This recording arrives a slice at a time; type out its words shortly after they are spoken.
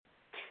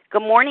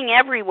Good morning,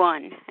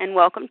 everyone, and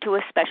welcome to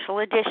a special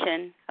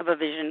edition of A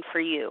Vision for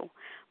You.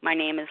 My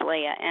name is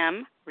Leah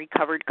M.,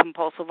 recovered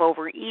compulsive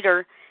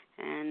overeater,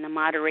 and the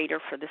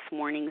moderator for this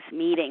morning's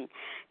meeting.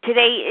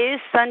 Today is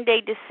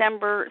Sunday,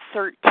 December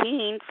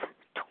 13th,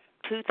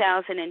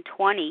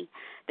 2020.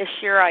 The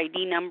share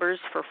ID numbers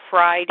for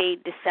Friday,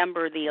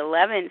 December the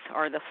 11th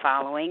are the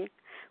following.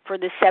 For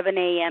the 7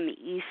 a.m.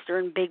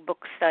 Eastern Big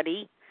Book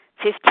Study,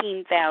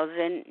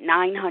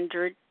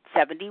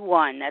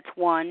 15,971. That's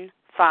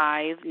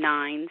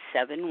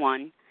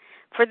 15971.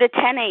 For the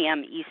 10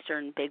 a.m.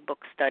 Eastern Big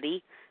Book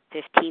Study,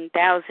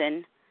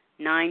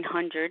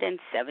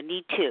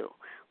 15,972.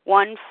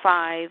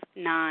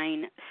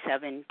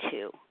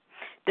 15972.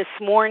 This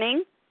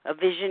morning, A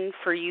Vision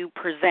for You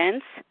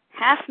presents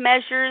Half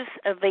Measures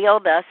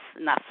Availed Us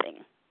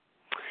Nothing.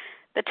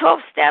 The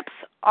 12 steps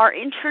are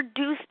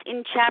introduced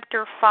in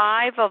Chapter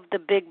 5 of the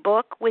Big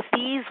Book with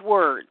these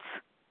words: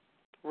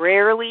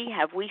 rarely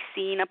have we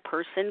seen a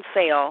person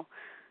fail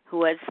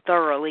who has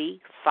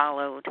thoroughly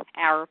followed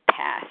our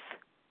path.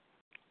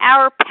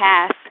 Our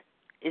path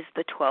is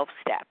the 12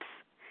 steps.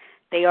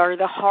 They are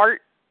the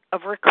heart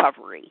of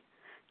recovery.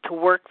 To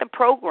work the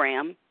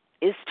program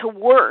is to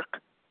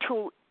work,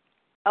 to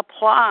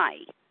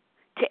apply,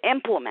 to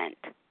implement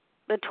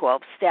the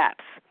 12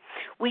 steps.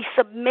 We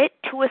submit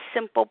to a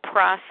simple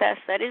process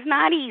that is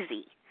not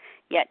easy,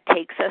 yet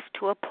takes us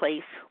to a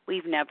place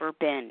we've never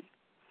been.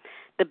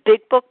 The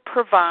Big Book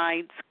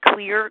provides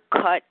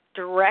clear-cut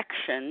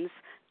directions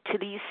to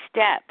these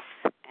steps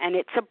and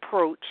its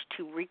approach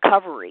to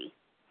recovery.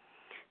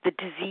 The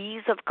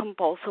disease of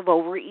compulsive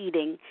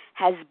overeating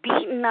has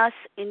beaten us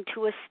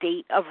into a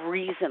state of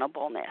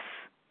reasonableness.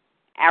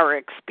 Our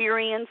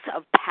experience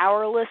of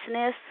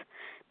powerlessness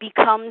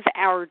becomes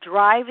our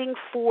driving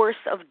force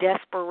of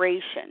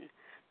desperation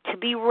to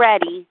be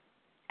ready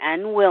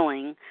and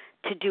willing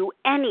to do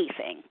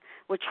anything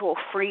which will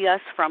free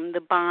us from the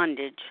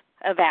bondage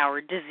of our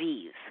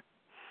disease.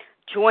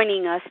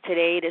 Joining us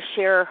today to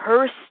share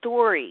her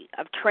story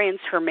of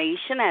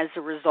transformation as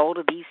a result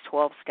of these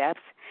 12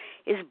 steps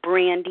is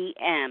Brandee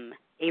M.,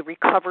 a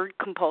recovered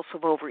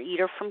compulsive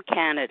overeater from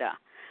Canada.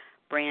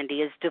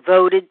 Brandee is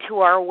devoted to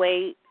our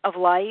way of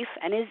life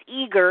and is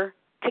eager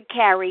to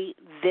carry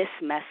this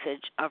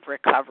message of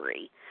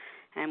recovery.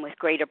 And with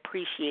great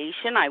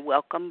appreciation, I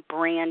welcome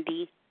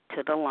Brandee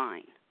to the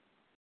line.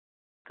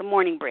 Good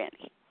morning,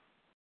 Brandee.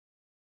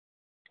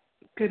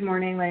 Good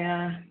morning,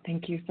 Leah.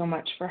 Thank you so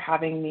much for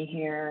having me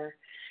here.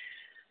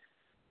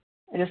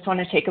 I just want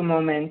to take a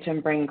moment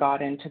and bring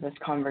God into this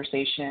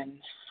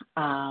conversation.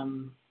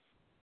 I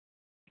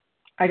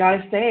got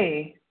to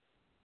say,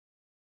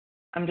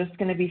 I'm just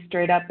going to be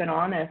straight up and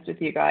honest with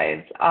you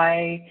guys.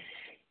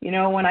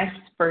 When I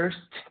first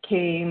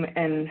came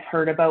and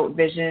heard about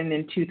Vision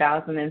in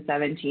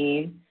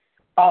 2017,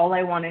 all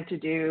I wanted to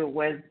do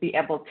was be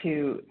able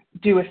to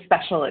do a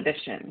special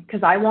edition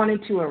because I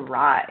wanted to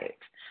arrive.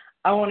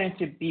 I wanted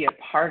to be a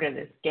part of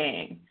this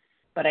gang,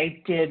 but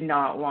I did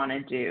not want to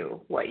do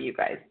what you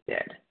guys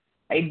did.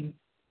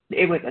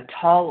 It was a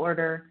tall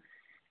order,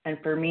 and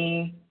for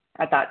me,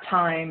 at that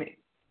time,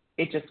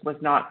 it just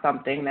was not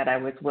something that I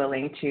was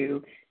willing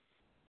to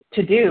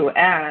do.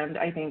 And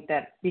I think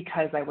that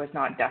because I was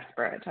not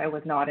desperate, I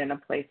was not in a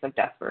place of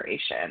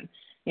desperation.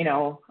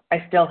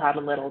 I still had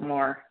a little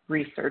more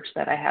research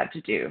that I had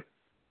to do.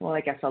 Well,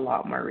 I guess a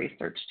lot more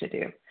research to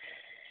do,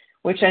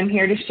 which I'm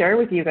here to share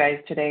with you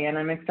guys today, and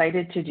I'm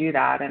excited to do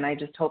that. And I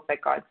just hope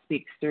that God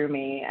speaks through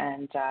me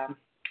and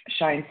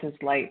shines His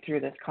light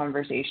through this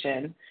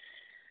conversation.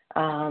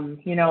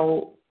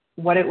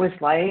 What it was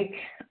like,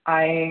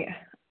 I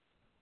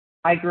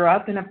grew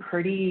up in a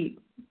pretty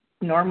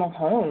normal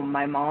home.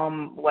 My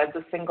mom was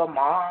a single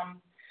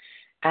mom,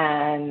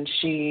 and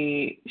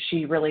she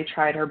really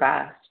tried her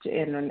best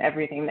in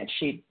everything that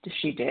she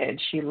did.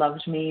 She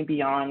loved me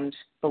beyond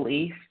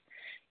belief.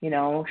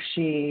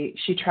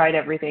 She tried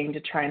everything to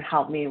try and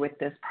help me with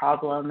this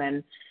problem,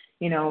 and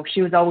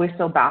she was always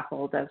so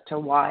baffled as to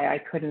why I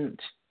couldn't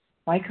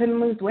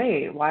lose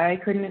weight, why I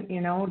couldn't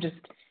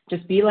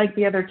just be like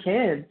the other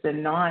kids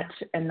and not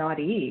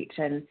eat.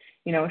 And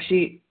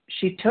she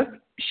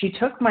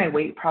took my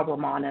weight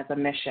problem on as a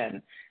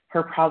mission,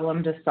 her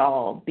problem to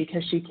solve,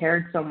 because she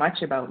cared so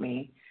much about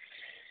me.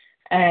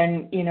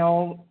 And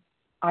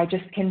I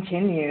just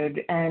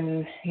continued,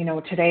 and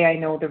today I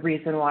know the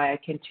reason why I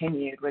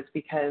continued was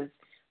because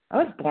I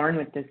was born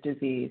with this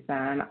disease,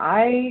 and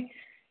I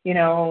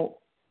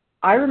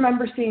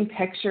remember seeing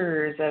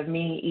pictures of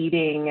me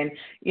eating, and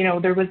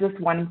there was this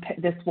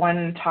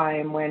one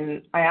time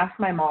when I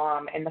asked my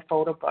mom in the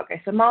photo book. I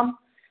said, "Mom,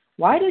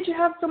 why did you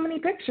have so many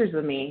pictures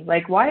of me?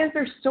 Like, why is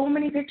there so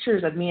many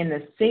pictures of me in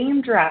the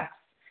same dress?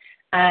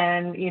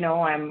 And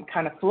I'm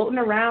kind of floating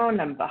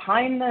around. I'm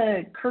behind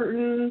the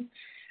curtains."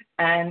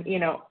 And,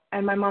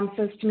 and my mom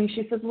says to me,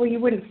 she says, "Well, you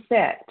wouldn't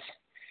sit."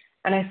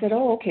 And I said,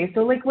 "Oh, okay.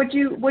 So what'd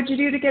you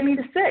do to get me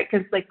to sit?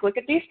 Cause look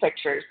at these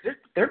pictures.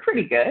 They're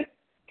pretty good."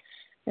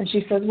 And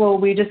she says, "Well,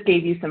 we just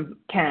gave you some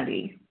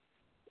candy."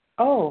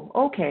 Oh,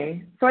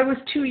 okay. So I was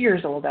 2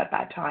 years old at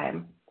that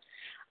time.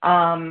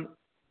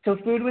 So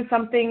food was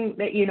something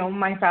that,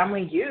 my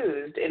family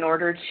used in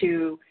order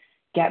to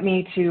get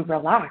me to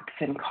relax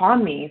and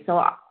calm me.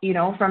 So,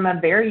 from a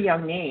very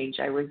young age,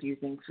 I was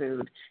using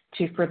food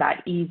for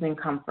that ease and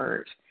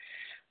comfort.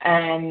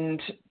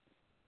 And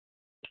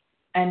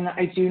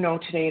I do know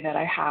today that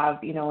I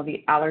have,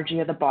 the allergy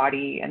of the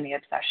body and the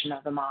obsession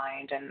of the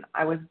mind. And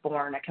I was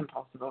born a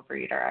compulsive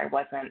overeater. I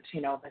wasn't,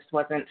 this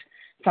wasn't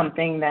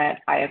something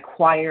that I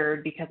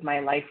acquired because my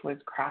life was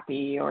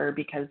crappy or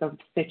because of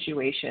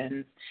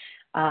situations.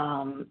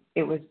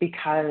 It was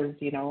because,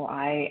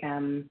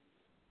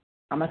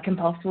 I'm a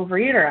compulsive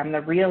overeater. I'm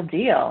the real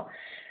deal.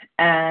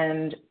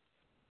 And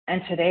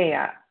today,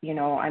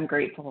 I'm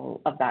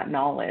grateful of that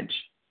knowledge.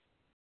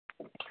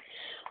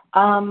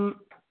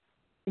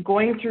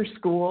 Going through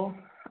school,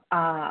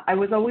 I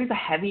was always a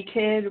heavy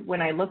kid.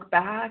 When I look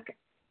back,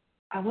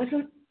 I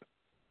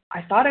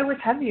thought I was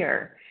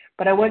heavier,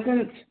 but I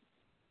wasn't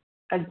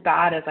as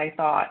bad as I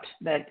thought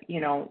that,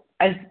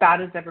 as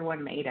bad as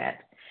everyone made it.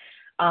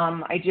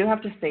 I do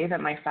have to say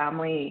that my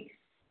family,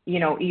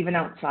 even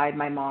outside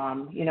my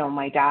mom,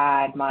 my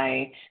dad,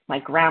 my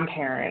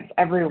grandparents,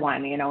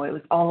 everyone, it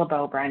was all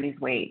about Brandee's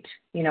weight.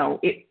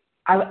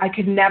 I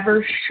could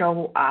never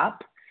show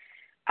up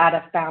at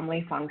a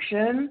family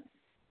function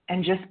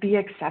and just be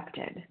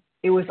accepted.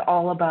 It was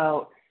all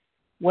about,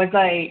 was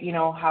I,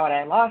 how had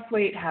I lost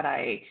weight? Had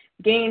I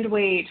gained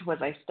weight? Was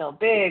I still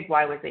big?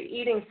 Why was I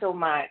eating so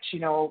much?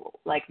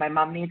 Like my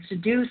mom needs to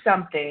do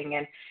something.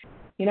 And,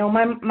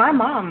 my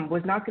mom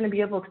was not going to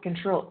be able to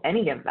control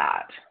any of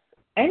that.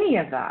 And,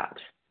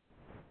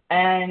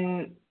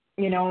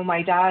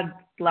 my dad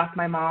left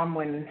my mom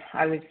when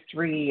I was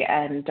 3,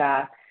 and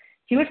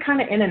he was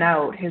kind of in and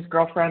out. His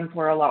girlfriends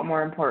were a lot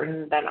more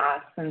important than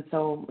us. And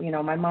so,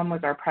 my mom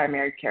was our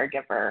primary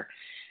caregiver.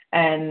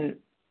 And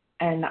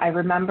I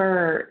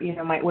remember,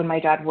 when my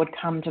dad would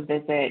come to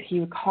visit, he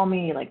would call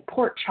me like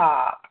pork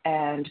chop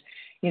and,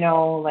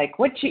 like,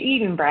 what you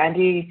eating,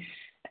 Brandee?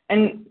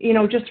 And,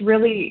 just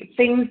really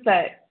things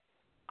that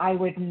I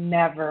would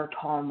never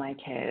call my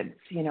kids.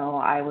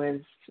 I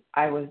was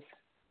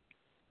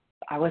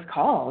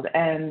called.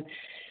 And,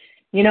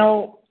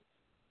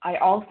 I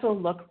also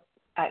look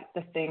at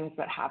the things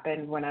that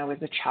happened when I was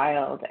a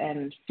child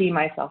and see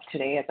myself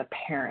today as a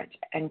parent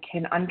and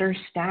can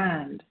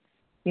understand.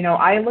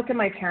 I look at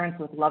my parents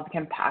with love and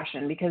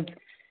compassion because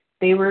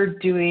they were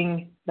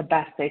doing the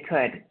best they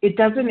could. It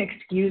doesn't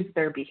excuse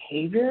their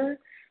behavior,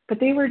 but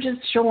they were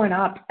just showing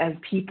up as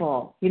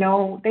people.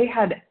 They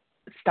had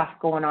stuff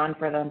going on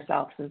for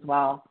themselves as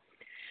well.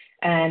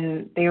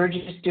 And they were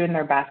just doing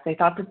their best. They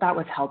thought that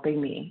was helping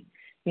me,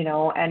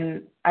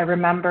 and I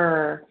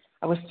remember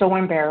I was so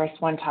embarrassed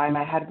one time.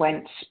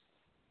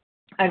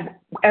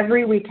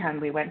 Every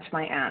weekend we went to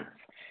my aunt's,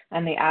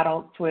 and the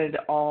adults would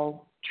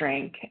all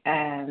drink,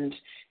 and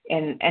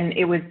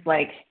it was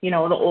like, the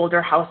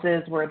older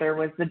houses where there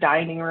was the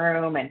dining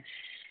room, and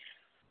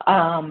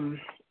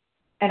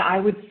I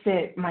would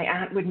sit, my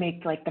aunt would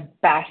make like the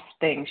best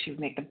thing. She would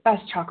make the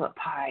best chocolate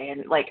pie,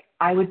 and like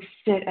I would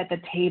sit at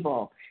the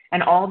table,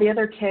 and all the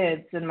other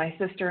kids and my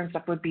sister and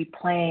stuff would be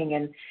playing,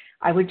 and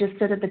I would just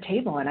sit at the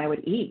table and I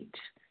would eat.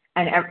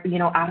 And,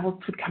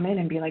 adults would come in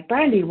and be like,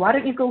 Brandee, why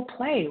don't you go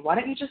play? Why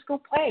don't you just go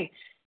play?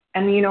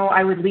 And,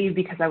 I would leave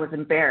because I was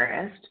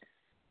embarrassed,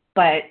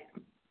 but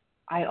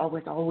I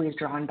was always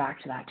drawn back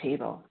to that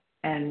table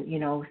and,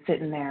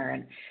 sitting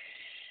there.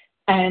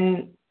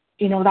 And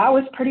that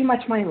was pretty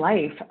much my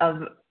life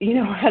of,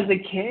 as a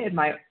kid,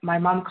 my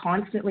mom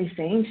constantly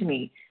saying to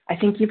me, I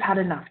think you've had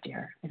enough,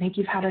 dear. I think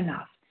you've had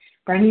enough.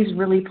 Brandee's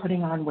really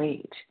putting on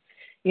weight,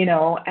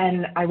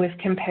 and I was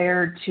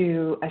compared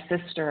to a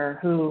sister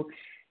who,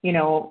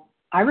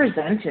 I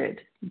resented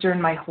during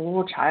my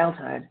whole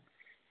childhood.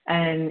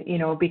 And,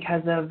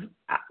 because of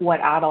what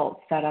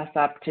adults set us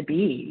up to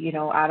be,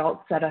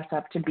 adults set us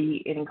up to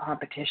be in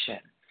competition.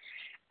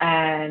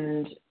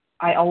 And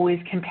I always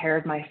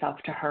compared myself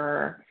to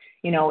her.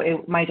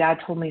 My dad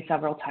told me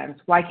several times,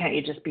 why can't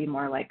you just be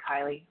more like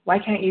Kylie? Why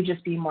can't you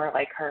just be more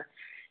like her?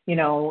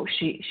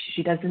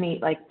 She doesn't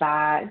eat like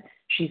that.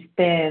 She's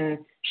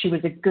thin. She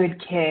was a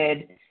good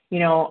kid.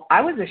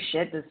 I was a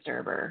shit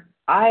disturber.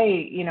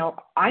 I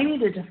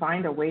needed to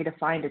find a way to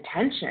find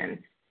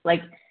attention,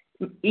 like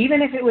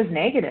even if it was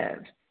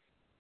negative.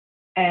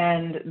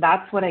 And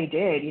that's what I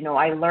did.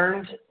 I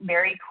learned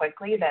very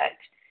quickly that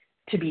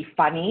to be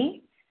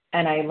funny,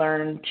 and I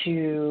learned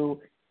to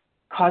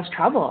cause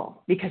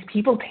trouble because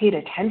people paid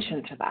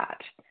attention to that.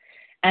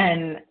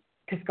 And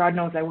because God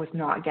knows I was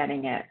not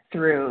getting it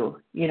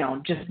through,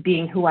 just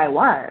being who I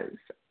was,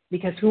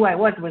 because who I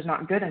was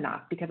not good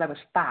enough because I was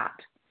fat,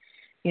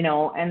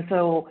 and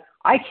so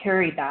I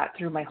carried that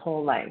through my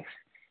whole life.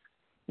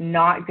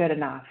 Not good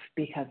enough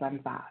because I'm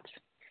fat.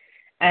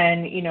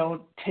 And,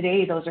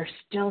 today those are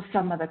still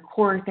some of the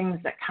core things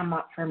that come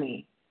up for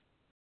me.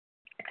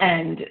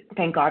 And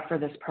thank God for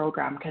this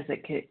program because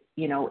it could,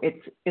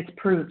 it's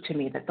proved to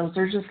me that those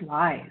are just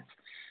lies.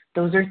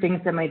 Those are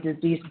things that my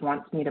disease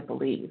wants me to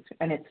believe,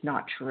 and it's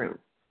not true.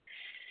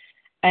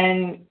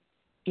 And,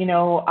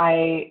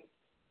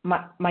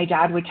 my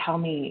dad would tell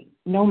me,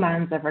 no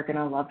man's ever going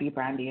to love you,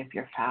 Brandee, if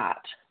you're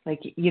fat.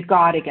 Like, you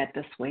got to get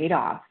this weight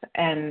off.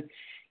 And,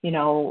 you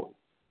know,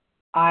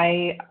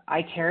 I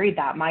carried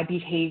that. My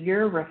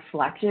behavior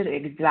reflected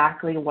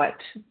exactly what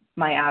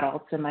my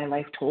adults in my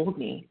life told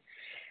me.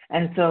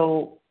 And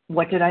so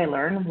what did I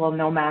learn? Well,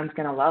 no man's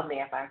going to love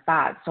me if I'm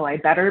fat. So I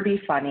better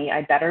be funny.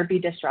 I better be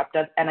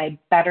disruptive, and I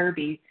better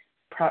be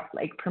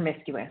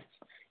promiscuous.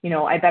 You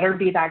know, I better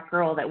be that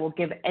girl that will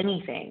give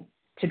anything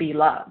to be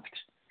loved.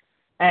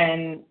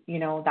 And, you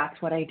know,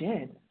 that's what I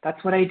did.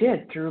 That's what I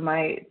did through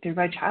my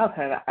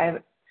childhood.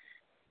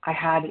 I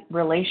had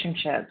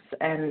relationships,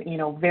 and, you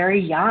know,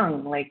 very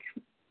young, like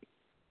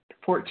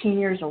 14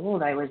 years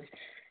old, I was,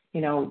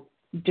 you know,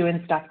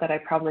 doing stuff that I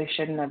probably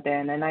shouldn't have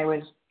been. And I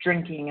was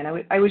drinking,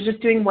 and I was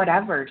just doing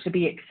whatever to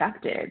be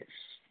accepted.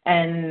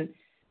 And,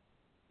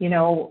 you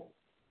know,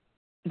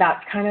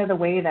 that's kind of the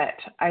way that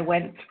I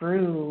went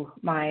through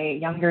my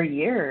younger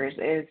years.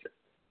 Is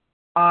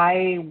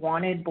I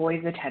wanted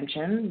boys'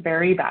 attention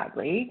very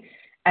badly.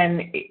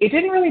 And it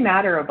didn't really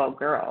matter about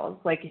girls.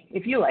 Like,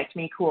 if you liked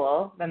me,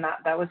 cool, then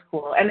that was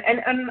cool. And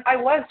I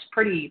was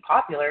pretty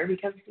popular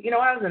because, you know,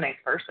 I was a nice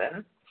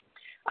person.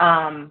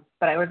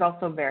 But I was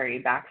also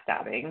very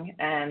backstabbing,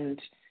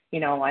 and, you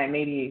know, I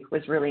maybe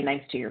was really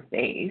nice to your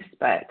face,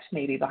 but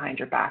maybe behind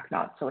your back,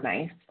 not so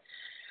nice.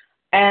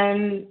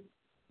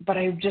 But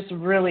I just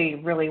really,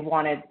 really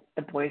wanted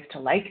the boys to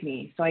like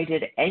me. So I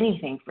did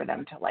anything for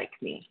them to like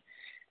me.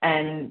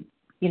 And,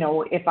 you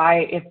know,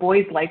 if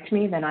boys liked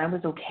me, then I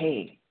was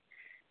okay.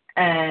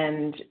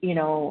 And, you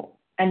know,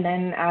 and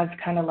then as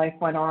kind of life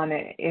went on,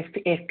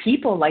 if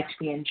people liked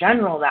me in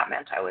general, that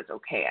meant I was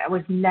okay. I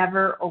was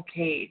never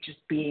okay just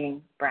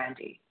being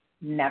Brandee.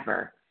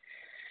 Never.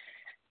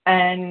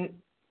 And,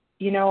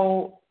 you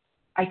know,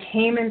 I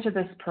came into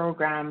this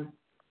program,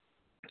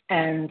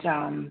 and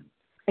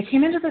I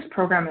came into this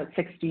program at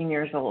 16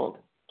 years old.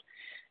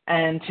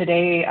 And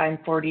today I'm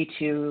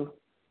 42.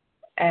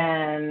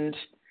 And,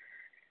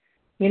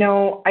 you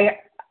know,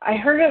 I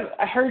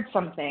heard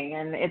something,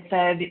 and it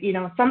said, you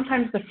know,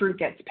 sometimes the fruit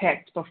gets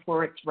picked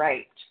before it's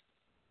ripe.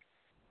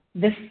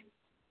 This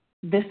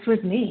was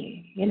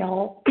me, you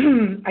know.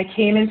 I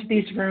came into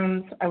these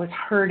rooms, I was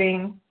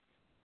hurting.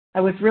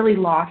 I was really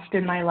lost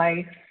in my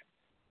life.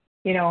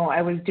 You know,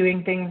 I was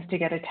doing things to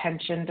get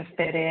attention, to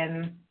fit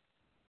in.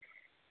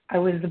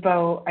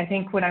 I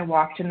think when I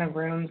walked in the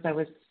rooms, I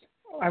was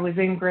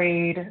in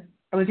grade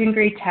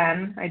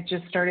 10. I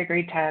just started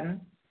grade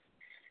 10.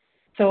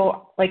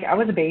 So, like, I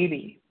was a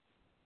baby.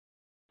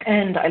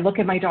 And I look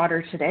at my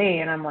daughter today,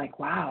 and I'm like,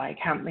 wow, I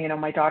can't, you know,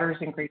 my daughter's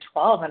in grade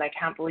 12, and I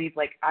can't believe,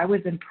 like, I was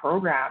in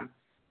program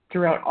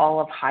throughout all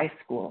of high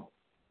school.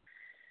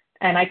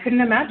 And I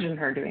couldn't imagine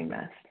her doing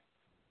this.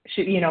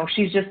 She, you know,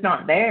 she's just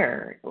not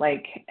there,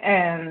 like,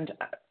 and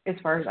as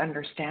far as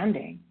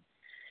understanding.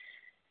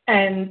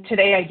 And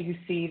today I do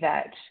see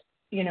that,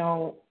 you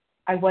know,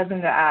 I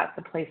wasn't at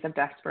the place of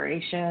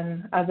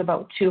desperation. I was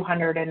about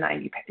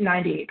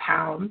 298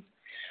 pounds.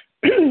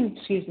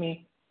 Excuse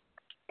me.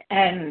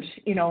 And,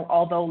 you know,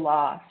 although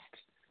lost,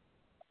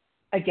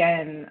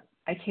 again,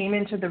 I came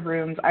into the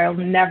rooms. I'll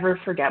never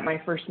forget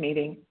my first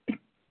meeting.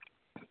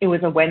 It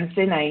was a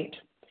Wednesday night,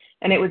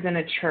 and it was in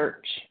a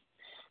church.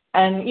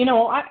 And, you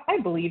know, I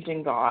believed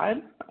in God.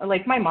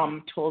 Like, my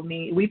mom told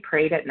me, we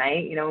prayed at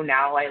night, you know,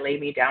 now I lay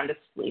me down to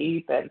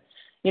sleep, and,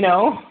 you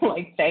know,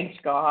 like,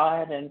 thanked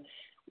God. And,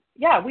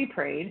 yeah, we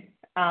prayed.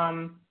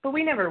 But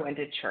we never went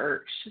to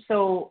church.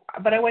 So,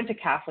 but I went to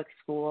Catholic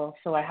school,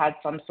 so I had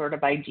some sort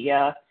of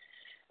idea.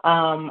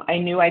 I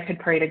knew I could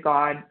pray to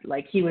God,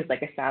 like he was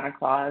like a Santa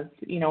Claus,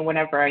 you know,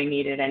 whenever I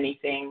needed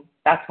anything,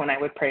 that's when I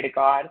would pray to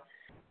God.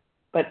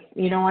 But,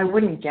 you know, I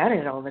wouldn't get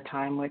it all the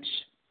time, which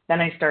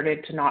then I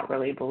started to not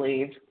really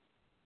believe.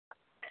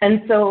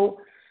 And so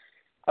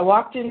I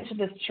walked into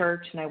this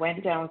church, and I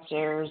went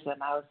downstairs,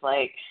 and I was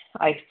like,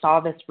 I saw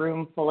this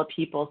room full of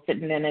people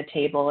sitting in a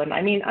table. And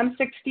I mean, I'm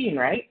 16,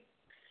 right?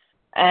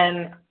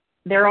 And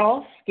they're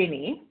all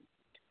skinny,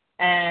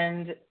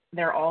 and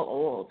they're all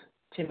old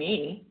to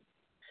me.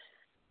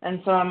 And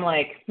so I'm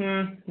like,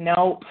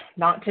 nope,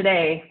 not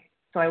today.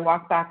 So I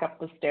walked back up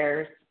the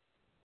stairs.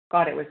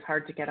 God, it was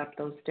hard to get up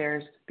those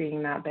stairs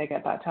being that big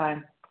at that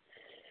time.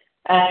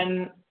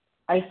 And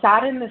I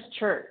sat in this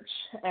church,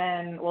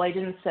 and, well, I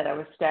didn't sit, I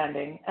was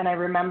standing. And I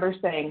remember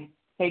saying,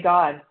 hey,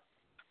 God,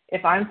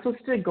 if I'm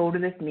supposed to go to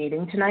this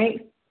meeting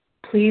tonight,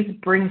 please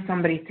bring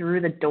somebody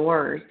through the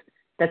doors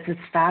that's as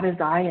fat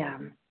as I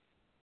am.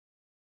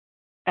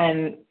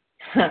 And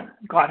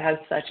God has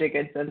such a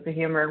good sense of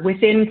humor.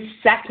 Within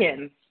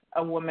seconds,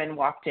 a woman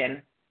walked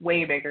in,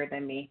 way bigger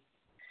than me.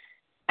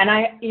 And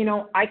I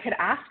could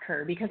ask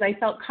her because I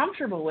felt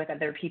comfortable with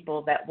other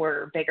people that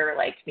were bigger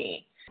like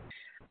me.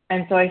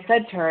 And so I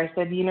said to her, I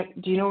said, do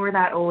you know where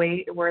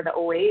the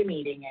OA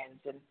meeting is?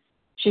 And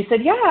she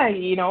said, yeah,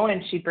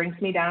 and she brings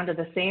me down to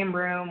the same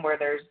room where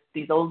there's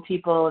these old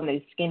people and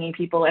these skinny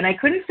people. And I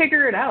couldn't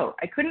figure it out.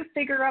 I couldn't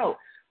figure out,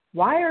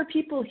 why are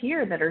people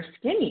here that are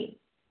skinny?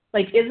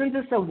 Like, isn't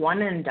this a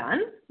one and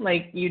done?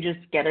 Like, you just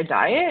get a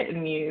diet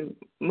and you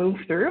move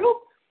through?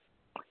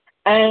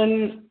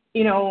 And,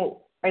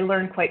 I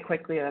learned quite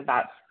quickly that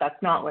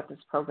that's not what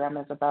this program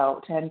is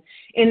about. And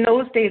in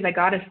those days, I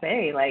got to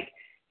say, like,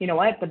 you know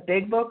what, the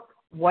big book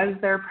was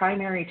their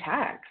primary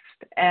text.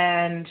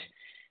 And,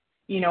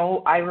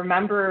 I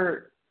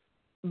remember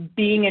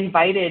being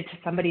invited to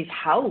somebody's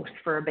house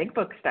for a big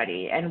book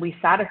study, and we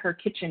sat at her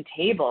kitchen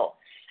table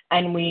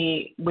and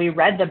we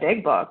read the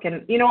big book.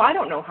 And, I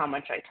don't know how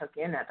much I took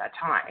in at that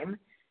time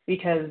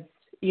because,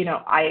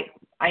 I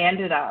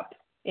ended up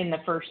in the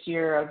first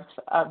year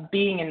of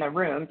being in the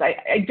rooms.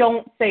 I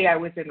don't say I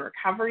was in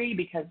recovery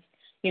because,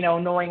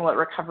 knowing what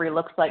recovery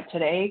looks like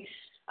today,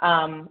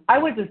 I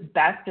was as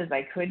best as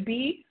I could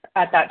be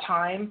at that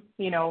time.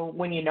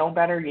 When you know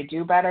better, you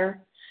do better.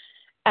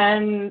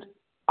 And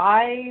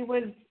I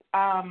was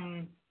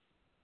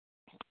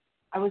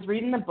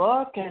reading the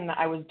book and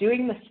I was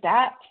doing the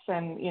steps,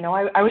 and,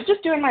 I was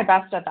just doing my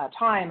best at that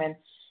time. And,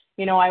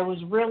 I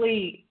was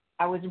really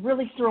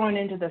thrown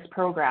into this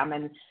program.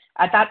 And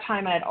at that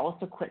time, I had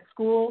also quit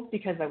school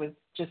because I was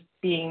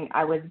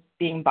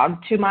being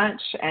bugged too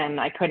much and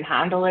I couldn't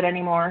handle it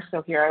anymore.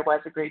 So here I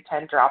was, a grade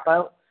 10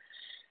 dropout.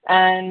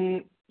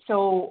 And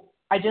so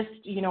I just,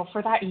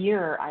 for that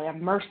year, I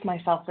immersed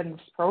myself in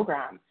this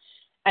program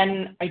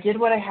and I did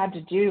what I had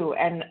to do.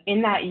 And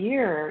in that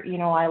year,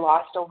 I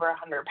lost over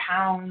 100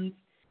 pounds.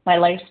 My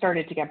life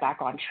started to get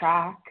back on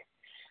track.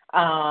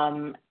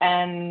 And,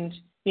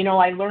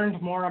 I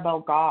learned more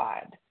about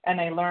God. And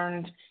I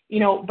learned,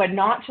 but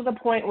not to the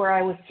point where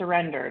I was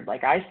surrendered.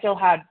 Like, I still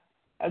had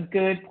a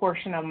good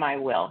portion of my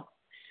will.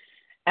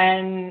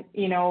 And,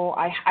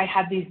 I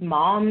had these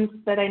moms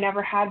that I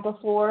never had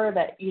before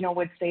that,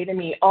 would say to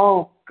me,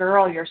 "Oh,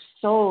 girl, you're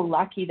so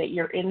lucky that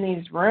you're in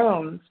these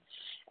rooms.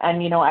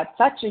 And, at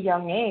such a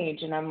young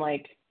age." And I'm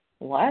like,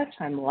 "What?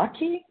 I'm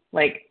lucky?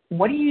 Like,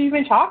 what are you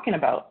even talking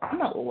about? I'm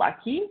not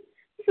lucky.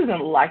 This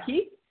isn't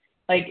lucky.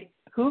 Like,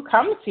 who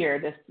comes here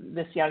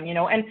this young,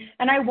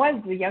 and I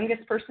was the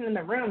youngest person in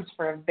the rooms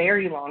for a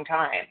very long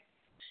time.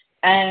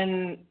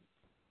 And,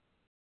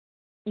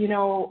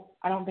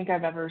 I don't think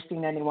I've ever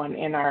seen anyone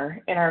in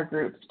our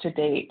groups to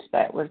date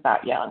that was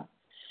that young.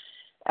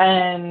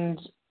 And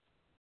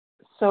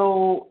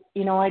so,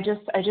 I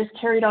just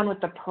carried on with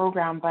the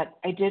program, but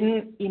I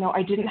didn't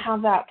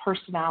have that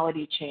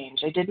personality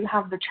change. I didn't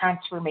have the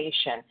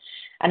transformation.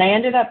 And I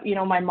ended up,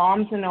 my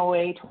moms in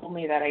OA told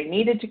me that I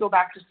needed to go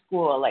back to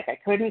school. Like, I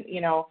couldn't,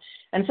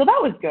 and so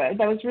that was good.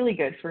 That was really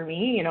good for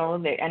me,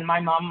 and my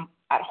mom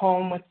at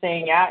home was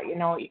saying, "Yeah,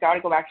 you got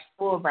to go back to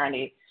school,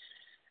 Brandee."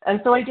 And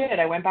so I did.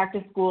 I went back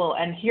to school,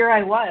 and here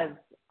I was.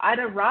 I'd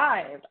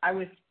arrived. I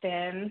was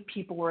thin.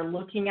 People were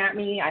looking at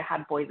me. I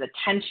had boys'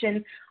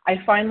 attention.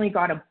 I finally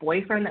got a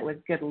boyfriend that was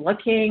good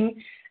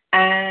looking,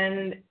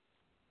 and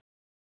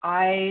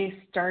I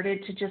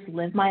started to just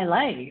live my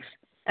life.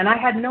 And I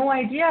had no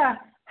idea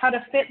how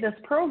to fit this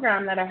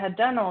program that I had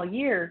done all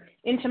year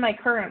into my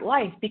current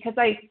life because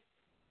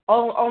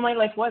all my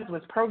life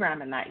was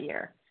program in that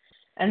year.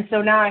 And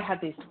so now I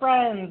had these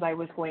friends. I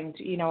was going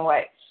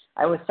to,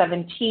 I was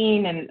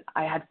 17 and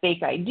I had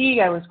fake ID.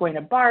 I was going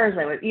to bars.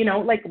 I was,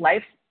 like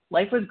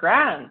life was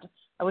grand.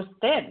 I was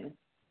thin.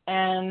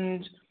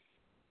 And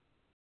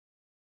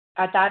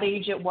at that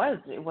age, it was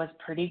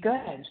pretty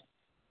good.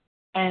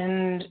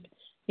 And,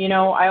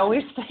 I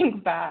always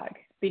think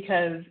back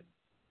because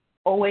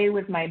OA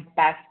was my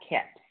best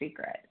kept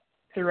secret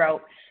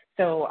throughout.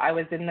 So I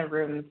was in the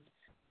rooms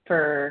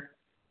for,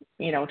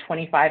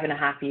 25 and a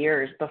half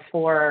years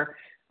before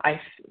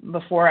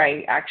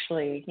I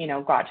actually,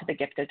 got to the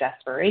gift of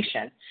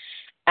desperation.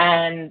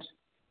 And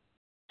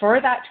for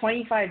that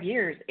 25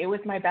 years, it was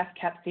my best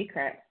kept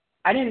secret.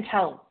 I didn't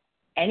tell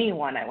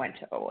anyone I went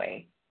to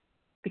OA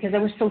because I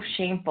was so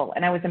shameful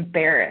and I was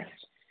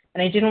embarrassed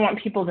and I didn't want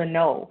people to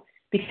know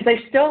because I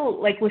still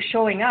was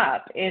showing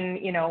up in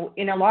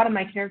a lot of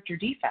my character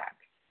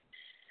defects.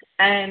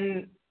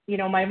 And,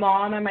 my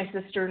mom and my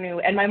sister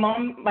knew, and my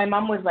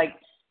mom was like,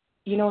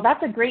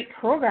 that's a great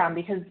program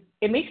because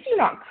it makes you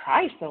not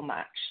cry so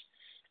much.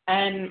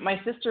 And my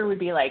sister would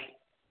be like,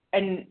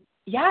 and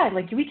yeah,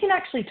 we can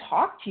actually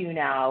talk to you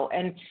now.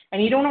 And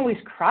you don't always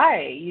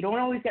cry. You don't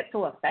always get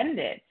so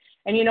offended.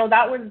 And,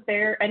 that was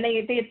there. And they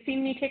had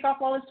seen me take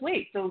off all this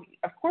weight. So,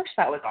 of course,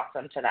 that was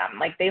awesome to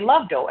them. They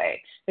loved OA.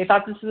 They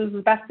thought this was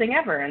the best thing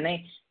ever. And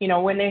they,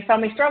 when they saw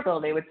me struggle,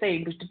 they would say,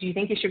 "Do you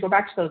think you should go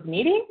back to those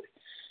meetings?"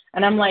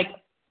 And I'm like,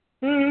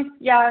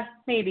 yeah,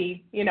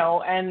 maybe,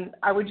 and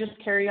I would just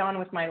carry on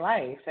with my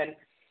life.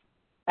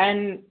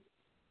 And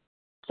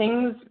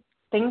things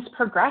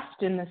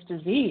progressed in this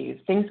disease.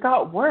 Things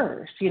got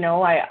worse.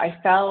 I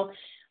fell,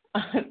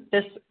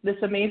 this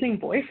amazing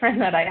boyfriend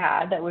that I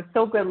had that was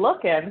so good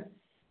looking,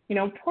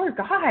 poor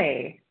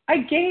guy. I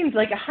gained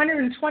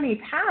 120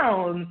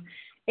 pounds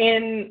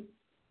in,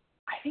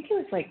 I think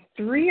it was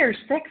 3 or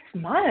 6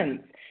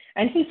 months.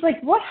 And he's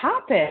like, "What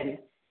happened?"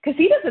 Because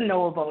he doesn't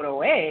know about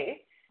OA.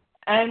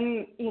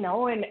 And,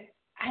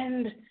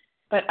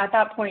 but at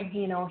that point,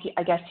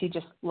 I guess he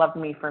just loved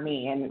me for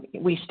me, and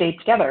we stayed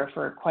together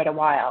for quite a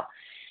while.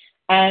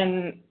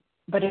 And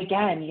but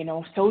again,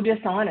 so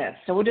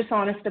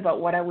dishonest about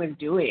what I was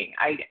doing.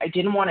 I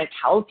didn't want to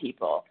tell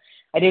people.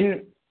 I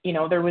didn't,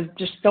 there was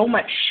just so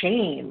much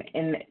shame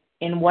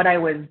in what I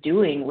was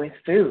doing with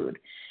food.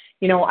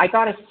 I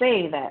got to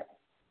say that,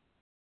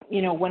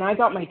 when I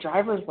got my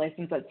driver's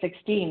license at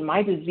 16,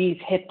 my disease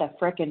hit the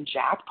frickin'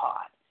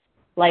 jackpot.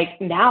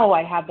 Like, now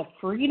I have the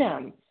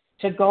freedom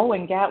to go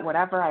and get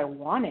whatever I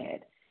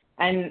wanted.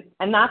 And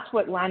that's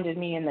what landed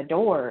me in the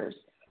doors,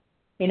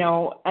 and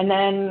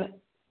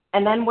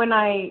then when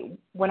I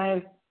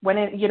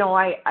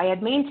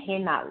had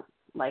maintained that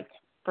like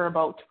for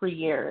about 3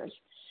 years,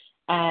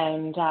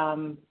 and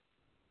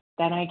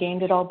then I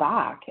gained it all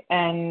back.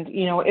 And,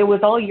 it was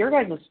all your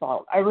guys'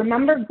 fault. I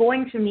remember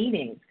going to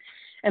meetings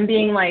and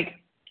being like,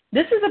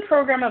 this is a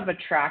program of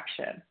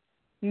attraction.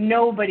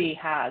 Nobody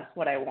has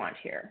what I want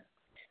here.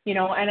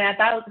 And at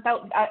that,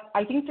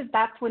 I think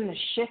that's when the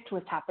shift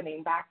was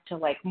happening back to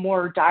like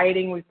more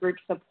dieting with group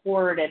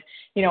support. And,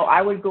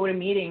 I would go to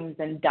meetings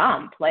and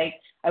dump. Like,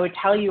 I would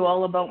tell you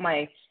all about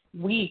my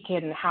week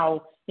and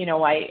how,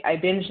 I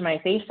binged my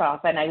face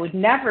off, and I would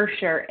never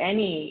share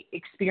any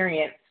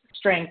experience,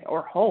 strength,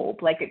 or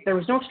hope. Like, there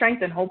was no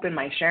strength and hope in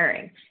my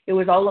sharing. It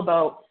was all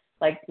about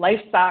like,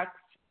 life sucks.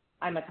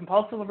 I'm a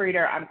compulsive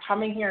reader. I'm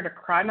coming here to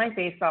cry my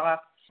face off.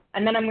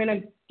 And then I'm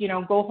going to,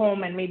 go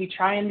home and maybe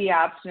try and be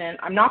abstinent.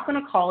 I'm not going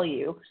to call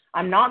you.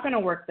 I'm not going to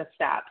work the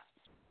steps.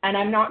 And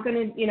I'm not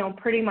going to,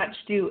 pretty much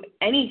do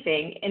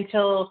anything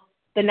until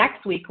the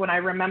next week when I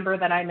remember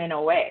that I'm in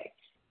OA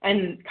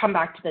and come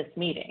back to this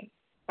meeting.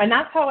 And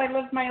that's how I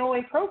lived my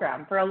OA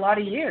program for a lot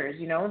of years,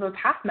 those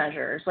half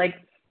measures. Like,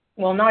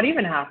 well, not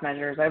even half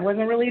measures. I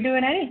wasn't really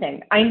doing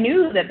anything. I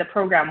knew that the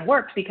program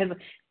worked because,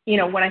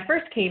 when I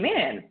first came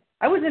in,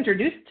 I was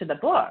introduced to the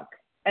book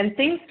and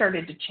things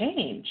started to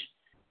change.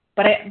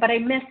 But I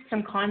missed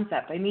some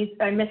concepts. I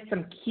missed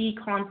some key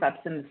concepts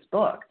in this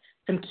book,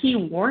 some key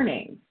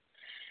warnings.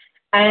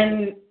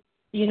 And,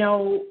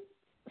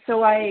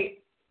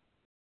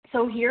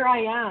 so here I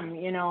am,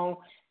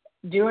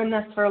 doing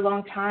this for a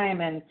long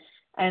time. And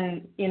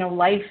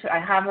life, I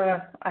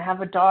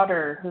have a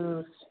daughter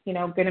who's,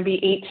 going to be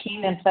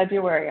 18 in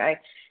February.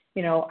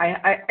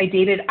 I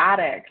dated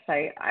addicts.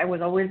 I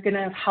was always going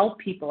to help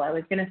people. I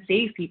was going to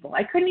save people.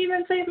 I couldn't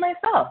even save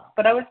myself,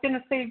 but I was going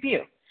to save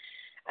you.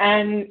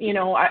 And,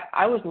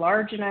 I was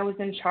large and I was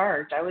in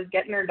charge. I was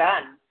getting her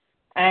done.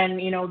 And,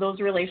 those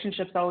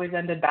relationships always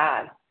ended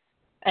bad.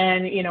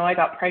 And, I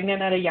got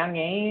pregnant at a young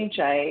age.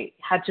 I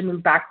had to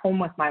move back home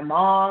with my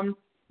mom.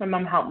 My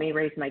mom helped me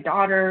raise my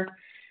daughter.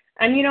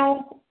 And,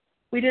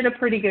 we did a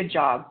pretty good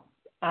job.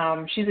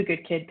 She's a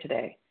good kid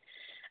today.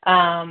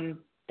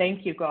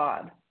 Thank you,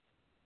 God.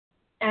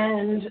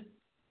 And,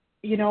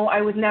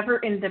 I was never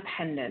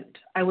independent.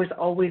 I was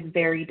always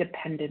very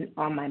dependent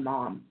on my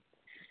mom.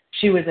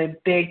 She was a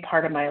big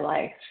part of my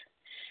life.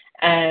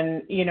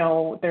 And,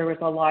 there was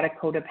a lot of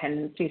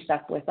codependency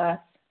stuff with us.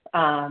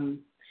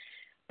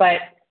 But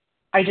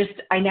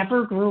I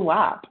never grew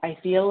up. I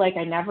feel like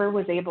I never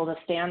was able to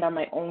stand on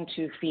my own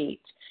 2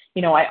 feet.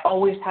 I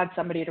always had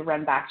somebody to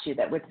run back to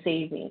that would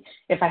save me.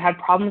 If I had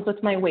problems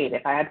with my weight,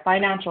 if I had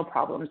financial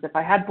problems, if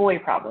I had boy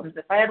problems,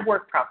 if I had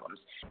work problems,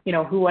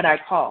 who would I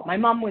call? My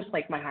mom was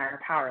like my higher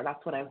power.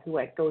 That's who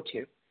I'd go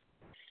to.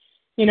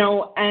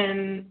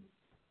 And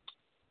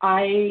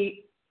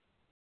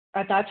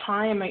at that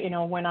time,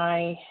 when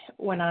I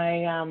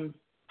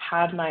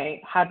had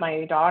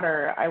my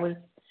daughter, I was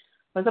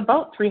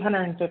about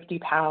 350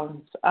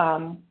 pounds.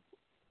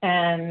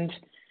 And,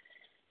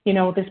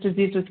 this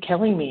disease was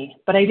killing me,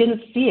 but I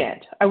didn't see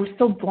it. I was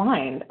so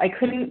blind. I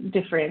couldn't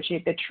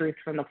differentiate the truth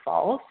from the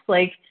false.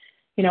 Like,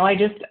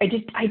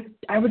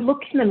 I would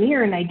look in the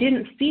mirror and I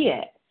didn't see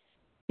it,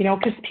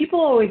 because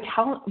people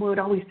would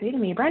always say to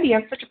me, Brandee, you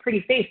have such a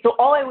pretty face. So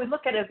all I would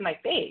look at is my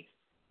face,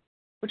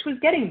 which was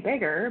getting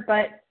bigger,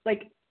 but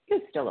like, it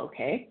was still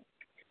okay.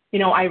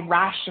 I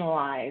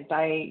rationalized,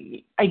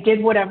 I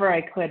did whatever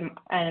I could.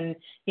 And,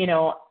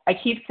 I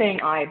keep saying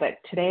but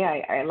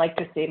today I like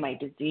to say my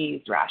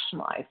disease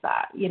rationalized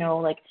that,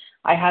 like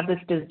I had this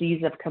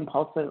disease of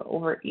compulsive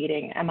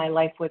overeating and my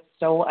life was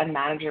so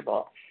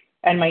unmanageable.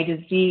 And my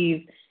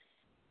disease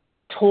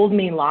told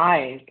me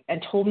lies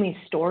and told me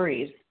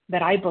stories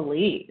that I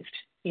believed,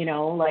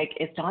 like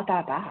it's not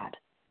that bad.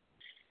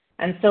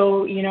 And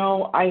so,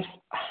 I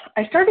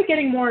started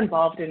getting more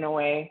involved in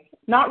OA,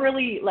 not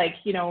really like,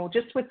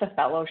 just with the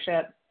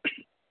fellowship,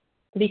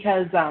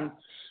 because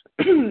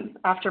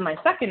after my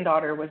second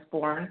daughter was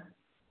born,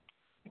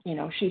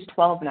 she's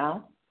 12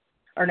 now,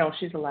 or no,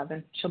 she's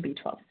 11. She'll be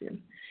 12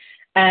 soon.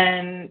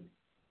 And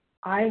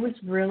I was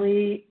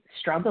really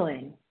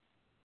struggling.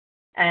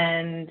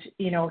 And,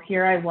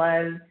 here I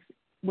was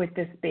with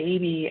this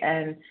baby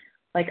and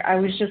like, I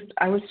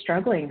was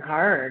struggling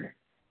hard.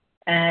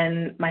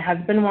 And my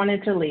husband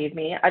wanted to leave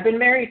me. I've been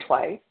married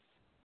twice.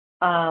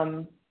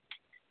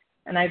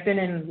 And I've been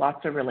in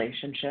lots of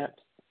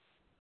relationships.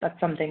 That's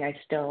something I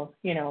still,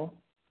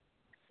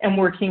 am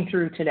working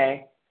through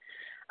today.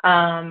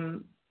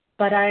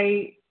 But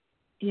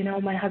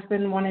my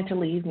husband wanted to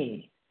leave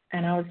me.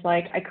 And I was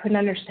like, I couldn't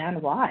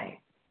understand why.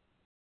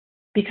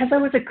 because I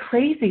was a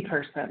crazy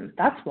person.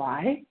 That's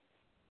why.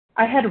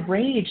 I had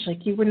rage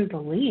like you wouldn't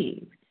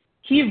believe.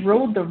 He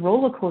rode the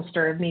roller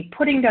coaster of me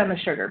putting down the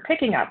sugar,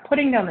 picking up,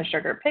 putting down the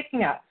sugar,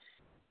 picking up.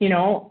 You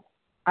know,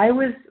 I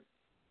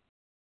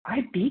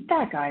beat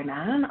that guy,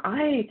 man.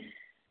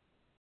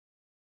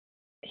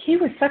 He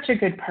was such a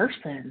good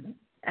person,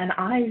 and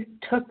I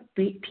took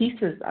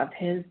pieces of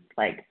his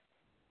like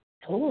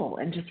soul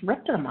and just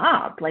ripped them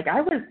up. Like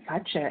I was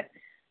such a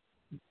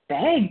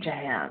bag to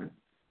him.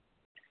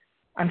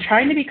 I'm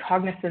trying to be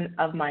cognizant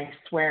of my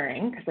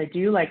swearing because I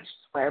do like to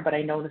swear, but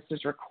I know this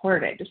is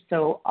recorded,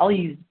 so I'll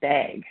use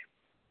bag.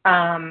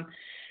 And,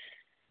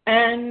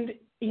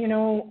 you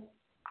know,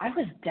 I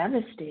was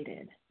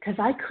devastated because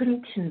I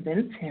couldn't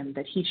convince him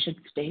that he should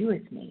stay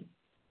with me.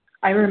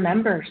 I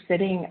remember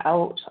sitting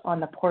out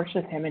on the porch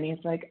with him, and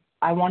he's like,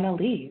 I want to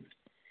leave.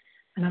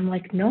 And I'm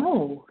like,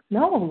 no,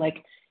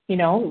 like, you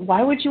know,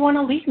 why would you want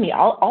to leave me?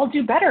 I'll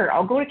do better.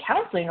 I'll go to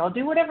counseling. I'll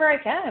do whatever I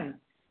can.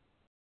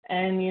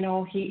 And, you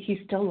know,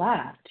 he still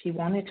left. He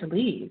wanted to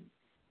leave.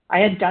 I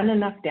had done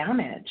enough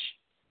damage.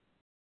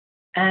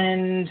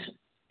 And,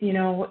 you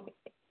know,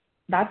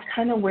 that's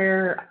kind of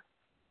where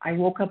I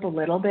woke up a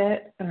little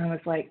bit and I was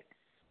like,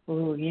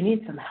 ooh, you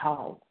need some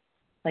help.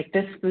 Like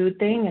this food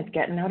thing is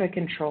getting out of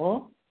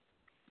control.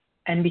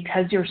 And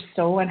because you're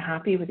so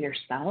unhappy with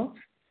yourself,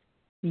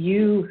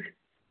 you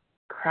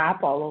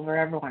crap all over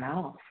everyone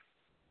else.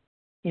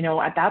 You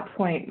know, at that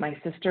point, my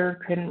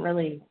sister didn't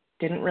really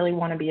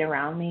want to be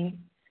around me.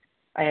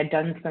 I had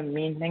done some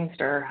mean things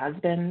to her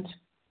husband.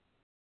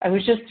 I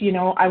was just, you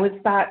know, I was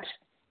that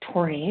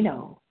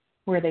tornado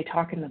where they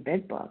talk in the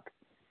big book.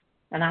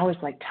 And I was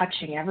like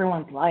touching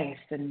everyone's life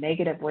in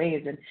negative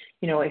ways. And,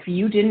 you know, if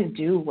you didn't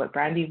do what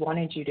Brandee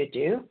wanted you to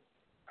do,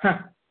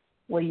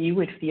 well, you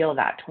would feel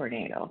that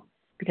tornado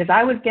because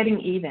I was getting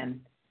even.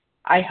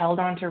 I held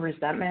on to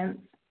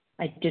resentments.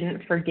 I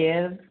didn't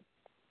forgive.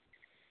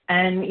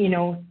 And, you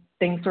know,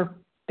 things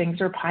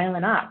were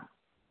piling up.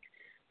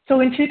 So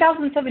in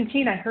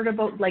 2017, I heard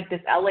about like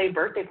this LA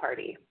birthday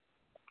party.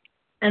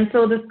 And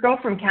so this girl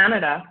from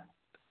Canada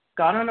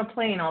got on a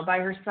plane all by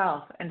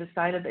herself and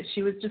decided that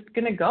she was just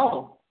going to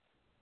go.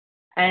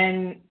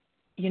 And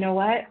you know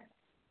what?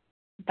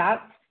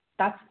 That's,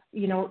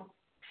 you know,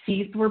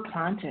 seeds were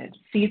planted.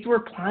 Seeds were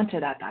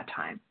planted at that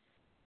time.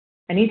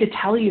 I need to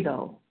tell you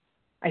though,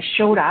 I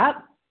showed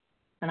up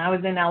and I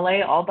was in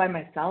LA all by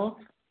myself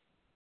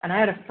and I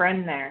had a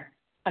friend there.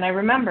 And I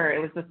remember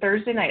it was the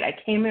Thursday night. I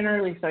came in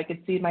early so I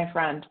could see my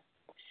friend.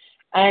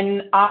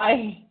 And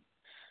I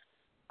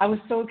was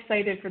so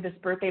excited for this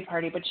birthday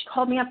party, but she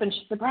called me up and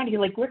she said, Brandee,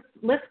 like,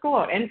 let's go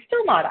out. And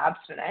still not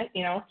abstinent,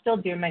 you know, still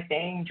doing my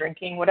thing,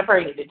 drinking, whatever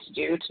I needed to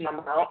do to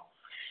numb out.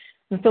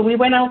 And so we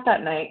went out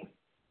that night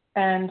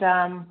and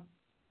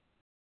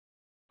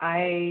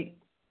I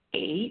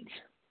ate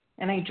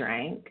and I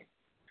drank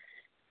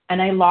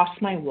and I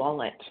lost my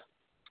wallet.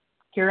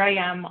 Here I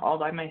am all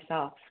by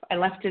myself. I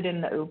left it in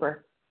the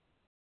Uber.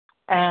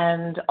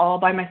 And all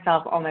by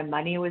myself, all my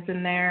money was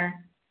in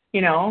there.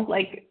 You know,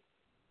 like,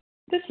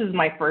 this is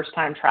my first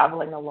time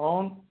traveling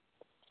alone.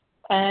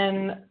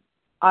 And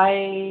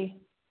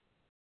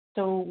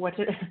so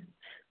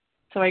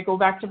I go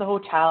back to the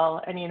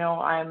hotel and, you know,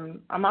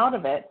 I'm out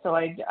of it. So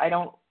I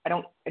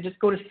just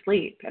go to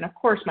sleep. And of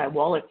course my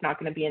wallet's not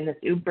going to be in this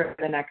Uber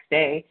the next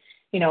day.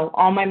 You know,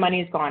 all my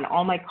money's gone,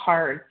 all my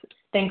cards.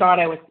 Thank God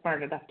I was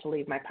smart enough to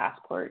leave my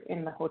passport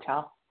in the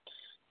hotel.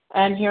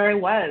 And here I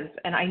was,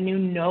 and I knew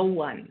no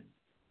one.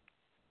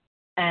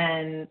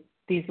 And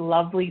these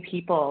lovely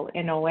people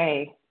in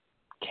OA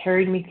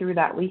carried me through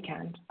that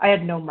weekend. I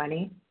had no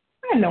money.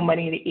 I had no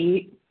money to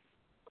eat.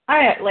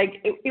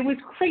 It was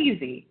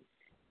crazy.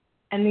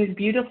 And these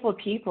beautiful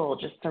people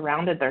just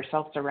surrounded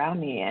themselves around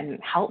me and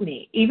helped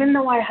me, even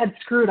though I had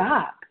screwed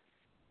up.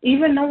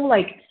 Even though,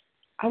 like,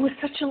 I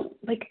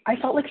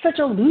felt like such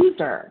a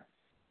loser.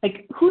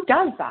 Like, who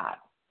does that?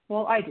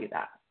 Well, I do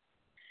that.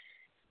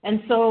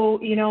 And so,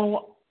 you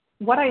know,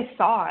 what I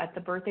saw at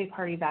the birthday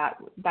party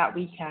that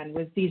weekend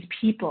was these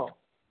people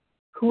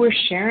who were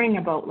sharing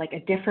about like a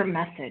different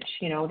message.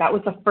 You know, that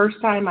was the first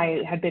time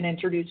I had been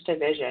introduced to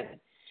vision.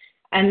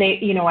 And they,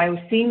 you know, I was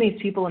seeing these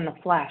people in the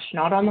flesh,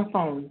 not on the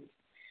phones,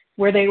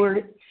 where they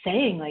were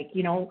saying like,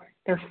 you know,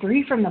 they're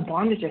free from the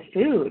bondage of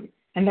food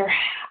and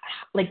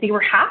they were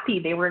happy.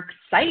 They were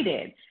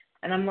excited.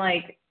 And I'm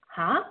like,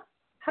 huh?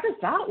 How does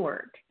that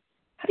work?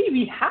 How do you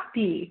be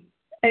happy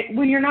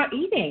when you're not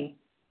eating?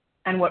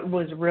 And what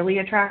was really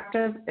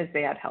attractive is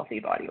they had healthy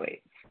body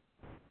weights.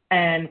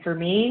 And for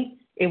me,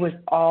 it was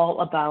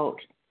all about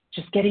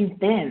just getting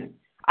thin.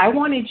 I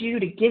wanted you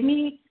to give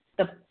me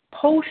the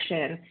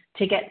potion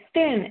to get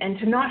thin and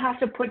to not have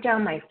to put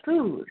down my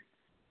food.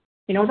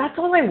 You know, that's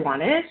all I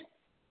wanted.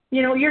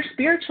 You know, your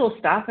spiritual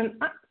stuff, and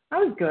I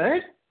was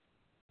good.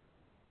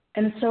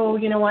 And so,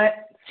 you know what?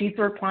 Seeds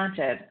were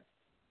planted.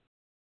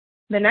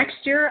 The next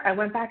year, I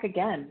went back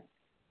again.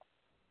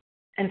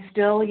 And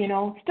still, you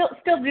know,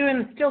 still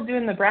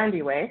doing the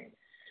Brandee way.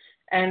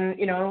 And,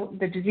 you know,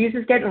 the disease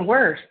is getting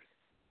worse.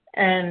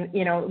 And,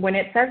 you know, when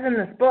it says in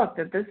this book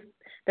that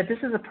that this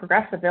is a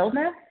progressive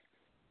illness?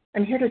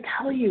 I'm here to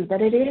tell you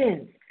that it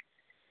is.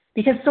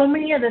 Because so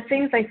many of the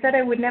things I said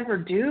I would never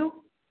do,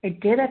 I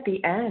did at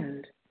the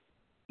end.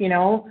 You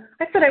know,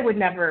 I said I would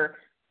never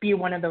be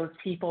one of those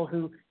people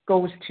who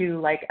goes to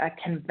like a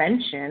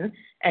convention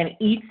and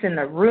eats in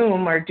the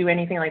room or do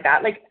anything like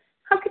that. Like,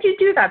 how could you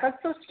do that?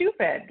 That's so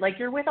stupid. Like,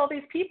 you're with all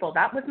these people.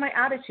 That was my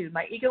attitude.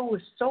 My ego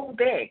was so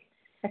big.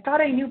 I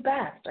thought I knew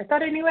best. I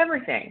thought I knew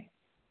everything.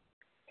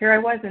 Here I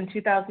was in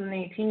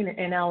 2018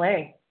 in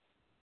LA,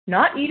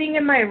 not eating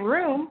in my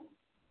room,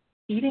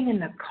 eating in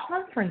the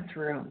conference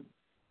room.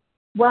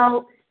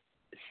 Well,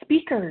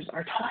 speakers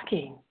are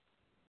talking.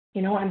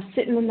 You know, I'm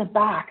sitting in the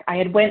back. I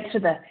had went to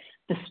the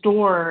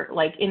store,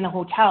 like in the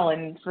hotel.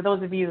 And for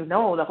those of you who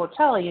know the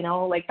hotel, you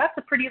know, like that's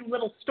a pretty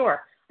little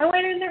store. I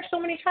went in there so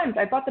many times.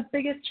 I bought the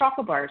biggest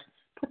chocolate bars,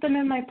 put them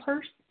in my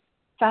purse,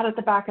 sat at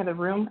the back of the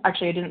room.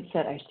 Actually, I didn't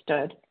sit. I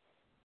stood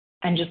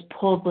and just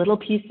pulled little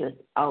pieces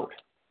out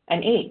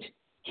and ate.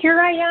 Here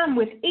I am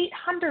with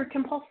 800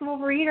 compulsive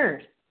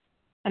overeaters,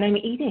 and I'm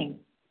eating.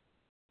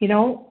 You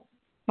know,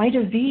 my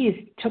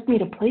disease took me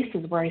to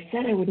places where I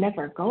said I would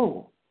never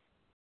go.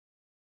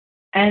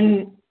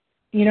 And,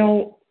 you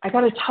know, I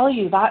got to tell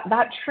you,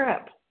 that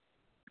trip,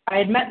 I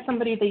had met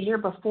somebody the year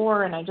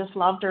before, and I just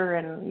loved her,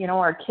 and, you know,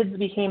 our kids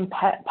became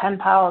pen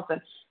pals,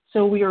 and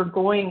so we were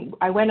going,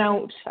 I went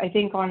out, I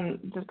think on,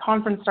 the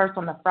conference starts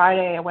on the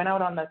Friday, I went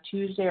out on the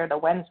Tuesday or the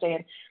Wednesday,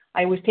 and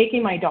I was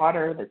taking my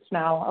daughter, that's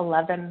now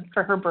 11,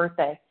 for her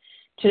birthday.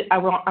 I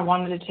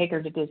wanted to take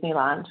her to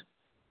Disneyland.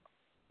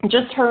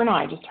 Just her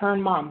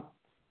and Mom.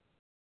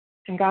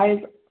 And guys,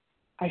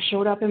 I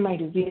showed up in my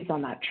disease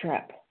on that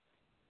trip.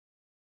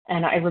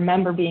 And I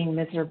remember being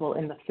miserable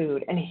in the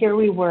food. And here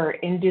we were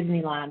in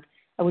Disneyland.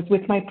 I was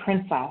with my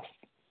princess.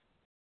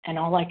 And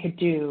all I could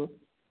do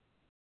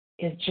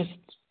is just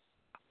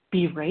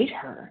berate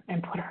her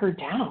and put her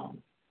down.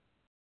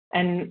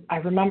 And I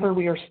remember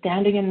we were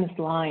standing in this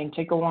line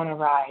to go on a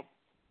ride.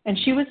 And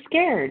she was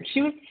scared.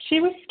 She was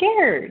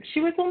scared. She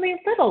was only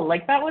little.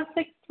 Like, that was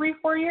like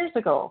 3-4 years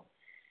ago.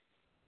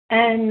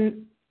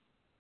 And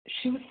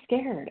she was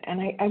scared.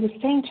 And I was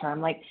saying to her,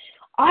 I'm like,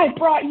 I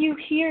brought you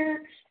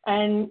here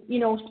and, you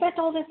know, spent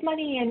all this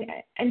money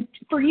and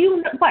for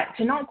you, what,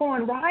 to not go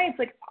on rides?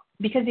 Like,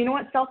 because you know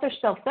what, selfish,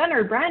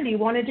 self-centered, Brandee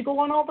wanted to go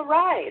on all the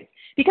rides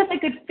because I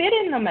could fit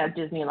in them at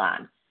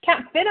Disneyland.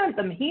 Can't fit on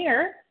them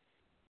here.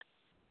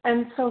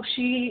 And so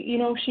she, you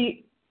know,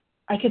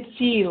 I could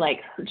see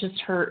like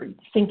her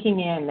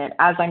sinking in and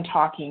as I'm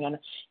talking and,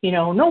 you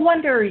know, no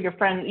wonder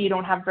you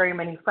don't have very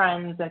many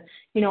friends. And,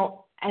 you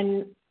know,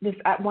 and this,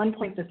 at one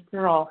point, this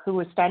girl who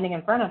was standing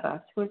in front of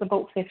us, who was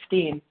about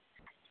 15,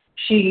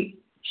 she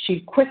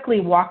quickly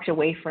walked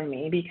away from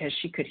me because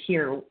she could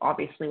hear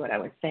obviously what I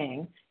was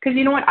saying. Because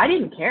you know what? I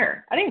didn't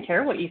care. I didn't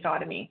care what you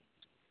thought of me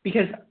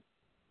because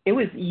it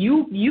was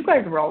you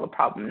guys were all the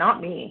problem,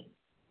 not me.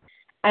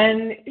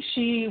 And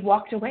she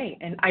walked away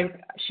and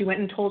she went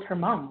and told her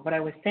mom what I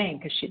was saying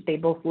because they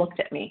both looked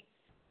at me.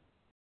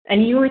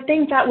 And you would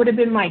think that would have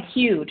been my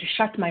cue to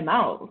shut my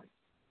mouth.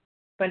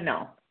 But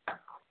no,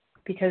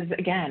 because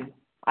again,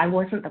 I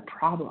wasn't the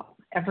problem.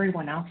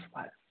 Everyone else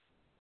was.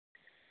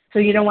 So,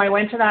 you know, I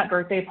went to that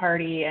birthday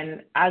party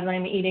and as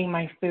I'm eating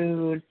my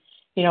food,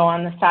 you know,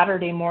 on the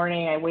Saturday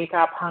morning, I wake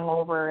up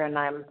hungover and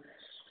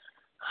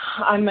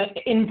I'm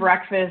in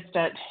breakfast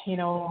at, you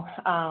know,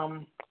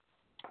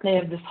 they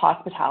have this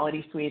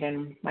hospitality suite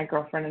and my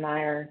girlfriend and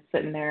I are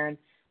sitting there and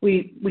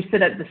we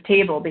sit at this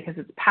table because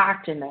it's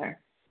packed in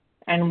there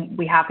and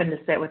we happen to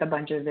sit with a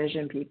bunch of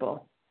vision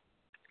people.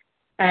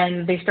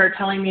 And they start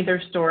telling me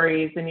their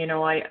stories and, you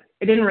know, I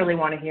didn't really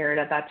want to hear it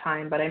at that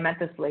time, but I met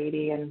this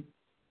lady and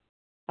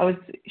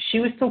she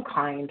was so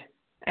kind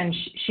and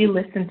she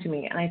listened to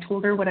me and I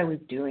told her what I was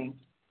doing.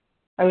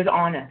 I was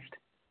honest.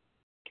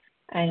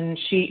 And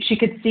she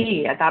could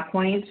see at that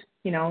point,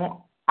 you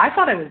know, I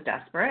thought I was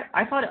desperate.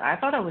 I thought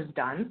I was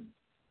done.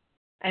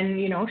 And,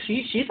 you know,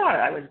 she thought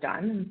I was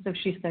done. And so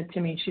she said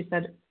to me, she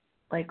said,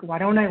 like, why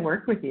don't I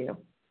work with you?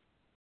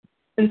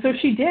 And so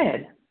she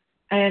did.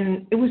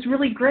 And it was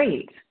really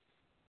great.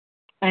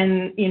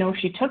 And, you know,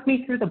 she took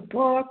me through the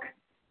book.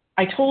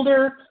 I told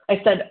her, I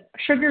said,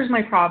 sugar's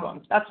my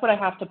problem. That's what I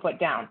have to put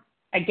down.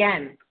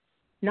 Again,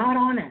 not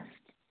honest.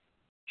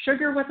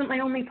 Sugar wasn't my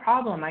only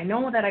problem. I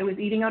know that I was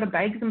eating out of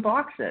bags and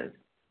boxes.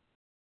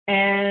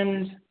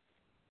 And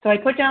so I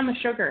put down the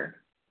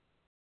sugar.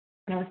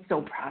 And I was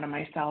so proud of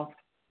myself.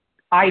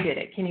 I did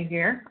it. Can you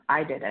hear?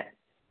 I did it.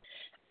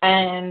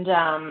 And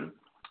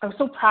I was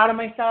so proud of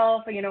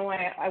myself. You know,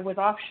 I was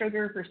off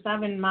sugar for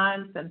 7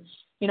 months and,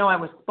 you know, I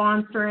was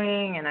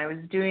sponsoring and I was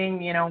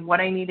doing, you know, what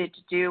I needed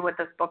to do, what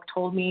this book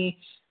told me,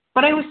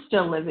 but I was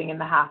still living in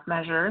the half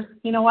measures.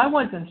 You know, I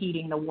wasn't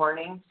heeding the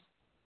warnings.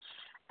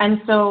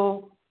 And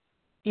so,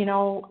 you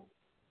know,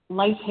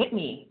 life hit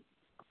me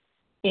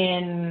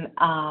in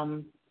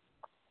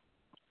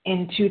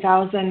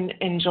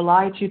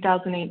July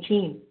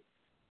 2018.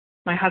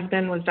 My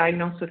husband was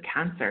diagnosed with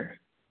cancer.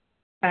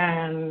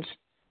 And,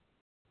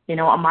 you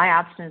know, my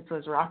abstinence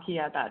was rocky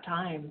at that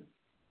time.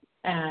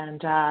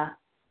 And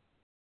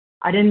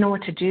I didn't know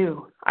what to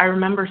do. I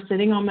remember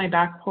sitting on my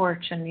back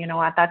porch and,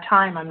 at that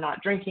time I'm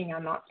not drinking,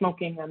 I'm not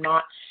smoking, I'm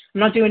not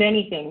doing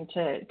anything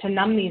to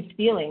numb these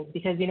feelings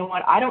because you know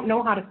what? I don't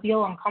know how to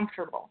feel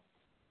uncomfortable.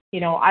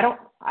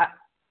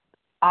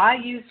 I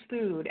use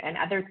food and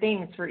other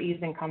things for ease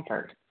and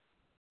comfort.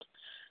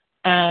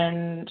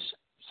 And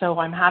so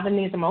I'm having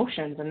these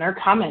emotions and they're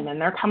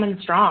coming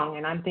strong.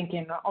 And I'm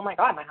thinking, oh my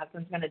God, my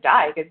husband's going to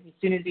die because as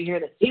soon as you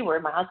hear the C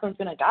word, my husband's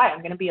going to die. I'm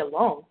going to be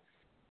alone.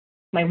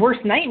 My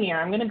worst nightmare,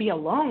 I'm going to be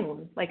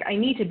alone. Like I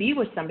need to be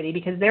with somebody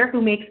because they're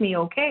who makes me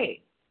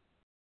okay.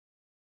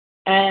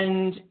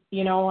 And,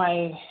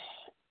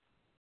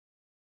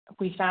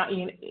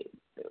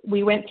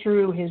 we went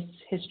through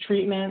his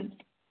treatment.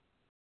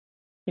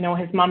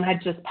 His mom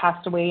had just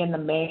passed away in the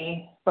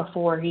May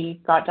before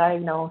he got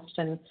diagnosed.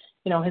 And,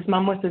 his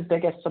mom was his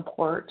biggest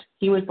support.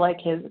 He was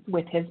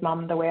with his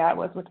mom the way I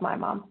was with my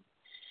mom.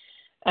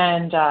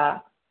 And,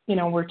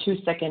 we're two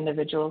sick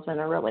individuals in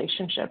a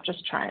relationship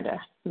just trying to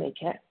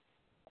make it.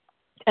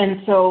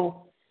 And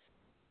so,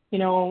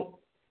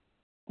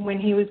 when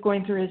he was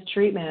going through his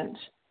treatment,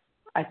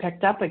 I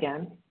picked up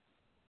again.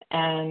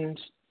 And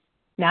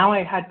now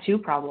I had two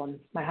problems.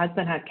 My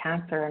husband had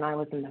cancer and I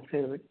was in the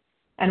food.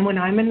 And when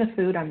I'm in the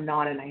food, I'm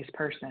not a nice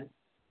person.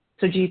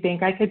 So do you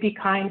think I could be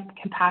kind,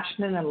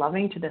 compassionate, and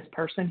loving to this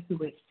person who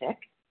was sick?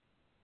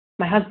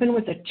 My husband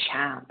was a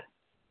champ.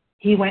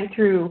 He went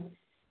through,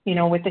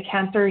 with the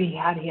cancer he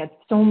had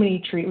so many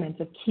treatments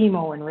of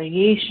chemo and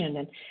radiation.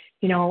 And,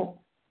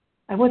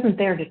 I wasn't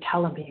there to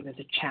tell him he was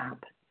a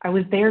champ. I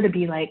was there to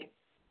be like,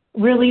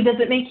 really, does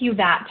it make you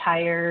that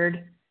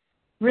tired?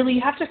 Really,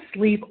 you have to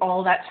sleep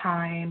all that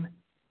time?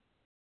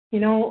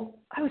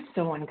 I was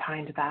so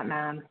unkind to that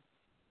man.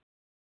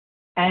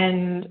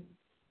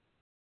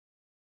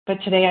 But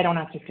today I don't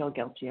have to feel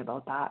guilty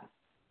about that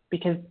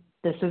because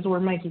this is where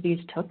my disease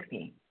took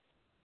me.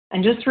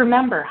 And just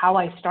remember how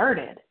I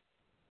started.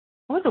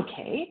 I was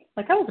okay.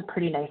 I was a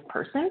pretty nice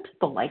person.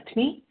 People liked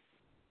me.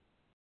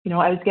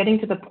 I was getting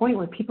to the point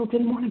where people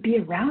didn't want to be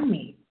around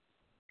me.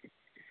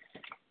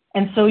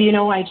 And so,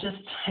 I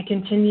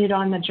continued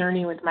on the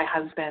journey with my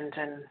husband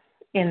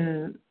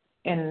and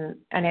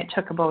it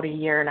took about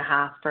 1.5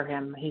 years for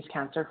him. He's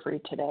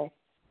cancer-free today.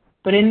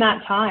 But in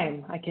that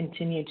time, I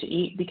continued to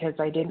eat because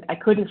I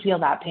couldn't feel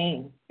that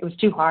pain. It was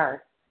too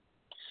hard.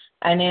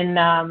 And in,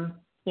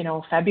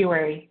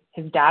 February,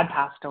 his dad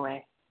passed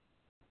away.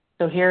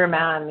 So here,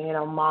 man,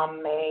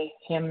 Mom, May,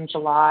 him,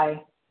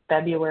 July,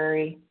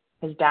 February,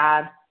 his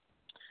dad.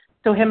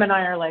 So him and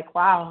I are like,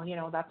 wow,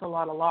 that's a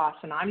lot of loss.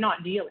 And I'm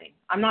not dealing.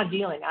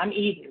 I'm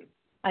eating.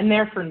 I'm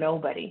there for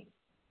nobody.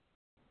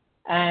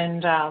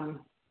 And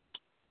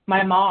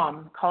my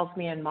mom calls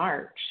me in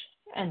March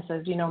and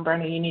says,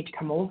 Brenda, you need to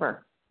come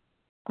over.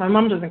 My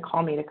mom doesn't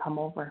call me to come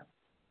over.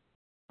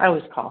 I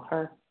always call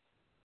her.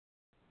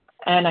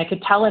 And I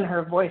could tell in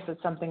her voice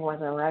that something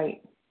wasn't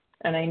right.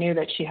 And I knew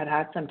that she had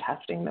had some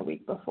testing the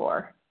week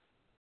before.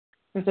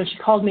 And so she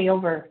called me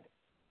over.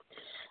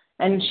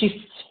 And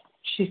she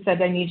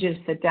said, I need you to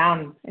sit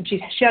down. And she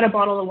had a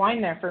bottle of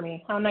wine there for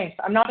me. How nice.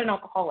 I'm not an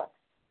alcoholic.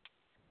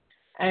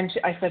 And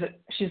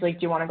she's like,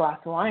 do you want a glass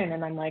of wine?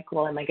 And I'm like,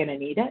 well, am I going to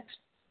need it?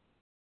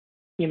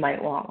 You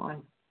might want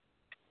one.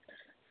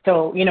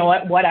 So, you know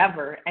what,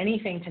 whatever,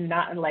 anything to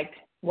not,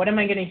 what am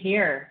I going to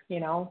hear,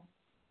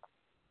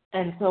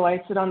 And so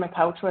I sit on the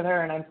couch with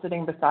her and I'm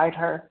sitting beside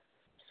her.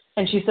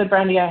 And she said,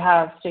 Brandee, I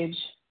have stage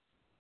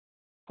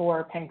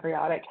 4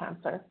 pancreatic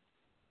cancer.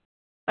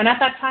 And at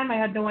that time, I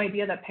had no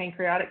idea that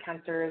pancreatic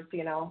cancer is,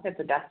 it's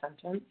a death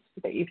sentence,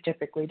 that you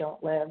typically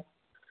don't live.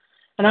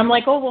 And I'm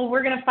like, oh, well,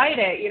 we're going to fight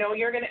it.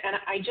 You're going to, and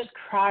I just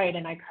cried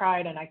and I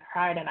cried and I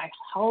cried and I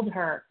held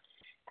her.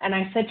 And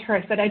I said to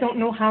her, I don't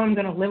know how I'm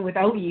going to live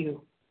without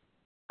you.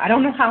 I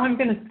don't know how I'm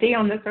going to stay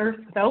on this earth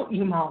without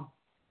you, Mom.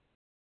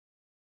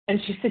 And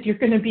she said, you're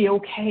going to be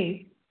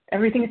okay.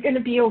 Everything's going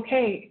to be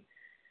okay.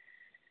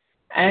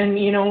 And,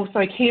 so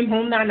I came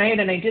home that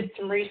night and I did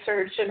some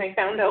research and I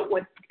found out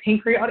what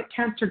pancreatic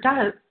cancer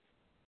does.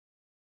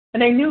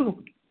 And I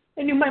knew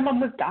my mom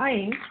was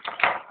dying.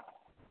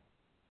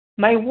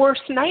 My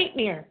worst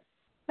nightmare,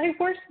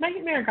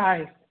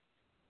 guys.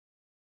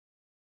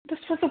 This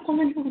was a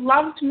woman who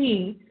loved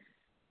me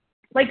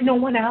like no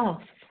one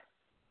else.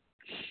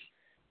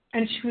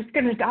 And she was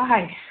going to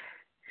die.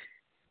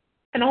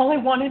 And all I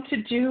wanted to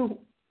do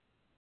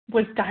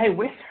was die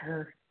with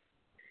her.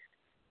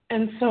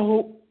 And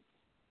so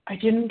I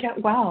didn't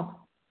get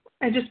well.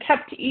 I just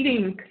kept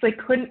eating because I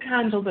couldn't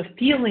handle the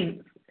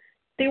feelings.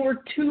 They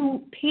were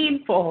too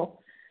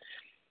painful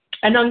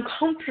and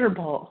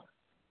uncomfortable.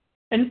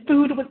 And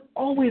food was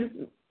always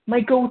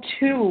my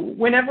go-to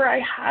whenever I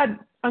had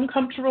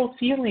uncomfortable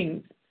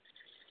feelings.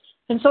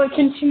 And so I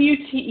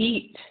continued to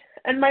eat.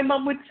 And my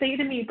mom would say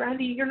to me,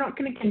 Brandee, you're not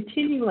going to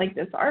continue like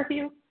this, are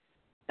you?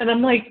 And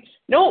I'm like,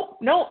 no,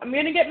 I'm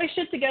going to get my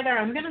shit together.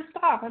 I'm going to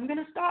stop,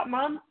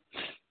 Mom.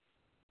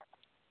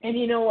 And,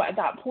 at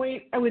that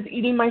point, I was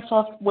eating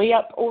myself way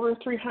up over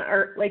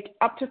 300,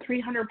 up to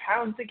 300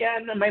 pounds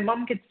again. And my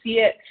mom could see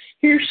it.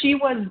 Here she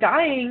was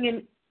dying.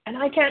 And And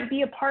I can't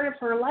be a part of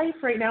her life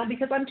right now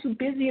because I'm too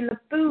busy in the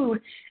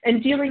food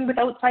and dealing with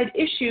outside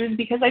issues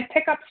because I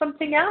pick up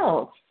something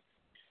else.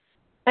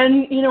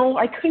 And,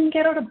 I couldn't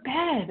get out of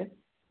bed.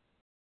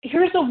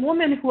 Here's a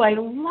woman who I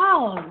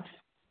love.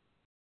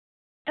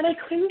 And I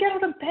couldn't get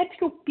out of bed to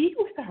go be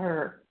with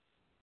her.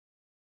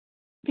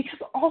 Because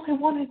all I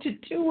wanted to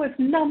do was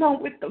numb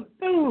out with the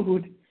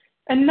food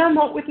and numb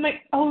out with my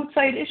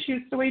outside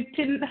issues so I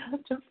didn't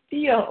have to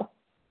feel.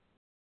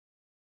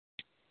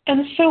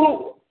 And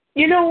so,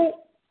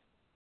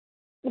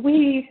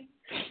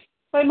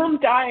 my mom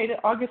died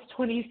August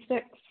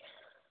 26th,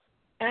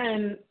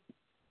 and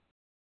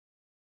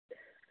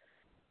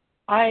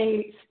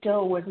I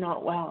still was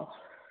not well.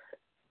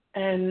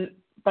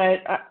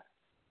 But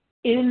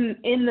in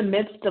the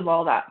midst of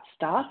all that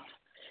stuff,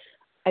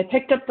 I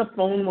picked up the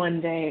phone one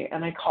day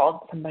and I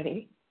called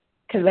somebody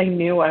because I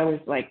knew I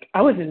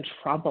was in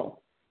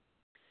trouble.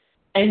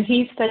 And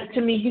he said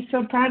to me,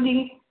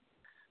 Brandee,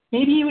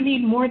 maybe you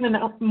need more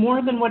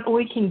than what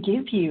OA can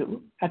give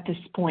you at this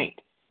point.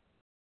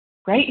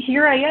 Right?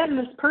 Here I am,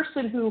 this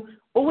person who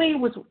OA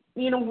was,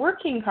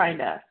 working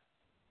kind of.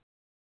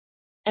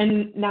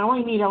 And now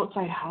I need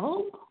outside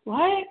help?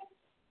 What?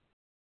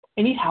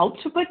 I need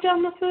help to put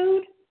down the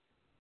food?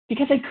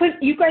 Because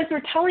you guys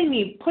were telling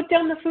me, put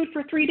down the food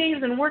for 3 days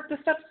and work the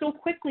stuff so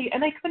quickly,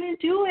 and I couldn't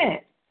do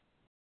it.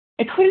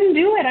 I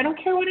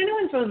don't care what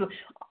anyone says.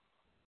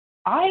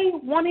 I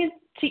wanted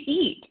to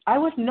eat. I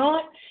was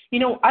not,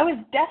 I was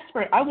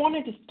desperate. I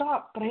wanted to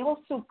stop, but I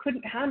also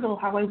couldn't handle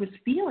how I was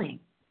feeling.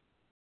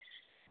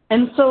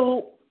 And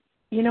so,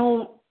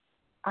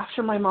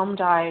 after my mom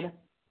died,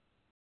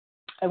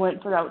 I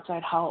went for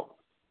outside help.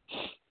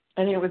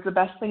 And it was the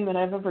best thing that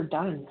I've ever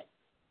done.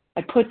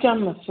 I put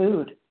down the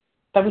food.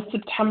 That was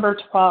September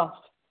 12th,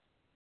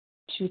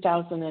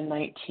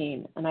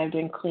 2019, and I've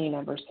been clean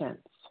ever since.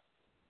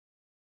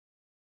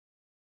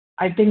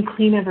 I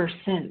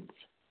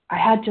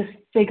had to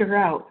figure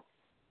out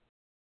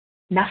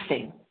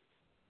nothing.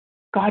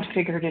 God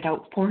figured it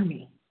out for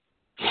me.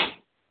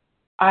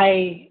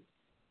 I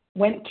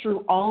went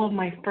through all of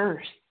my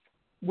firsts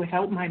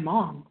without my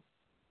mom,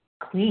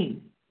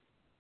 clean.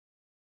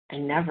 I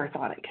never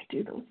thought I could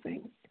do those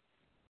things.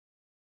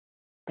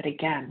 But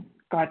again,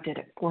 God did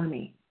it for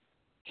me.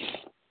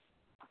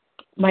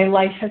 My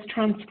life has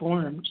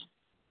transformed.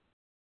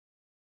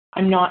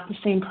 I'm not the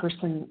same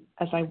person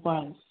as I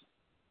was.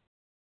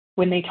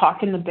 When they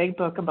talk in the big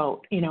book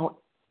about,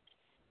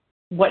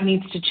 what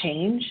needs to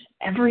change,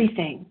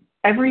 everything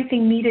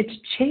needed to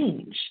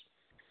change.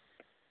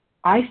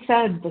 I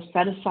said the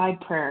set-aside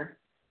prayer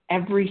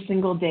every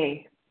single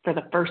day for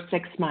the first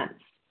 6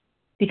 months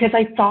because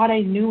I thought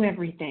I knew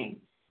everything.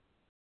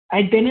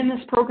 I'd been in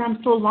this program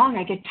so long,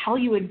 I could tell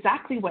you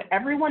exactly what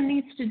everyone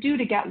needs to do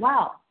to get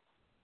well.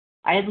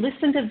 I had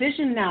listened to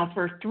Vision now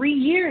for 3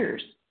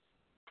 years.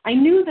 I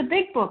knew the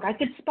big book. I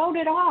could spout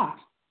it off.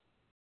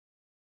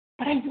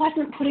 But I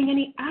wasn't putting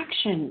any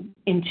action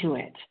into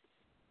it.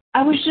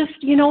 I was just,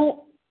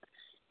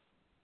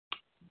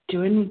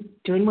 doing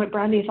what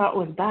Brandee thought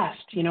was best,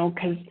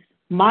 because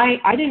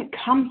I didn't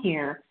come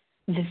here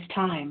this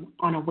time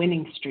on a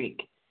winning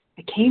streak.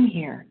 I came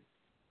here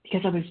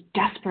because I was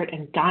desperate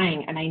and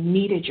dying and I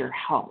needed your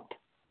help.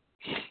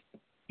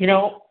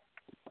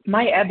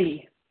 My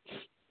Ebby,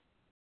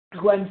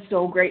 who I'm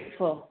so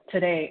grateful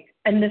today,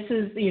 and this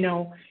is,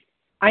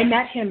 I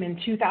met him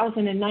in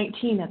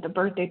 2019 at the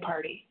birthday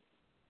party,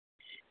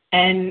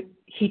 and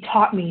he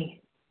taught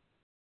me.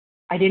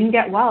 I didn't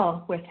get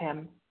well with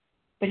him,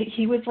 but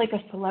he was like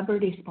a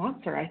celebrity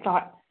sponsor. I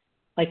thought,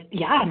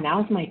 yeah,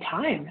 now's my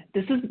time.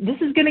 This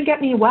is going to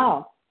get me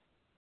well.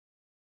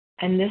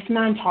 And this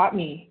man taught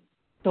me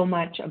so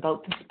much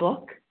about this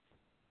book.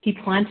 He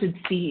planted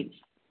seeds.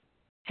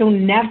 So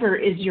never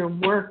is your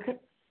work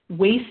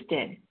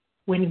wasted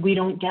when we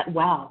don't get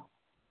well.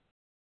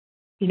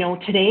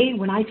 Today,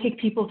 when I take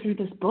people through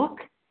this book,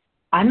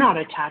 I'm not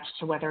attached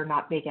to whether or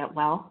not they get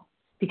well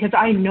because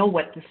I know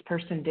what this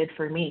person did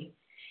for me.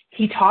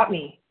 He taught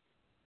me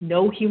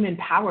no human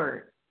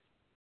power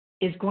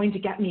is going to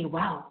get me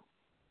well.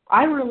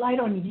 I relied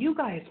on you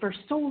guys for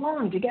so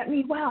long to get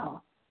me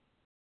well.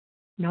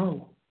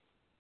 No,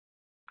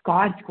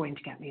 God's going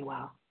to get me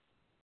well.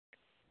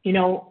 He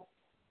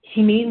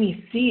made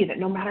me see that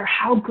no matter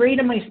how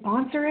great my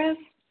sponsor is,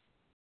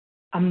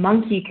 a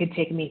monkey could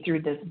take me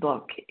through this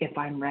book if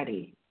I'm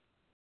ready,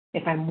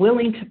 if I'm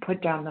willing to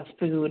put down the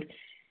food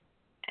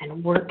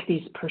and work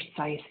these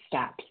precise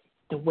steps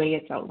the way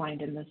it's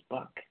outlined in this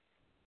book.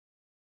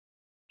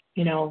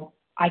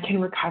 I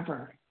can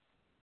recover.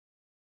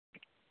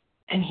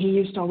 And he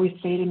used to always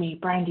say to me,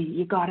 Brandee,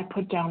 you got to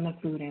put down the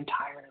food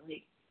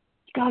entirely.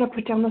 You got to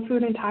put down the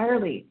food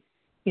entirely.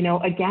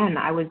 Again,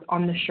 I was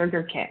on the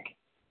sugar kick.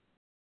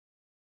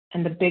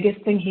 And the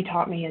biggest thing he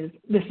taught me is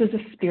this is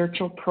a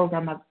spiritual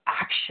program of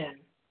action.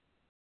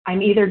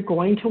 I'm either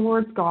going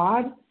towards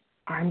God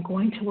or I'm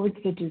going towards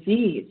the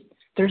disease.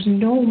 There's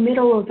no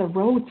middle of the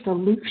road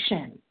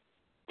solution.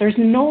 There's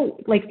no,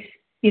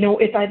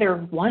 it's either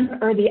one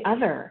or the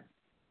other.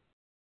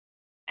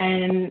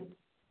 And,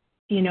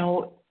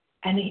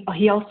 And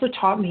he also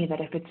taught me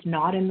that if it's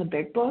not in the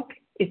big book,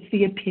 it's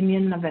the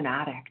opinion of an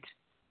addict.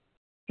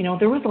 You know,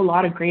 there was a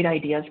lot of great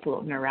ideas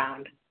floating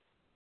around.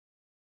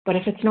 But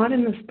if it's not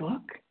in this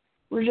book,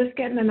 we're just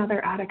getting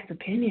another addict's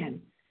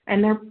opinion.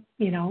 And they're,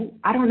 you know,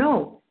 I don't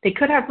know. They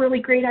could have really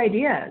great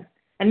ideas,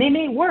 and they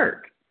may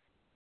work.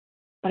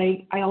 But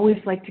I always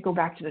like to go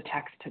back to the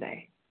text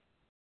today.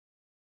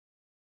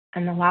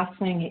 And the last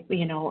thing,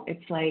 you know,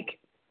 it's like,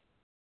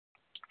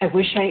 I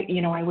wish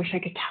I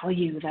could tell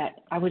you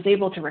that I was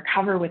able to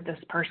recover with this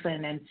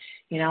person and,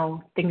 you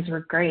know, things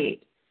were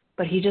great.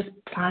 But he just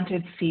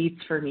planted seeds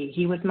for me.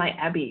 He was my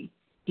Ebby.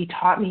 He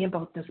taught me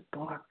about this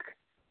book.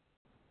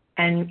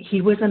 And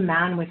he was a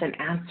man with an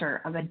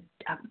answer of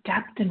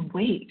depth and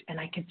weight. And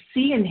I could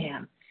see in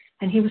him.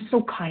 And he was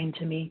so kind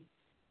to me.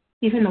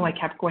 Even though I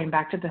kept going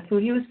back to the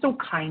food, he was so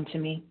kind to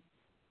me.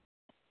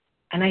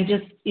 And I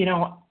just, you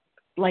know,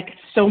 like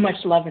so much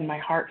love in my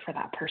heart for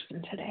that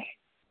person today.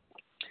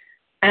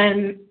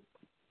 And,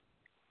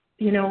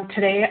 you know,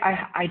 today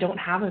I don't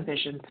have a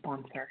vision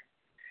sponsor.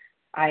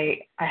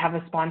 I have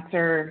a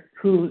sponsor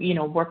who, you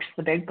know, works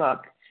the big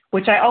book,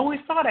 which I always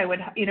thought I would,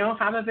 you know,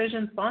 have a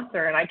vision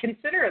sponsor. And I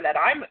consider that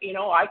I'm, you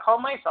know, I call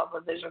myself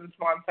a vision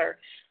sponsor,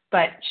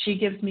 but she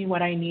gives me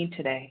what I need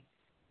today.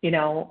 You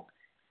know,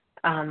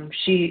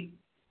 she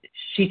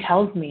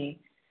tells me,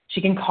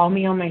 she can call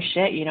me on my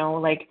shit, you know,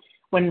 like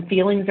when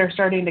feelings are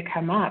starting to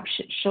come up,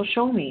 she'll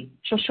show me.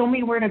 She'll show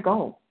me where to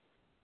go.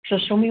 She'll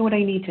show me what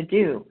I need to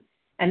do.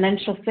 And then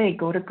she'll say,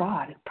 go to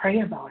God, pray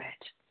about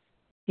it,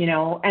 you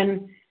know.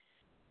 And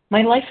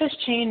my life has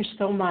changed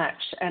so much.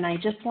 And I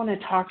just want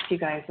to talk to you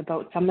guys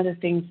about some of the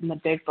things in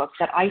the big book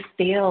that I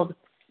failed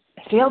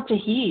to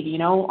heed, you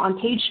know,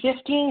 on page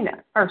 15,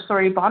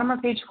 bottom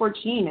of page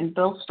 14 in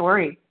Bill's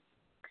story.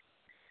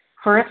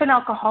 For if an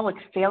alcoholic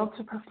failed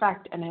to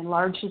perfect and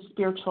enlarge his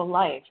spiritual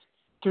life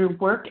through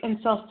work and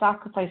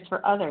self-sacrifice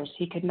for others,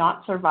 he could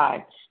not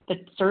survive the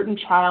certain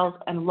trials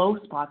and low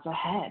spots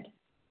ahead.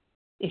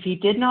 If he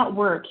did not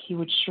work, he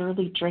would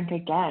surely drink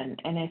again,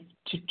 and if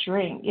he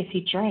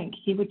drank,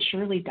 he would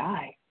surely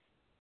die.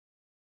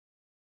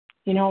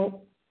 You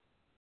know,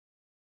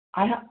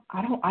 I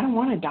don't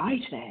want to die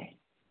today.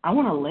 I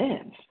want to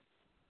live.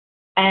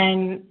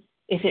 And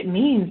if it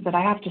means that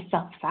I have to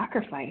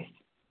self-sacrifice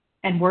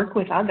and work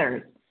with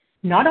others,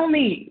 not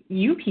only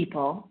you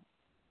people,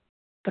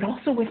 but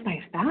also with my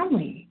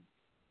family.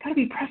 Got to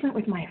be present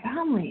with my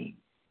family.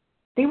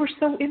 They were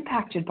so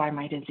impacted by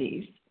my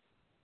disease.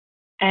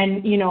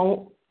 And, you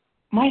know,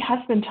 my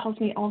husband tells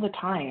me all the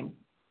time,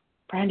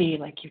 Brandee,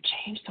 like, you've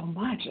changed so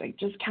much. I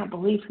just can't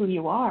believe who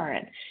you are.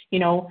 And, you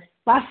know,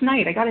 last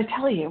night, I got to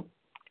tell you,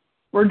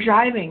 we're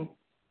driving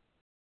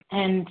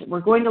and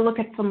we're going to look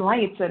at some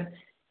lights, and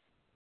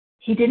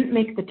he didn't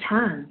make the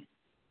turn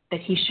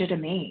that he should have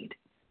made.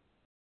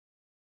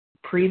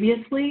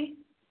 Previously,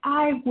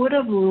 I would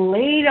have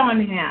laid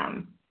on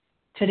him.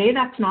 Today,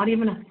 that's not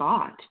even a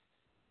thought.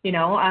 You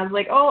know, I was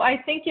like, oh,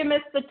 I think you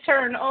missed the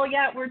turn. Oh,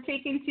 yeah, we're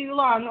taking too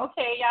long.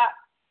 Okay, yeah.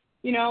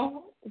 You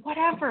know,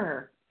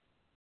 whatever.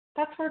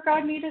 That's where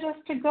God needed us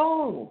to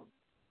go.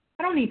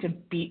 I don't need to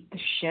beat the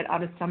shit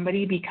out of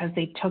somebody because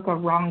they took a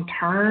wrong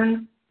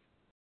turn.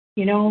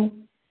 You know,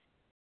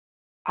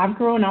 I've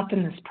grown up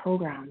in this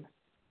program.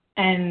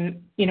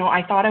 And, you know,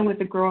 I thought I was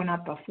a grown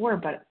up before,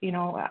 but, you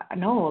know,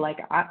 no, like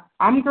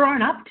I'm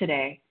growing up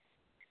today.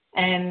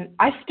 And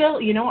I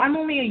still, you know, I'm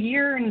only a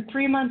year and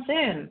 3 months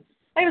in.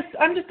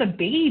 I'm just a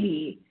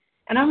baby.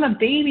 And I'm a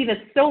baby that's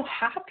so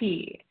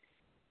happy.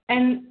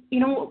 And, you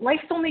know,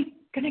 life's only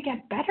going to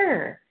get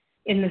better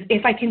in this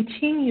if I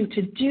continue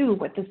to do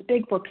what this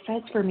big book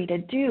says for me to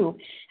do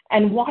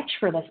and watch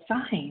for the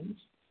signs.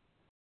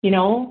 You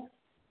know,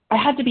 I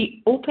had to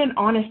be open,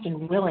 honest,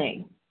 and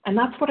willing. And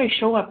that's what I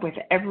show up with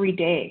every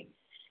day.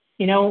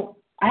 You know,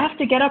 I have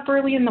to get up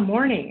early in the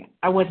morning.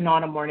 I was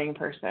not a morning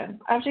person.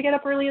 I have to get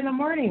up early in the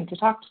morning to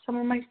talk to some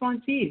of my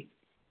sponsees.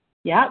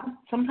 Yeah,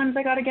 sometimes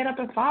I got to get up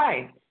at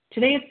 5.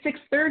 Today it's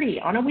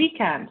 6:30 on a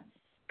weekend.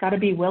 Got to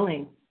be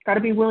willing. Got to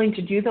be willing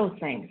to do those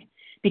things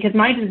because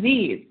my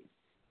disease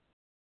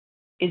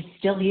is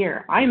still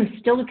here. I am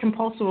still a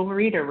compulsive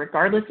overeater,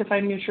 regardless if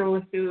I'm neutral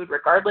with food,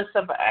 regardless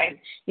of,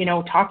 you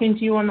know, talking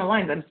to you on the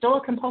lines. I'm still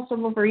a compulsive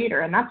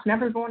overeater, and that's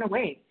never going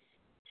away.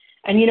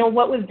 And you know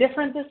what was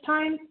different this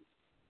time?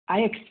 I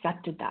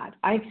accepted that.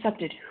 I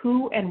accepted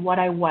who and what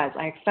I was.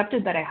 I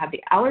accepted that I had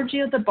the allergy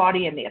of the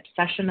body and the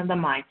obsession of the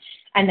mind,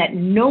 and that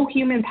no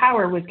human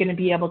power was going to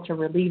be able to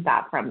relieve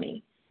that from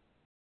me.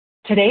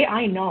 Today,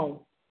 I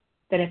know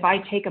that if I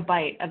take a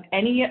bite of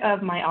any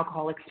of my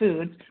alcoholic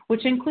foods,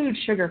 which include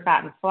sugar,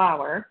 fat, and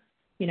flour,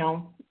 you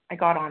know, I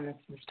got on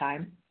this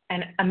time.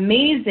 And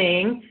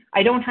amazing,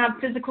 I don't have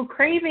physical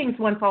cravings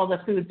once all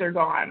the foods are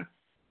gone.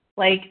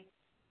 Like,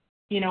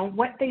 you know,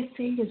 what they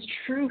say is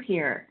true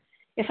here.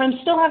 If I'm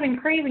still having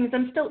cravings,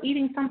 I'm still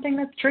eating something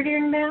that's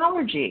triggering the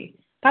allergy.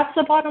 That's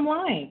the bottom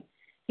line,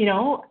 you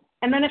know.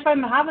 And then if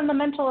I'm having the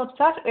mental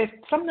obsession, if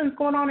something's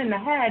going on in the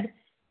head,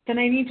 then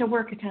I need to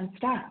work a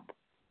 10-step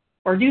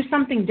or do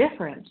something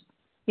different.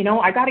 You know,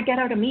 I got to get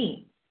out of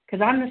me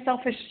because I'm the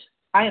selfish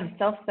I am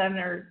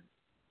self-centered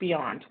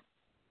beyond.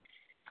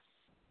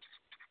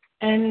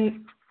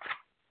 And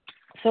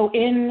so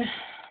in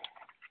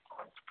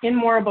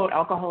More About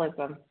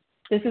Alcoholism,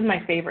 this is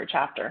my favorite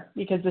chapter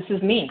because this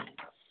is me.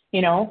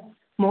 You know,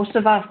 most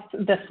of us,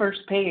 the first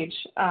page,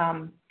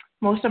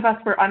 most of us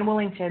were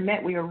unwilling to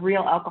admit we were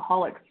real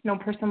alcoholics. No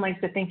person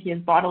likes to think he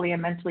is bodily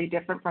and mentally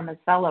different from his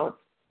fellows.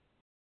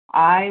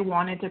 I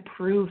wanted to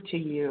prove to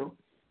you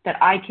that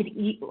I could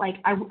eat like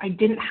I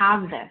didn't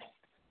have this.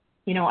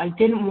 You know, I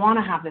didn't want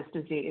to have this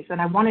disease,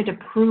 and I wanted to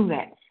prove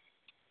it.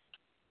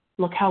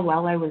 Look how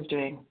well I was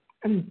doing.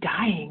 I'm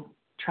dying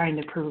trying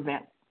to prove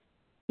it.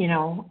 You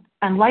know,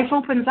 and life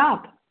opens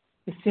up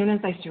as soon as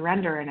I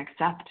surrender and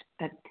accept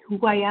that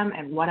who I am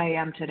and what I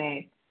am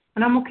today.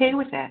 And I'm okay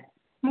with it.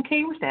 I'm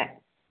okay with it.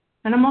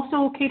 And I'm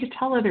also okay to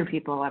tell other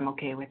people I'm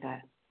okay with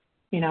it.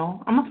 You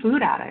know, I'm a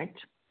food addict.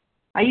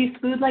 I use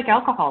food like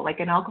alcohol, like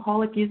an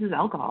alcoholic uses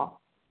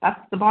alcohol. That's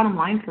the bottom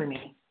line for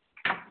me.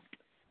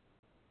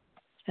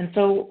 And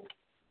so,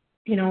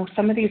 you know,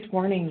 some of these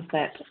warnings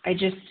that I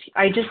just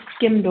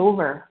skimmed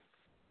over,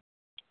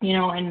 you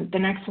know, and the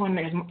next one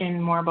is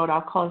in More About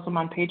Alcoholism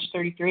on page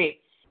 33.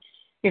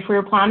 If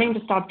we're planning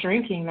to stop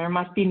drinking, there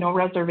must be no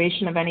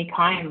reservation of any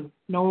kind,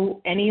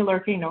 any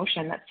lurking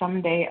notion that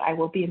someday I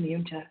will be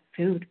immune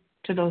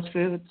to those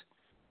foods.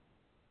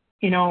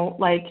 You know,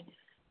 like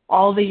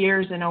all the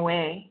years in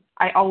OA,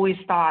 I always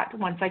thought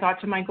once I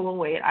got to my goal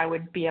weight, I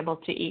would be able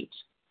to eat.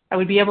 I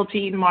would be able to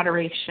eat in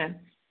moderation.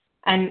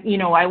 And, you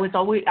know,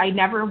 I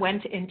never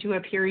went into a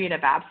period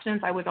of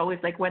abstinence. I was always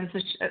like, when's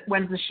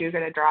the shoe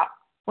going to drop?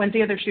 When's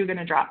the other shoe going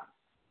to drop?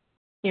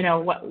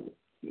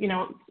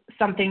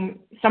 Something's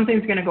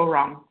going to go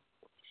wrong.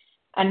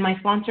 And my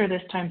sponsor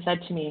this time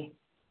said to me,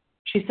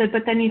 she said,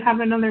 but then you have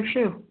another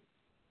shoe.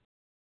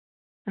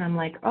 And I'm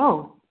like,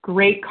 oh,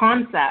 great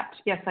concept.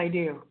 Yes, I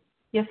do.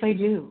 Yes, I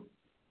do.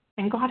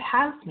 And God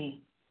has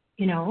me,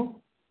 you know.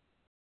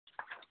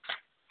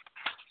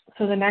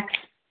 So the next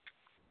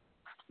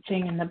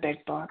thing in the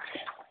big book,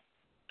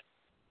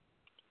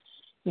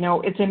 you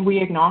know, it's in We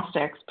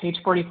Agnostics, page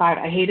 45.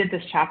 I hated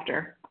this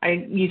chapter.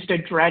 I used to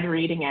dread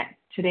reading it.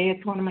 Today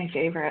it's one of my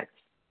favorites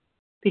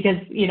because,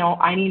 you know,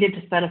 I needed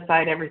to set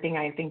aside everything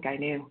I think I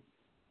knew.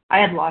 I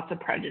had lots of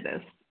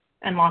prejudice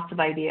and lots of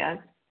ideas.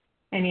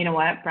 And you know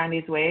what?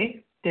 Brandee's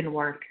way didn't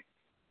work.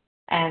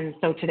 And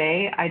so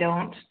today I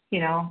don't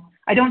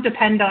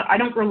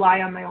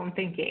rely on my own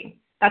thinking.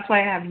 That's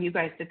why I have you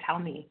guys to tell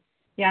me,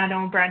 yeah,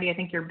 no, Brandee, I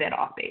think you're a bit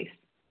off base.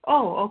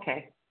 Oh,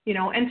 okay. You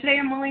know, and today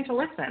I'm willing to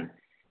listen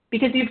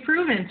because you've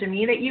proven to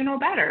me that you know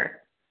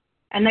better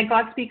and that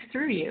God speaks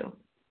through you.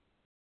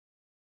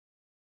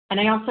 And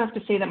I also have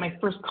to say that my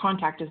first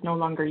contact is no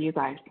longer you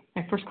guys.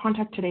 My first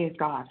contact today is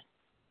God.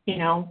 You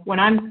know, when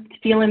I'm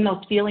feeling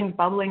those feelings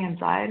bubbling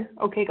inside,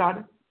 okay,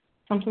 God,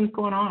 something's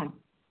going on.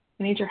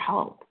 I need your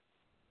help.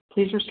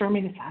 Please restore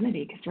me to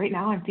sanity because right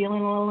now I'm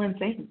feeling a little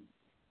insane.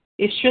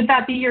 Should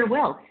that be your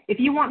will? If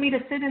you want me to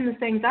sit in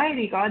this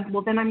anxiety, God,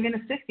 well, then I'm going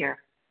to sit here.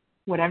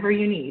 Whatever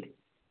you need.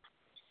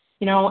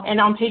 You know, and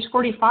on page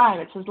 45,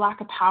 it says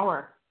lack of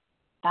power.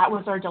 That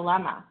was our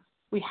dilemma.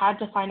 We had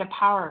to find a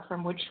power for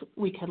which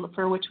we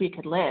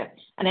could live.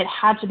 And it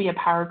had to be a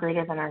power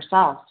greater than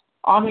ourselves,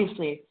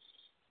 obviously.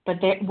 But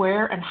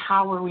where and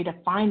how were we to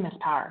find this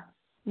power?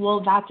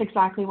 Well, that's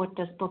exactly what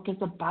this book is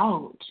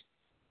about.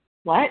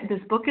 What?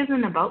 This book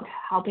isn't about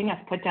helping us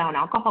put down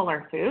alcohol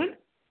or food?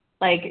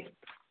 Like,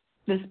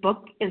 this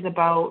book is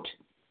about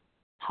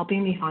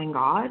helping me find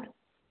God?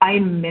 I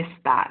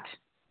missed that.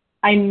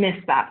 I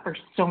missed that for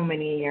so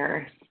many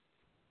years.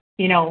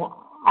 You know,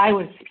 I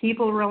was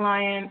people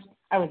reliant.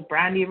 I was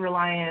Brandee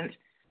reliant.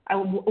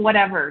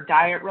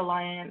 Diet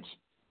reliant.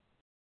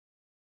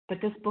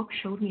 But this book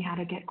showed me how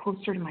to get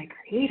closer to my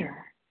Creator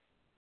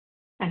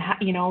and how,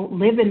 you know,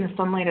 live in the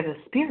sunlight of the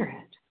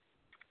Spirit.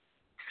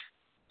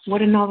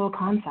 What a novel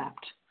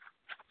concept.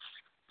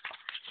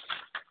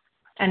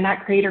 And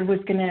that Creator was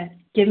going to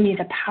give me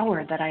the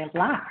power that I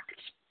lacked.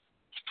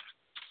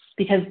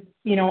 Because,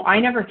 you know, I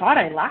never thought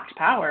I lacked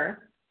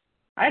power.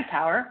 I had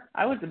power.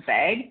 I was a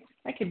bag.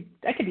 I could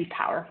be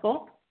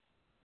powerful.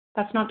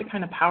 That's not the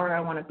kind of power I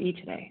want to be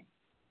today.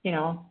 You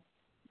know,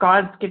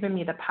 God's given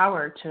me the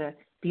power to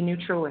be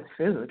neutral with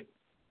food.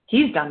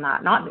 He's done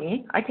that, not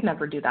me. I could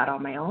never do that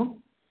on my own.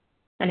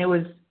 And it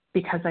was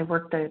because I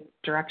worked the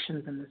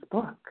directions in this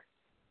book.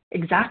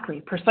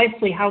 Exactly,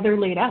 precisely how they're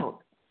laid out.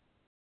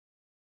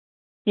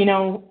 You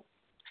know,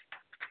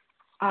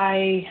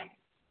 on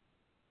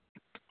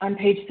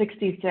page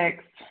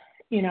 66,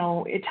 you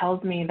know, it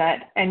tells me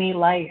that any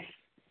life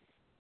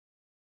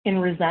in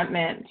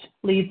resentment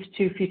leads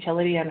to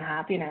futility and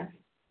happiness.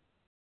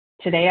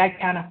 Today, I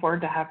can't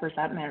afford to have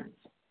resentments.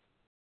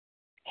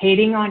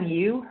 Hating on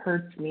you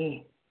hurts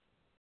me.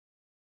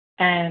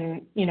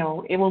 And, you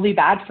know, it will be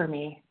bad for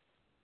me.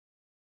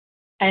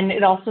 And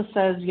it also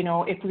says, you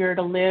know, if we were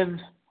to live,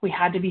 we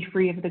had to be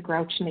free of the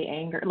grouch and the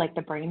anger, like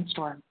the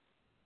brainstorm.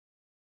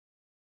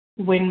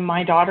 When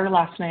my daughter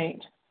last night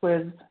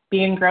was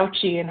being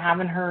grouchy and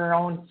having her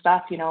own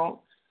stuff, you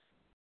know,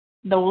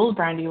 the old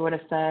Brandee would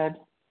have said,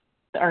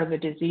 or the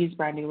disease,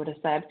 Brandee would have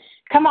said,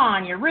 come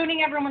on, you're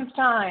ruining everyone's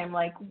time.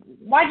 Like,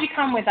 why'd you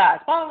come with us?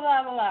 Blah,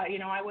 blah, blah, blah. You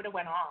know, I would have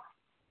went off.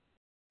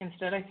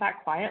 Instead, I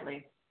sat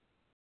quietly.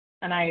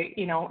 And I,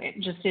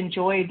 just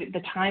enjoyed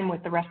the time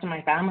with the rest of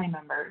my family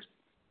members.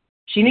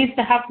 She needs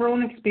to have her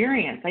own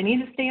experience. I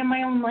need to stay in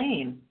my own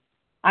lane.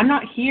 I'm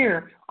not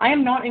here. I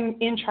am not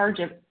in charge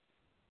of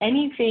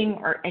anything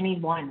or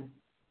anyone.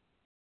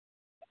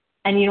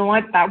 And you know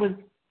what? That was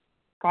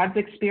God's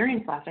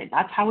experience last night.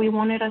 That's how he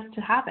wanted us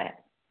to have it.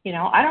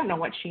 I don't know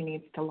what she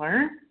needs to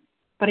learn,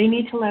 but I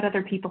need to let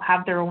other people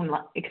have their own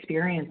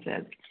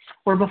experiences.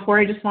 Where before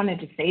I just wanted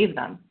to save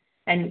them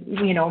and,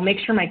 make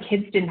sure my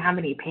kids didn't have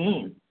any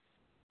pain.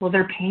 Well,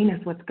 their pain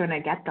is what's going to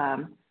get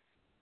them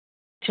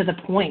to the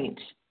point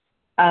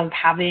of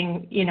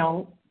having,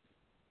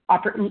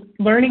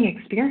 learning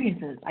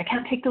experiences. I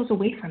can't take those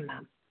away from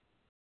them.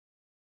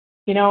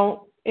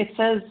 It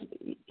says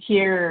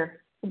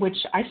here, which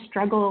I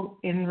struggle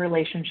in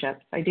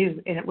relationships. I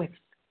do in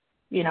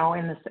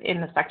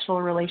the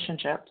sexual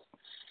relationships.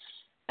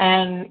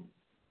 And,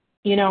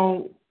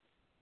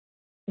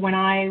 when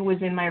I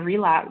was in my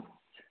relapse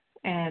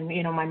and,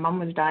 my mom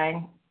was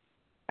dying,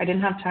 I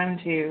didn't have time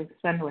to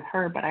spend with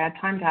her, but I had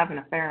time to have an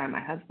affair on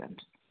my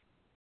husband.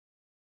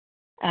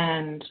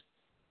 And,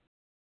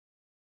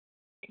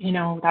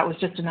 that was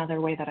just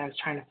another way that I was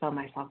trying to fill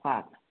myself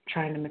up,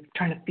 trying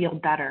to feel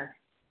better.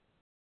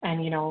 And,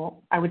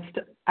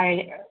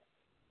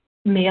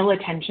 male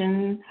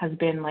attention has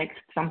been like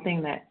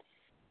something that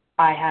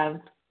I have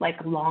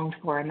like longed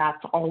for, and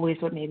that's always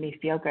what made me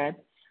feel good.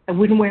 I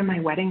wouldn't wear my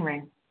wedding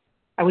ring.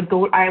 I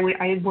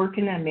work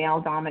in a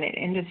male-dominant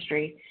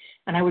industry,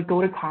 and I would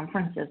go to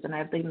conferences, and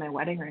I'd leave my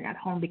wedding ring at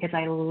home because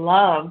I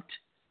loved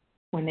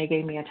when they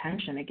gave me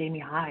attention. It gave me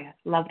high. I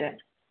loved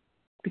it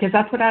because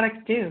that's what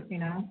addicts do,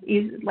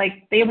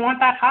 Like they want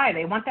that high.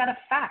 They want that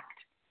effect.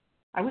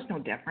 I was no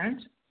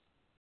different.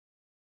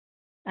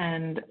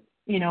 And,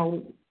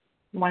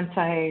 once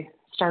I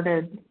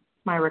started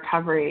my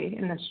recovery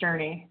in this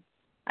journey,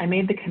 I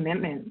made the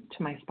commitment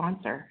to my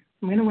sponsor.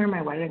 I'm going to wear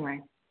my wedding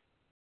ring.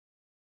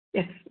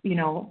 If,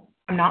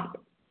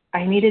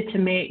 I needed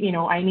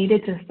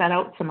to set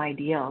out some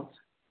ideals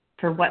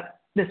for what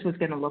this was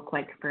going to look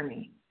like for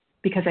me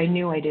because I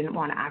knew I didn't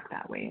want to act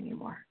that way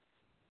anymore.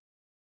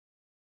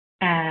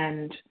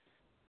 And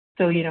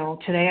so,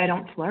 today I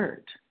don't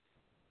flirt.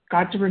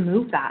 God's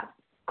removed that.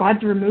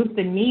 God's removed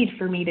the need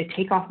for me to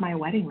take off my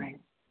wedding ring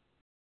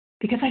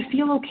because I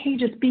feel okay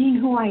just being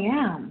who I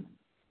am.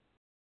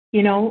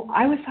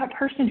 I was that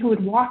person who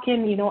would walk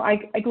in,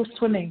 I go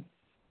swimming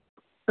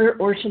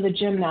or to the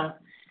gym now.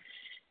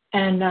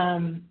 And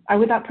I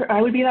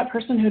would be that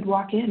person who'd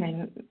walk in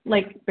and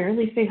like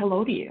barely say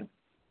hello to you.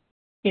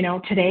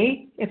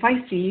 Today, if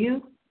I see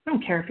you, I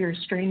don't care if you're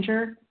a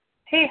stranger.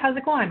 Hey, how's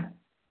it going?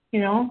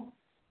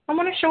 I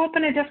want to show up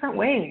in a different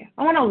way.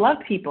 I want to love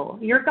people.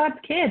 You're God's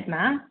kid,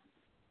 man.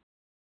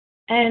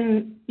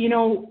 And,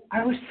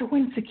 I was so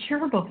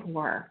insecure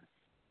before.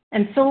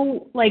 And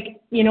so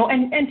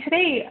and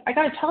today I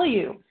got to tell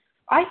you,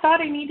 I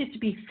thought I needed to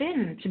be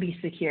thin to be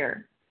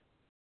secure.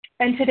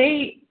 And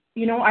today,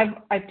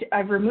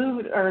 I've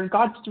removed, or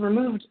God's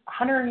removed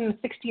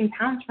 116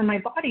 pounds from my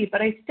body,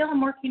 but I still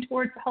am working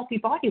towards a healthy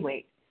body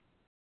weight.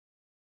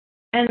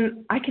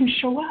 And I can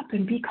show up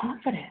and be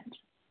confident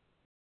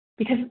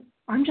because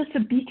I'm just a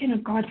beacon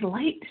of God's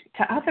light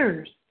to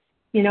others.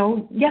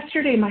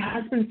 Yesterday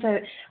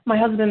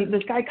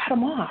this guy cut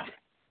him off.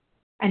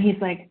 And he's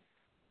like,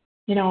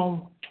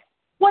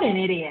 what an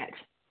idiot.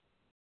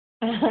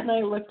 And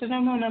I looked at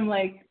him and I'm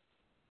like,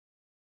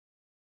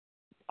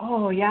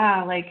 oh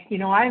yeah,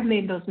 I've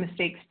made those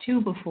mistakes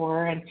too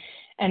before.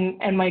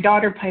 And my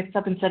daughter pipes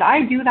up and said,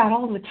 I do that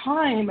all the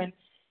time. And,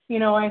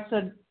 I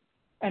said,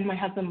 and my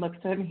husband looks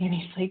at me and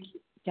he's like,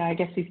 yeah, I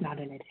guess he's not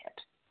an idiot.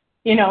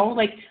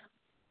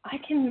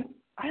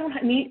 I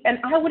don't need, and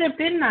I would have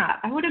been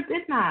that.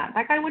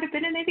 That guy would have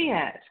been an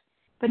idiot.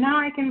 But now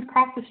I can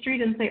cross the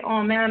street and say,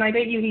 oh man, I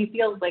bet you he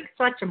feels like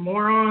such a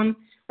moron.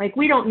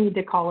 We don't need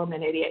to call him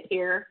an idiot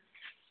here.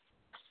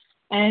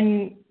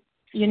 And,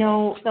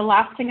 the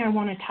last thing I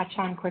want to touch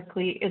on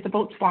quickly is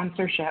about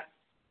sponsorship.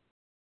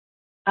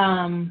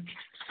 And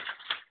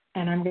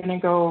I'm going to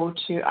go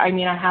to, I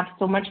have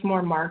so much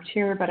more marked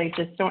here, but I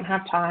just don't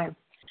have time.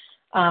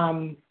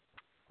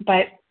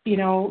 But,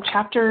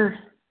 chapter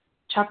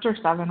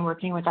 7,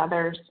 working with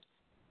others,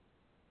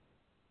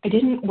 I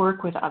didn't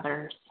work with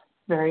others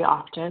very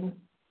often.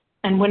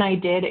 And when I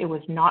did, it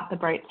was not the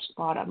bright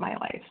spot of my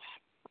life.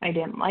 I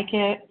didn't like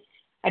it.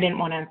 I didn't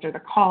want to answer the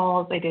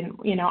calls. I didn't,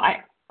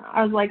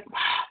 I was like,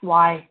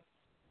 why?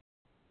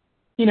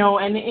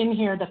 And in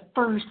here, the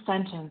first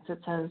sentence, it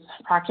says,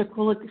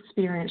 practical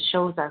experience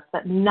shows us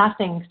that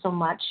nothing so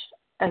much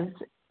as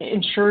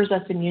ensures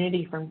us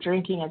immunity from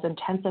drinking as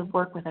intensive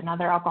work with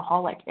another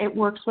alcoholic. It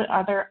works when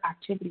other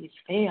activities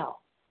fail.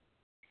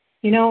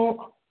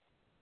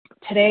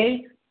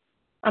 Today,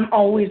 I'm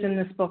always in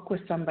this book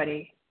with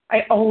somebody.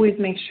 I always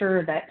make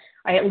sure that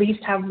I at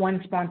least have one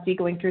sponsee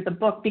going through the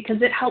book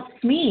because it helps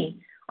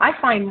me. I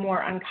find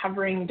more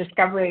uncovering,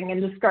 discovering,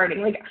 and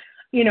discarding, like,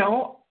 you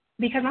know,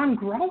 because I'm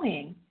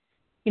growing,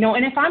 you know,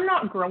 and if I'm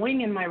not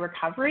growing in my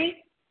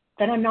recovery,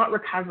 then I'm not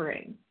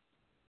recovering.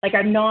 Like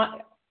I'm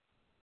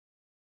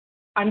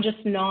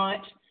just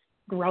not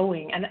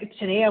growing. And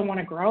today I want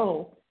to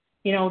grow.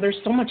 You know, there's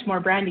so much more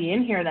Brandee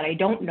in here that I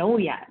don't know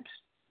yet.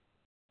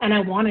 And I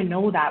want to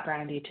know that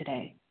Brandee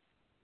today.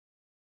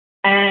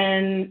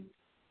 And,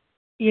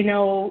 you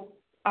know,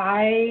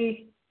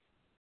 I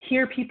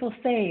hear people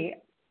say,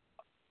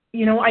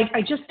 you know,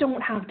 I just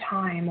don't have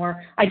time,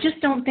 or I just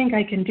don't think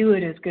I can do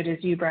it as good as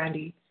you,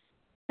 Brandee.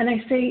 And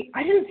I say,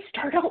 I didn't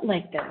start out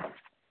like this.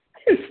 I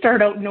didn't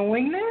start out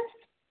knowing this.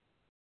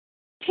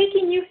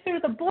 Taking you through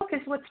the book is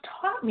what's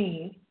taught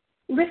me.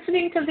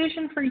 Listening to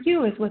Vision for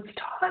You is what's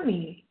taught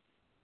me.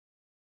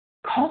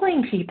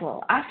 Calling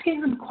people,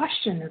 asking them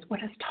questions is what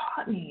has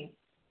taught me.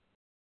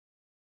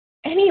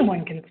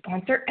 Anyone can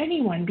sponsor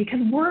anyone because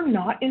we're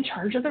not in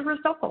charge of the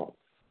results.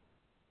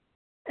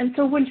 And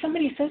so when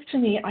somebody says to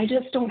me, I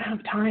just don't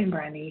have time,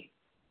 Brandee,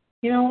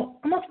 you know,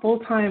 I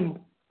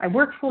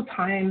work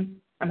full-time.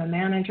 I'm a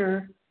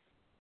manager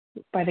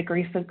by the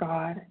grace of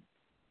God.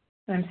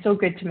 And I'm so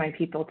good to my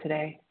people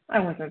today. I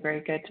wasn't very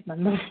good to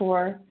them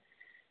before.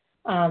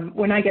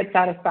 When I get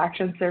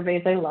satisfaction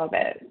surveys, I love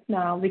it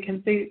now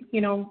because they, you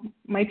know,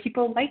 my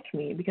people like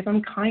me because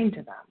I'm kind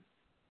to them.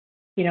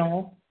 You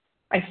know,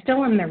 I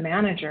still am their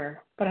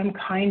manager, but I'm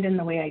kind in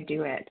the way I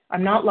do it.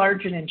 I'm not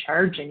large and in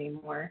charge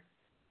anymore.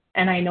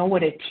 And I know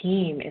what a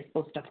team is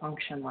supposed to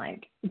function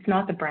like. It's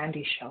not the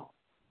Brandee show.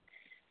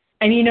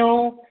 And, you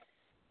know,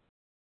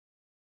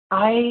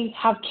 I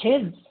have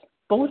kids.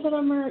 Both of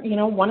them are, you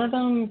know, one of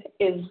them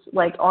is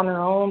like on her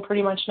own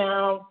pretty much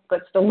now,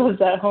 but still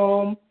lives at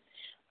home.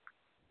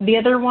 The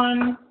other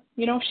one,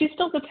 you know, she's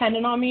still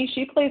dependent on me.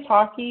 She plays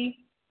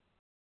hockey.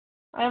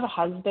 I have a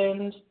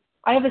husband.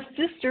 I have a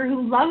sister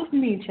who loves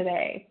me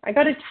today. I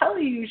got to tell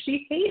you,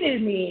 she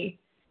hated me.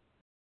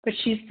 But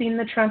she's seen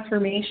the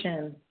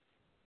transformation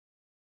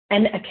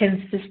and a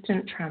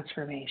consistent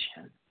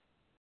transformation.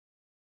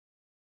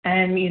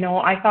 And, you know,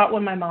 I thought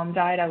when my mom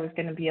died, I was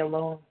going to be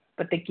alone.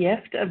 But the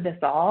gift of this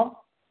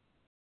all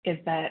is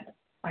that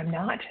I'm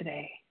not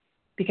today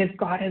because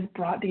God has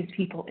brought these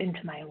people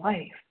into my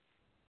life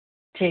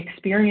to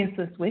experience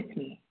this with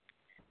me.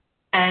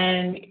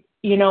 And,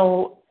 you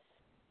know,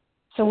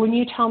 so when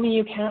you tell me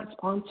you can't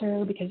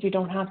sponsor because you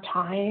don't have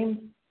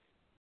time,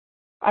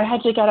 I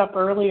had to get up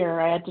earlier.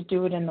 I had to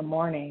do it in the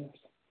mornings.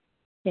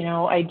 You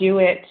know, I do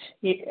it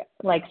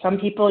like some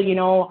people, you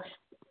know,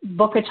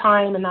 book a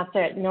time and that's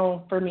it.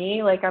 No, for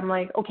me, like I'm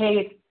like,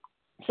 okay,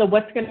 so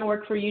what's going to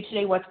work for you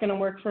today? What's going to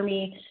work for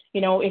me?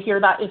 You know, if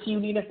you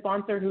need a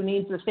sponsor who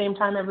needs the same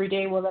time every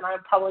day, well, then I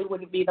probably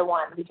wouldn't be the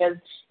one because,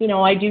 you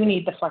know, I do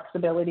need the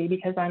flexibility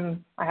because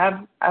I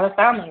have a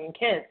family and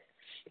kids.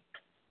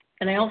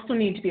 And I also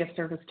need to be of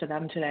service to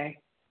them today.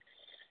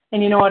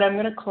 And you know what? I'm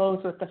going to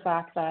close with the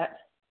fact that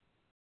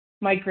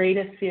my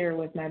greatest fear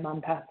was my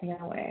mom passing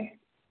away.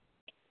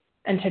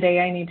 And today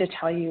I need to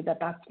tell you that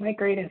that's my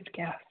greatest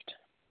gift.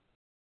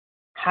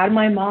 Had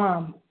my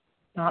mom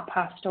not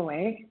passed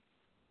away,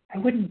 I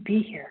wouldn't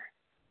be here.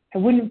 I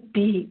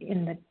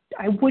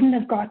wouldn't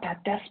have got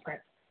that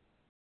desperate.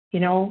 You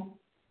know,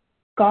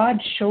 God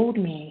showed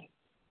me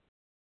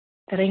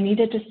that I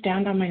needed to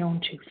stand on my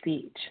own 2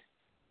 feet.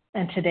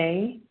 And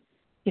today,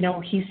 you know,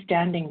 he's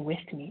standing with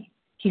me.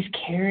 He's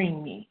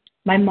carrying me.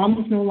 My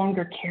mom's no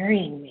longer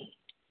carrying me.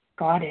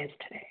 God is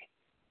today.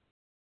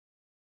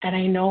 And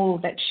I know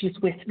that she's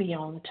with me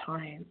all the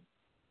time.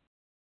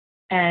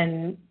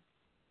 And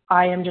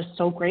I am just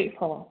so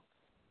grateful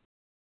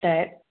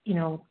that, you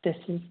know, this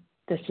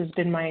has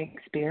been my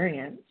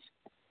experience.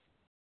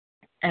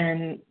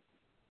 And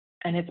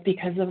it's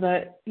because of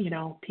the, you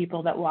know,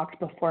 people that walked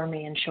before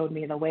me and showed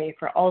me the way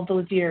for all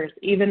those years.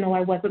 Even though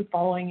I wasn't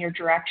following your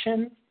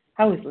directions,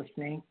 I was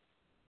listening.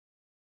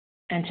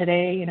 And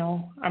today, you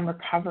know, I'm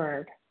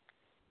recovered.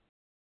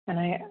 And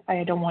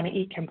I don't want to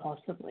eat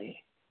compulsively,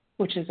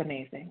 which is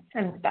amazing.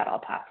 And with that, I'll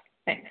pass.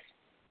 Thanks.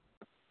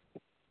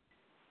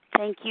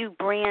 Thank you,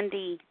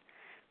 Brandee,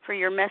 for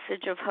your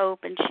message of hope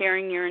and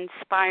sharing your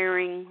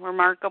inspiring,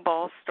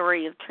 remarkable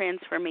story of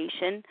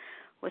transformation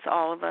with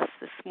all of us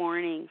this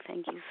morning.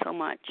 Thank you so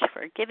much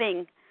for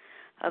giving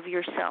of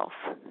yourself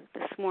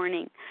this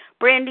morning.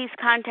 Brandee's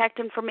contact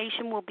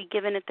information will be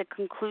given at the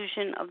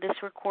conclusion of this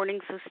recording,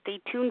 so stay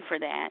tuned for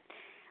that.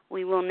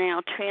 We will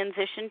now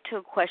transition to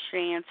a question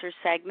and answer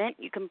segment.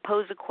 You can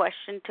pose a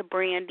question to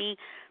Brandee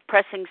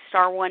pressing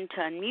 *1 to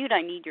unmute.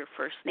 I need your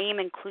first name,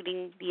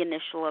 including the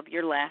initial of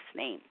your last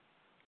name.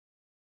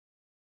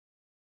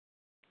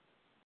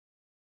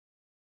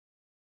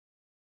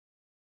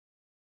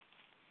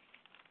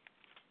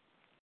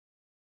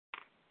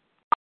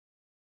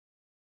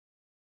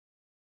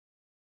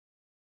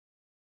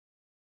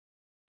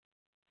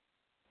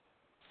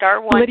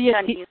 *1 Lydia to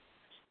unmute.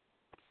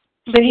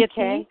 Lydia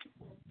K.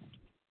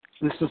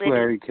 This is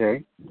Larry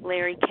K.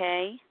 Larry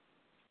K.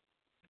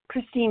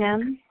 Christine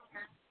M.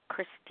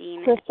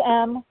 Christine. Chris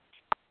M.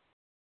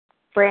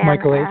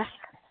 Michael H.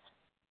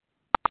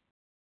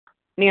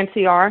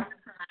 Nancy R.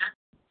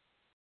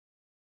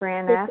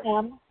 Brandee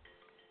M.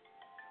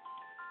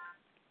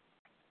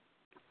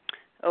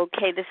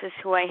 Okay, this is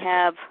who I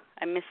have.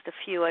 I missed a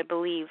few, I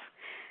believe.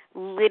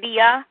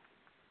 Lydia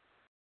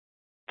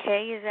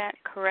K, is that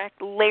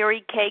correct?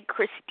 Larry K,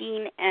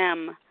 Christine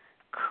M,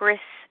 Chris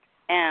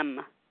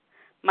M,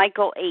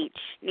 Michael H,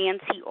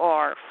 Nancy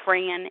R,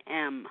 Fran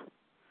M.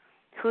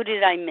 Who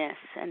did I miss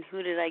and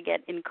who did I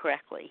get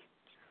incorrectly?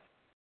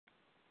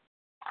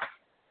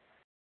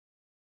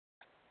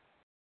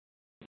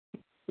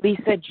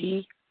 Lisa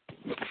G.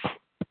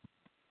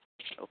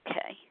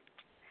 Okay.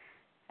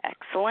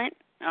 Excellent.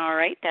 All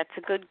right, that's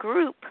a good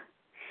group.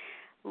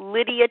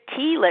 Lydia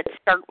T, let's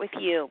start with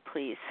you,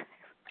 please.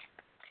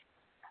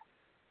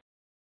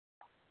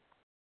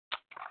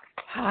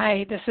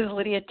 Hi, this is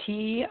Lydia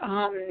T.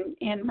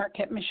 In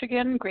Marquette,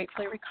 Michigan,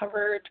 gratefully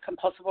recovered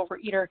compulsive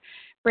overeater.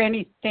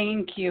 Brandee,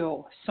 thank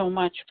you so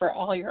much for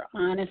all your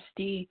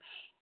honesty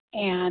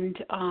and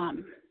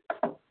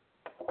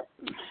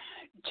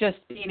just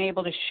being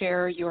able to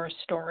share your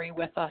story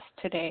with us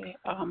today.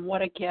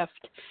 What a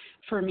gift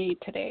for me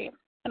today.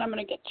 And I'm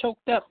going to get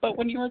choked up, but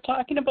when you were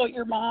talking about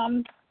your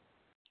mom,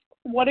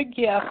 what a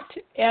gift.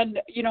 And,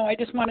 I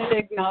just wanted to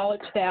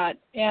acknowledge that.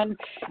 And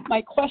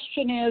my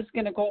question is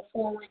going to go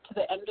forward to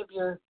the end of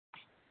your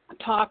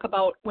talk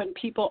about when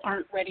people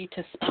aren't ready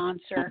to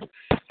sponsor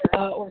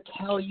or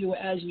tell you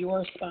as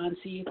your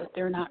sponsee that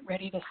they're not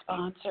ready to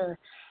sponsor.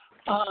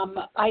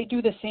 I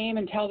do the same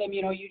and tell them,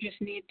 you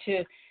just need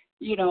to,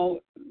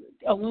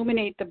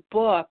 illuminate the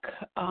book.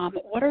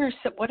 What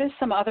is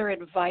some other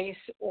advice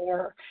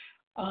or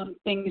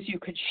things you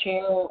could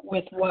share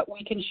with what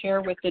we can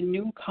share with the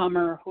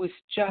newcomer who's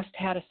just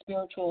had a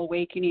spiritual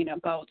awakening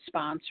about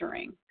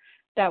sponsoring?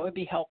 That would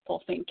be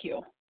helpful. Thank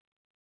you.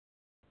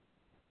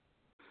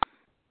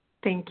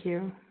 Thank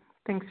you.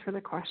 Thanks for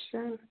the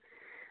question.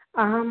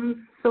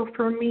 So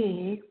for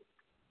me,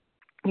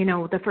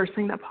 the first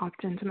thing that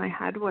popped into my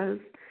head was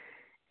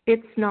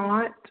it's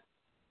not.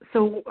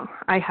 So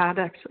I had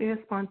actually a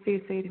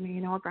sponsee say to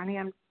me, Brandee,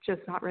 I'm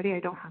just not ready. I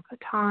don't have the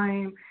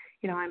time.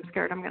 I'm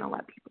scared I'm going to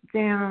let people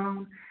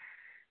down.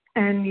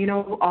 And,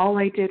 all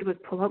I did was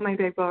pull out my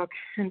big book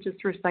and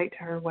just recite to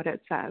her what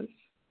it says.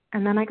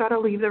 And then I got to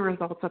leave the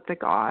results up to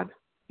God.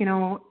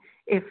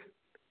 If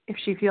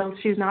she feels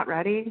she's not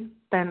ready,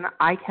 then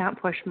I can't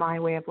push my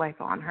way of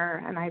life on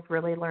her. And I've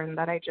really learned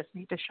that I just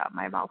need to shut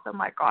my mouth and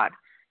let God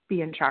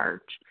be in charge.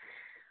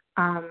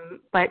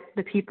 But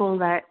the people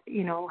that,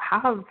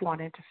 have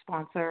wanted to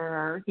sponsor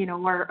or,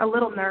 are a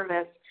little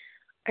nervous,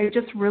 I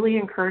just really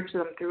encourage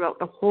them throughout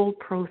the whole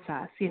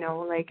process, and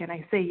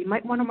I say, you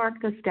might want to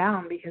mark this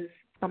down because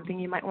it's something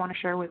you might want to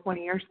share with one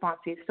of your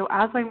sponsees. So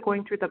as I'm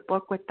going through the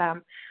book with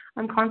them,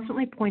 I'm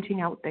constantly pointing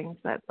out things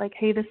that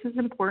hey, this is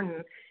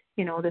important.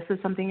 This is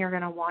something you're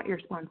going to want your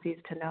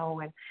sponsees to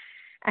know.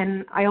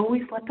 And I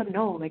always let them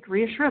know,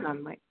 reassure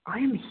them, I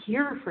am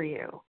here for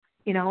you.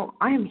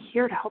 I am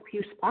here to help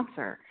you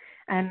sponsor.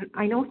 And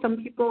I know some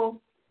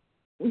people,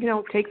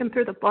 take them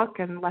through the book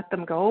and let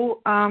them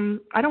go.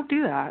 I don't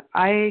do that.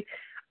 I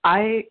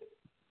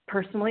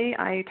personally,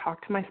 I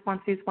talk to my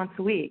sponsees once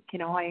a week.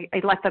 I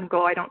let them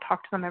go. I don't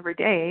talk to them every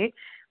day,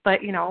 but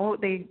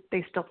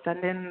they still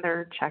send in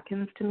their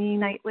check-ins to me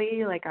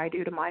nightly, like I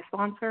do to my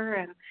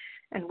sponsor,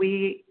 and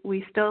we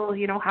still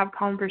have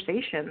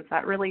conversations.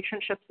 That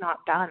relationship's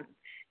not done.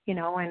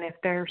 And if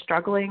they're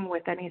struggling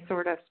with any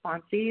sort of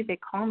sponsee, they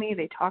call me,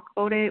 they talk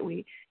about it.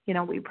 We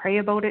pray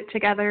about it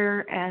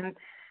together. And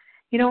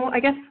I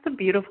guess the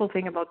beautiful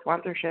thing about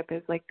sponsorship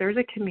is there's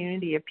a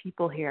community of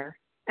people here.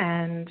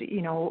 And,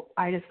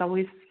 I just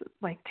always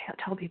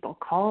tell people,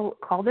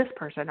 call this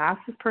person,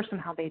 ask this person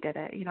how they did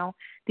it.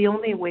 The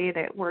only way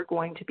that we're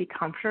going to be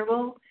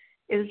comfortable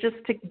is just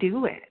to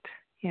do it,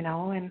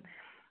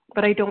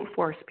 but I don't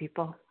force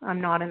people.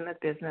 I'm not in the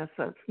business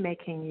of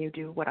making you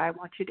do what I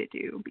want you to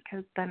do,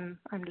 because then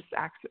I'm just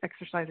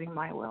exercising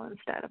my will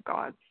instead of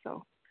God's.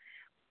 So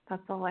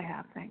that's all I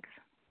have. Thanks.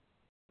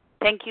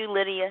 Thank you,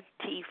 Lydia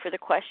T, for the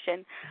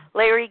question.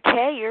 Larry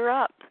K, you're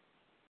up.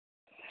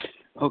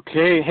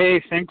 Okay.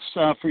 Hey, thanks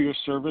for your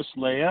service,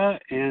 Leah.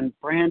 And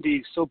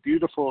Brandee, so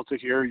beautiful to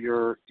hear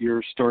your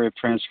story of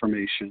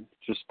transformation.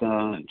 Just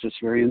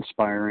very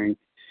inspiring.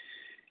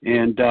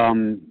 And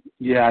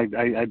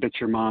I bet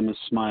your mom is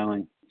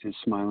smiling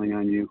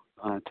on you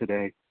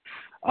today.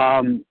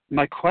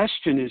 My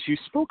question is, you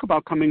spoke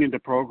about coming into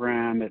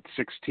program at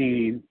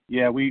 16.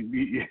 Yeah,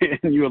 we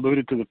and you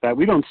alluded to the fact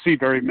we don't see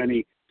very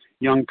many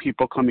young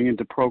people coming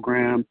into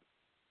program.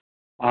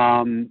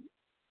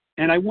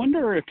 And I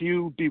wonder if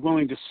you'd be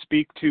willing to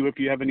speak to, if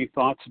you have any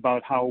thoughts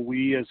about how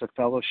we as a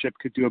fellowship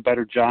could do a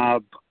better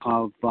job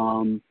of,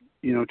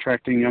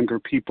 attracting younger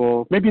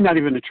people, maybe not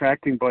even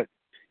attracting, but,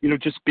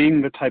 just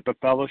being the type of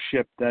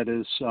fellowship that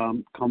is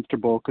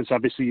comfortable, because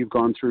obviously you've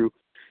gone through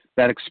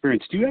that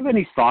experience. Do you have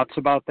any thoughts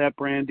about that,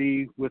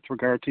 Brandee, with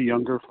regard to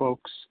younger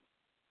folks?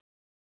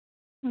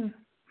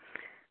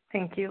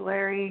 Thank you,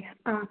 Larry.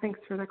 Thanks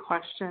for the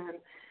question.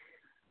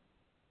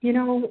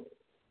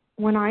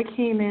 When I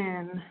came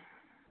in,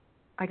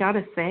 I got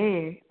to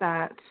say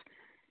that,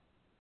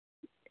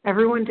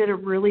 everyone did a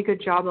really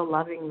good job of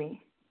loving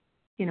me.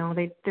 You know,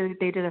 they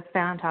did a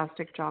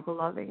fantastic job of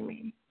loving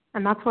me.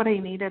 And that's what I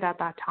needed at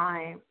that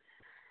time.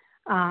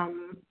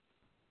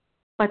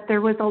 But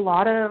there was a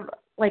lot of,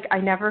 like, I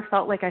never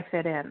felt like I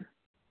fit in,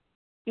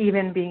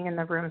 even being in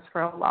the rooms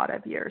for a lot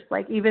of years.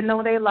 Like, even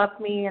though they loved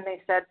me and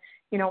they said,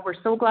 you know,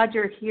 we're so glad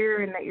you're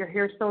here and that you're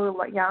here so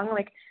young,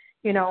 like,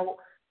 you know,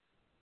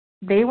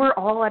 they were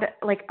all at,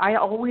 like, I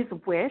always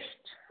wished,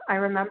 I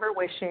remember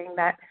wishing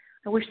that,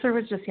 I wish there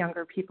was just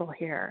younger people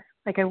here.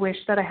 Like, I wish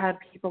that I had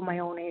people my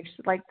own age,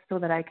 like, so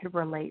that I could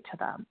relate to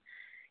them.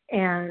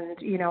 And,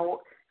 you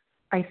know,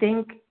 I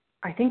think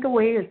a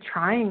way is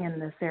trying in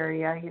this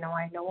area. You know,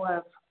 I know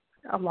of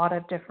a lot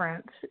of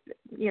different,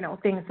 you know,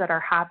 things that are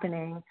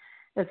happening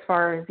as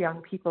far as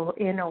young people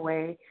in a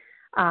way.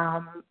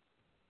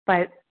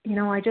 But, you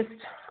know, I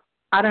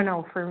don't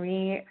know, for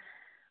me,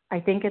 I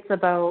think it's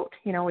about,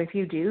 you know, if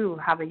you do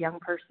have a young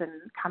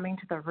person coming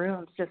to the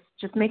rooms,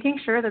 just making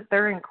sure that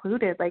they're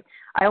included. Like,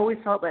 I always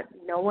felt that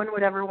no one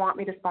would ever want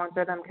me to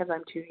sponsor them because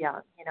I'm too young,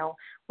 you know.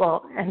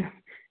 Well, and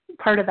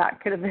part of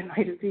that could have been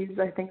my disease.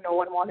 I think no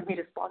one wanted me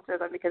to sponsor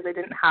them because they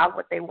didn't have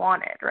what they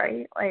wanted,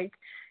 right? Like,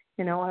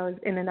 you know, I was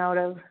in and out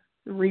of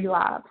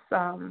relapse.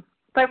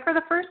 But for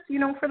the first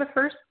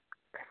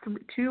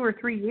 2 or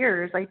 3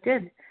 years, I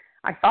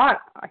thought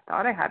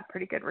I had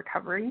pretty good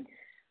recovery.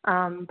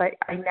 But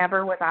I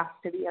never was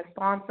asked to be a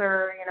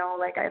sponsor, you know,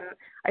 like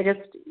I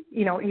just,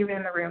 you know, even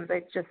in the rooms,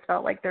 I just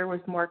felt like there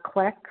was more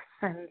clicks.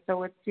 And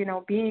so it's, you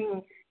know,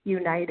 being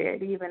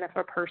united, even if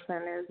a person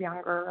is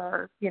younger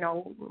or, you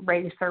know,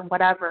 race or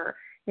whatever,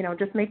 you know,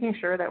 just making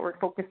sure that we're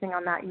focusing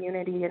on that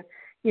unity. And,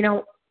 you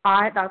know,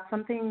 that's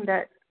something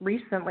that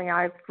recently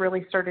I've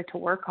really started to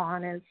work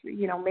on is,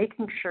 you know,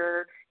 making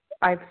sure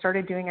I've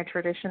started doing a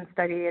tradition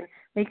study and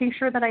making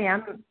sure that I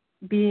am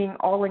being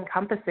all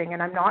encompassing,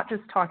 and I'm not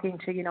just talking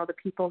to, you know, the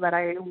people that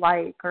I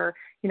like or,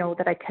 you know,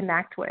 that I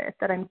connect with,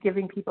 that I'm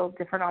giving people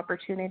different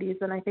opportunities.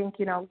 And I think,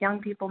 you know, young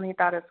people need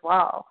that as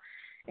well.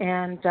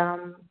 And,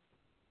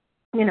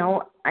 you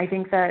know, I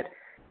think that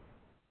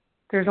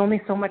there's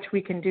only so much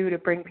we can do to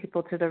bring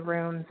people to the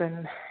rooms.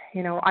 And,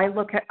 you know, I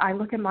look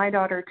at my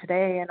daughter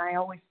today and I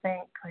always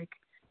think, like,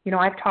 you know,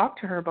 I've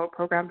talked to her about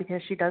program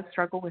because she does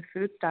struggle with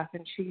food stuff.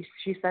 And she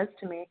says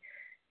to me,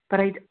 but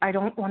I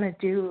don't want to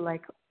do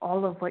like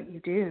all of what you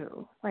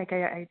do. Like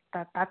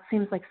that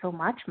seems like so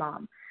much,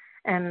 Mom.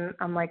 And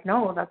I'm like,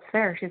 no, that's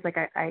fair. She's like,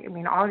 I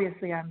mean,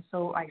 obviously I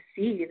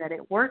see that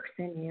it works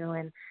in you,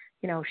 and,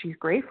 you know, she's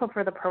grateful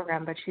for the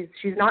program, but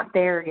she's not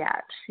there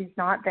yet. She's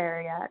not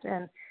there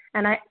yet.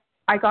 And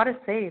I got to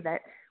say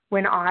that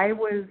when I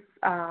was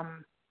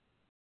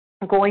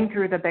going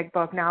through the big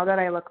book, now that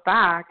I look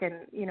back,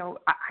 and, you know,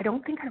 I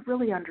don't think I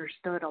really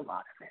understood a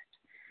lot of it.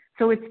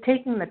 So it's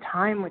taking the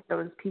time with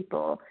those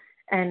people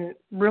and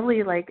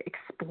really, like,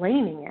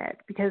 explaining it,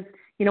 because,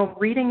 you know,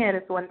 reading it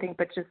is one thing,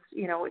 but just,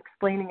 you know,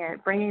 explaining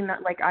it, bringing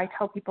that, like, I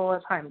tell people all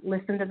the time,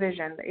 listen to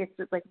Vision. It's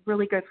like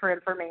really good for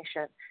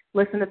information.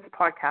 Listen to the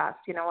podcast.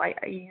 You know, I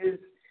use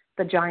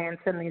the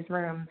giants in these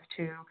rooms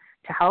to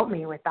help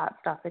me with that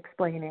stuff,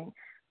 explaining.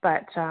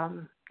 But,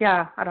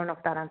 yeah, I don't know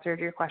if that answered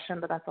your question,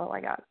 but that's all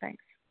I got.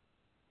 Thanks.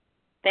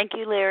 Thank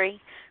you, Larry.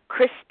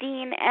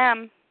 Christine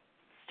M.,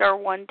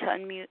 *1 to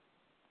unmute.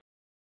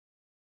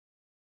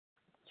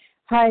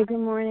 Hi, good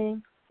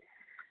morning.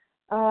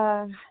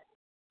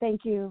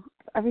 Thank you.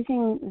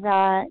 Everything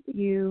that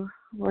you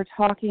were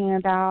talking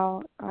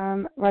about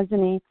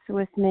resonates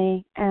with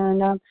me.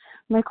 And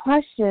my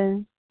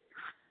question,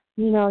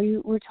 you know,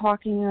 you were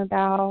talking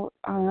about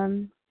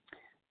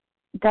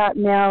that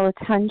male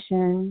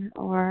attention,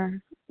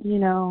 or, you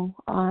know,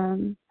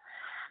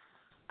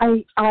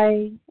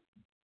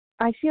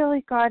 I feel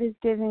like God is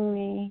giving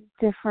me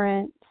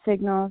different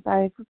signals.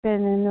 I've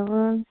been in the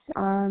rooms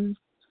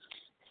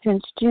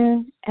since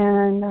June,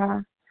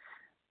 and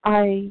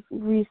I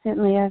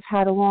recently have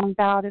had a long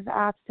bout of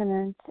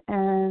abstinence,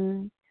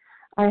 and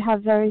I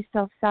have very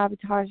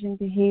self-sabotaging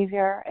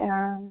behavior,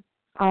 and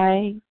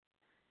I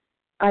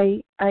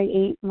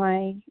ate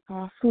my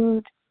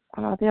food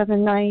the other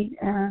night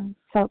and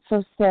felt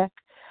so sick.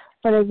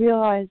 But I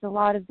realized a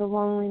lot of the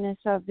loneliness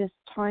of this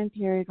time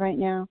period right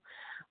now.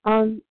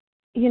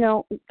 You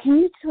know, can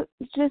you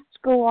just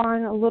go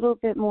on a little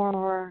bit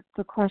more?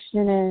 The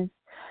question is,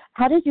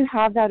 how did you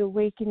have that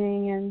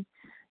awakening, and,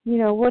 you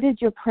know, what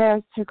did your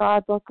prayers to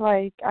God look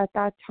like at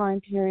that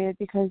time period?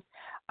 Because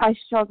I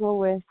struggle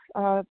with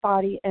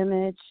body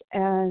image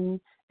and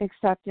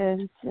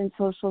acceptance in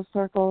social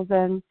circles,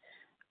 and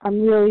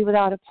I'm really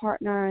without a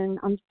partner, and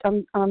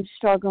I'm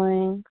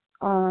struggling.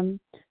 You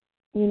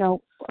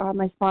know,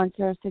 my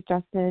sponsor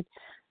suggested,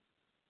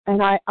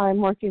 and I'm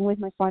working with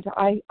my sponsor.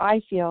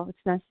 I feel it's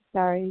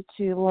necessary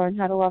to learn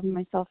how to love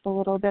myself a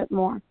little bit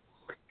more.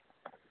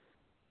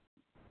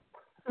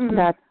 Mm-hmm.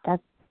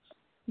 That's,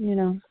 you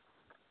know.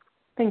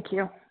 Thank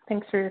you.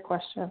 Thanks for your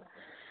question.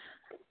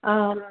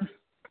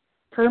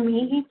 For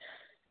me,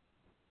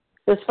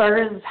 as far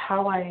as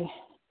how I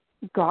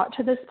got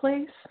to this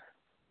place,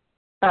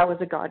 that was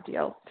a God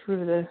deal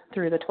through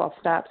the 12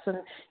 steps. And,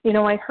 you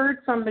know, I heard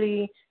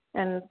somebody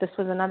And this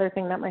was another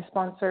thing that my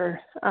sponsor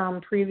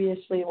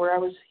previously, where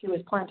he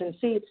was planting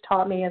seeds,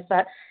 taught me, is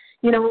that,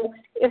 you know,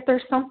 if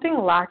there's something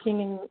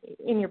lacking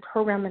in your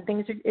program and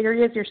things,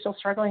 areas you're still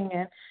struggling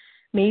in,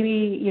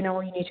 maybe, you know,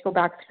 you need to go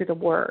back through the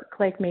work.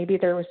 Like maybe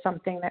there was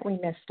something that we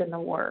missed in the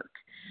work.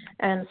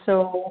 And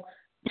so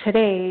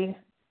today,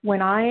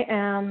 when I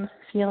am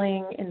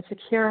feeling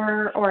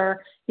insecure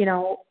or, you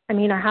know, I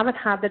mean, I haven't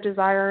had the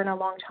desire in a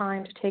long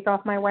time to take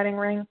off my wedding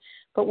ring,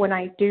 but when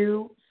I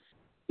do,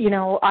 you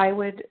know,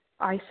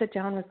 I sit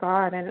down with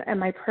God and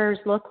my prayers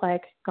look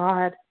like,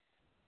 God,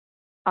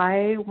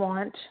 I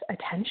want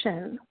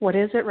attention. What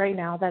is it right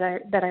now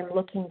that I'm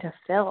looking to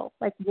fill?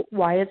 Like,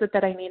 why is it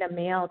that I need a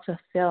male to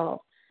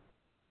fill?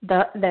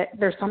 That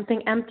there's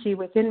something empty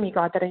within me,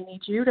 God, that I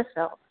need you to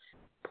fill.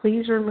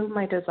 Please remove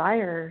my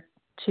desire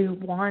to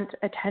want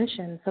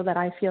attention so that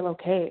I feel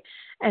okay.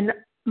 And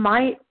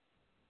what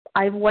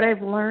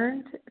I've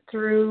learned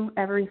through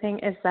everything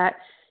is that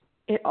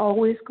it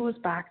always goes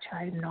back to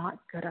I'm not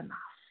good enough.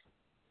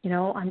 You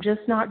know, I'm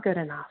just not good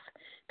enough.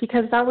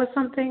 Because that was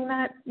something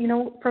that, you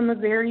know, from a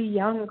very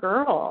young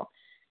girl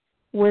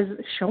was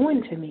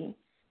shown to me.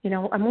 You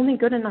know, I'm only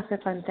good enough if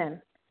I'm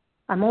thin.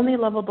 I'm only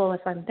lovable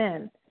if I'm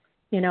thin,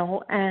 you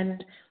know,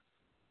 and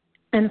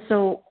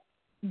so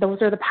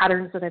those are the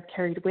patterns that I've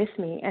carried with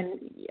me.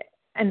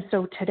 And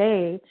so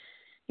today,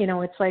 you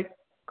know, it's like,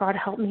 God,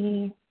 help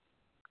me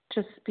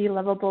just be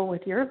lovable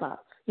with your love.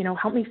 You know,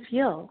 help me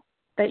feel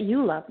that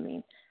you love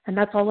me. And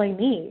that's all I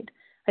need.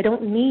 I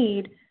don't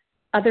need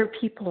other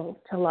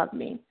people to love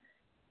me.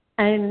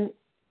 And,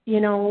 you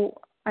know,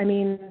 I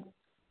mean,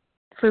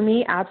 for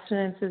me,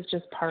 abstinence is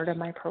just part of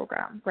my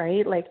program,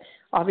 right? Like,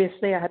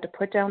 obviously I had to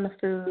put down the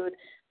food.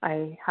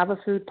 I have a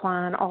food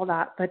plan, all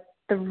that. But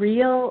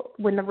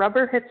when the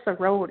rubber hits the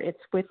road,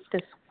 it's with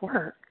this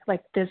work,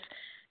 like this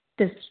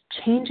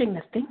changing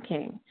the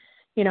thinking,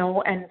 you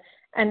know,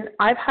 and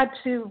I've had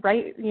to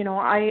write, you know,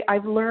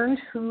 I've learned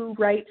who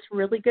writes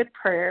really good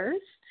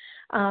prayers.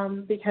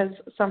 Because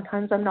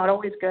sometimes I'm not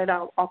always good.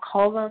 I'll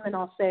call them and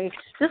I'll say,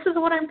 this is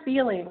what I'm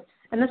feeling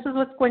and this is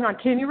what's going on.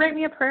 Can you write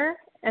me a prayer?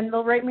 And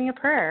they'll write me a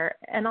prayer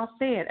and I'll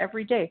say it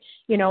every day,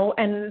 you know.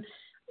 And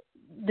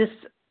this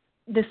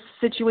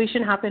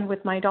situation happened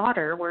with my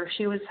daughter where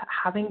she was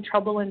having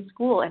trouble in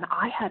school and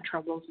I had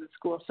troubles in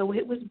school. So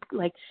it was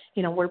like,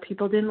 you know, where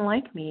people didn't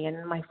like me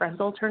and my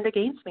friends all turned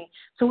against me.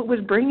 So it was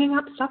bringing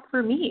up stuff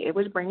for me. It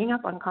was bringing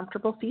up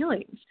uncomfortable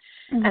feelings.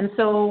 Mm-hmm. And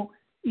so,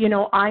 you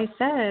know, I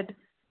said,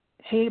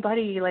 hey,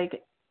 buddy,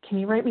 like, can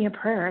you write me a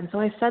prayer? And so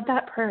I said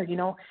that prayer, you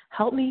know,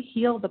 help me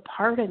heal the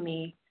part of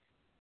me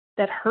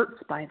that hurts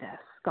by this,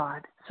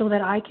 God, so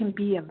that I can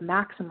be of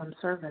maximum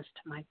service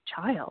to my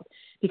child.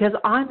 Because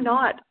I'm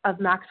not of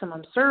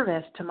maximum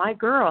service to my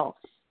girl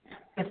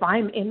if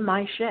I'm in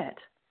my shit.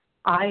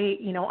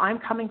 I'm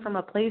coming from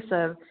a place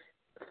of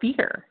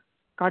fear.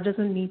 God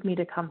doesn't need me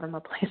to come from a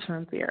place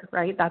from fear,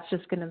 right? That's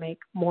just going to make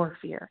more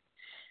fear.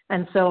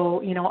 And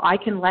so, you know, I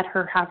can let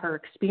her have her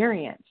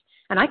experience.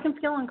 And I can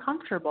feel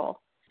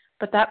uncomfortable.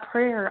 But that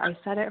prayer, I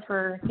said it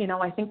for, you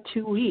know, I think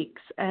 2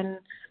 weeks. And,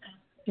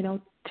 you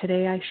know,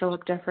 today I show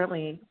up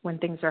differently when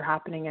things are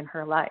happening in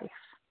her life.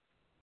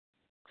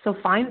 So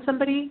find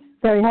somebody.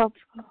 Very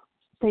helpful.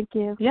 Thank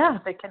you. Yeah,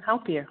 they can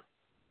help you.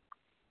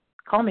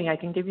 Call me. I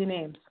can give you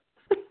names.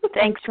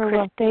 Thanks, Chris.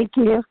 Well, thank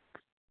you.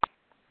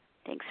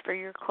 Thanks for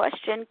your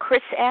question.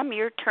 Chris M.,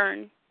 your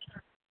turn.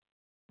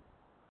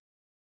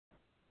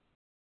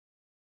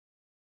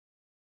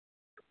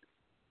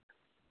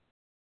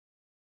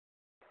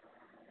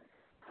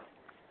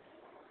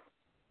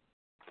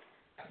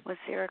 Was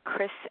there a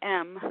Chris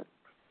M.?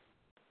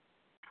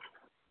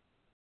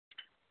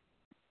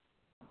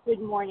 Good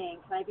morning.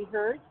 Can I be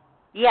heard?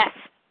 Yes.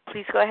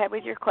 Please go ahead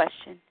with your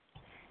question.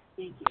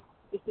 Thank you.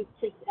 This is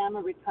Chris M.,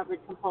 a recovered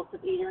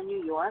compulsive eater in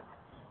New York.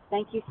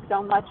 Thank you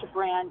so much,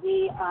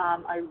 Brandee.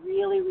 I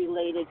really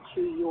related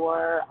to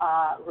your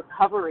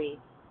recovery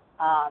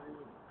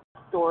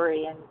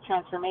story and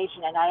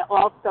transformation. And I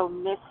also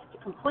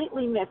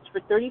completely missed,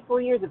 for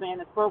 34 years of being in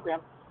this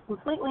program,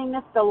 completely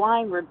missed the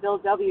line where Bill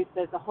W.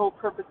 says the whole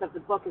purpose of the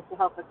book is to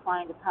help us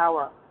find a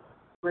power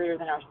greater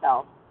than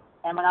ourselves.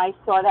 And when I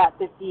saw that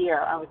this year,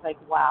 I was like,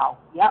 wow,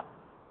 yep.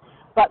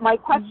 But my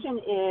question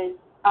is,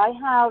 I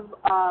have,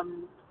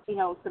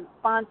 some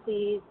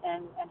sponsees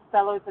and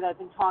fellows that I've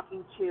been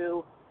talking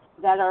to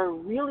that are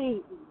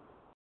really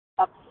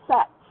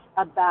upset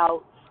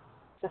about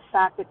the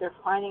fact that they're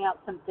finding out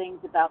some things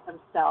about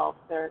themselves.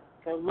 They're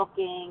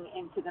looking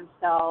into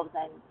themselves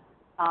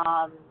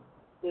and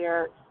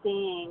they're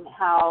seeing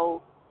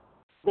how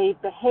they've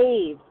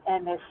behaved,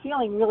 and they're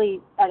feeling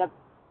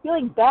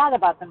feeling bad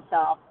about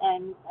themselves.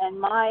 And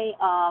my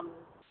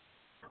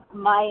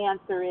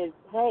answer is,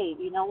 hey,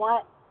 you know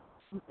what?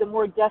 The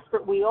more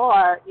desperate we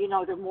are, you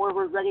know, the more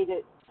we're ready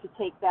to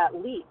take that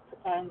leap.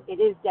 And it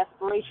is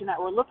desperation that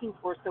we're looking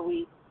for, so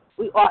we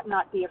ought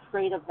not be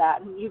afraid of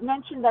that. And you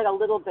mentioned that a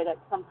little bit at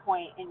some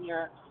point in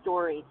your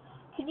story.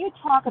 Can you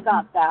talk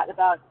about that,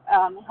 about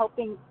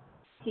helping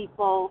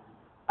people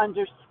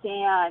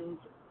understand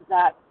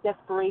that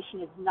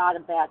desperation is not a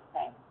bad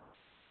thing?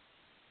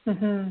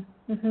 Thank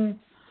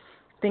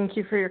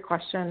you for your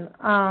question.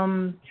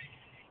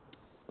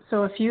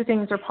 So a few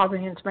things are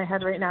popping into my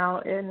head right now,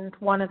 and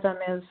one of them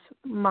is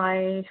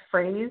my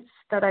phrase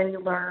that I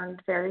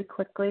learned very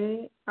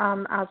quickly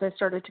as I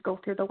started to go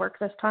through the work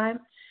this time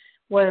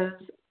was,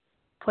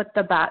 put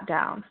the bat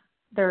down.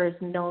 There is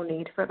no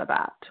need for the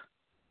bat.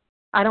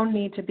 I don't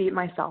need to beat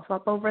myself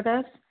up over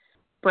this.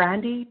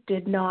 Brandee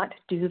did not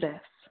do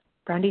this.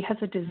 Brandee has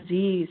a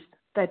disease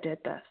that did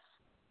this.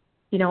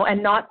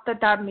 And not that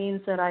that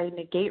means that I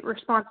negate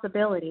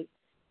responsibility,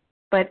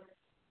 but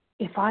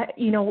if I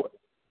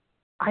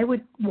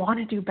would want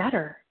to do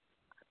better.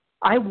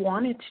 I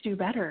wanted to do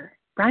better.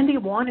 Brandee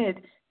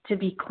wanted to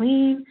be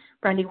clean.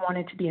 Brandee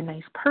wanted to be a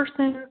nice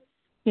person,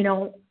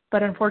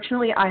 but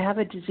unfortunately I have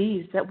a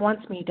disease that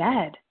wants me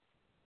dead.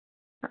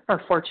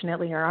 Or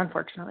fortunately or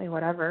unfortunately,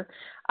 whatever.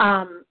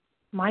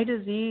 My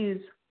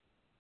disease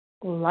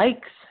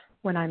likes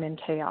when I'm in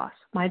chaos.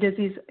 My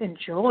disease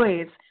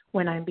enjoys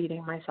when I'm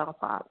beating myself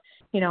up,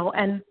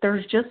 and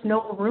there's just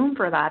no room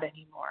for that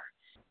anymore,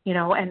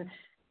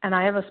 and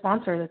I have a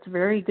sponsor that's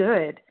very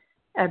good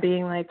at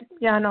being like,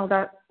 yeah,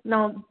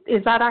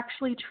 is that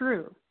actually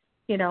true?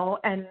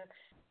 And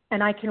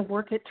I can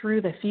work it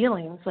through the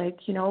feelings.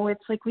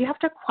 It's like we have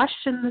to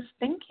question this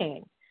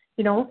thinking.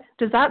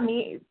 Does that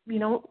mean,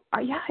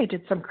 yeah, I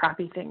did some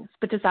crappy things,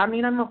 but does that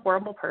mean I'm a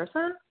horrible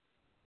person?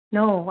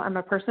 No, I'm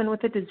a person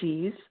with a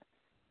disease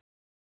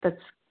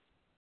that's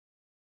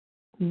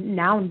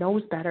now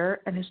knows better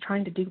and is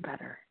trying to do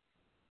better.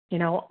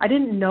 I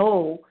didn't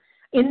know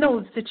in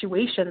those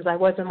situations. I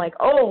wasn't like,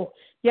 oh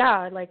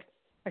yeah, like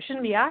I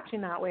shouldn't be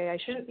acting that way. I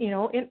shouldn't,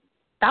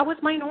 that was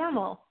my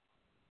normal.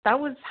 That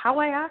was how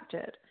I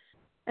acted.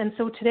 And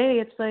so today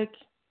it's like,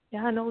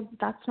 yeah, no,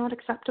 that's not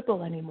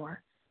acceptable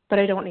anymore. But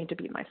I don't need to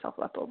beat myself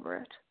up over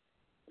it.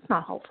 It's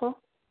not helpful.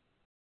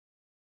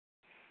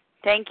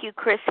 Thank you,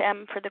 Chris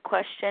M., for the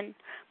question.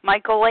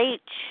 Michael H.,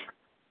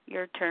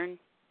 your turn.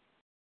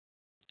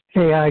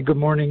 Hey, hi, good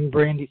morning,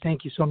 Brandee.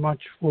 Thank you so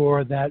much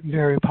for that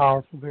very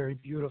powerful, very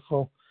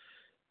beautiful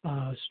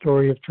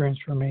story of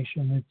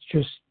transformation. It's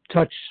just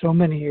touched so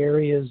many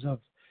areas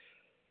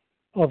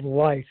of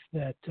life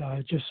that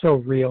just so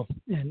real,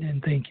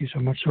 and thank you so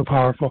much, so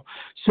powerful.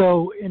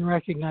 So in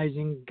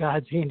recognizing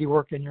God's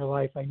handiwork in your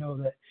life, I know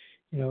that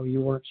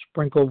you weren't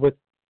sprinkled with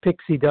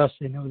pixie dust.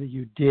 I know that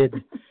you did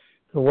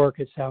the work,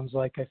 it sounds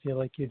like. I feel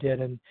like you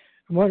did, and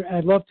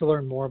I'd love to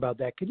learn more about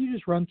that. Could you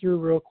just run through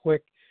real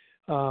quick,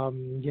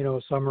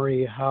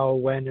 summary, how,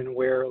 when, and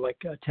where, like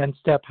a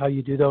 10-step, how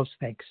you do those?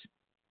 Thanks.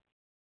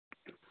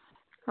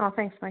 Oh,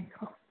 thanks,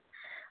 Michael.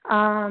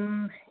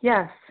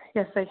 Yes,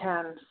 I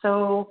can.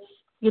 So,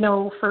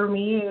 for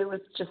me, it was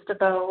just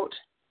about,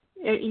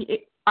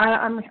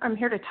 I'm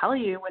here to tell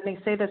you, when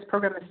they say this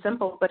program is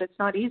simple, but it's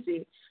not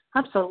easy.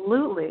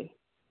 Absolutely.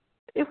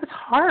 It was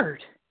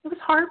hard. It was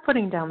hard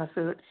putting down the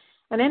food.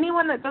 And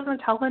anyone that doesn't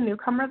tell a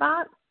newcomer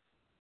that,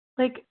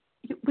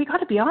 we got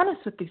to be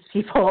honest with these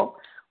people.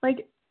 I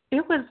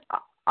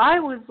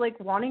was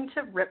wanting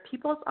to rip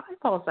people's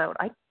eyeballs out.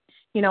 I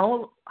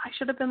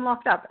should have been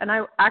locked up, and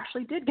I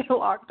actually did get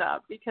locked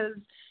up because,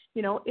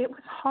 it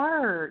was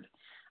hard.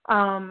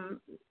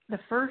 The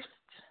first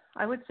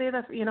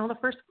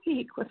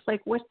week was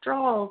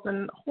withdrawals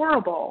and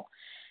horrible,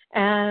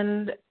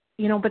 and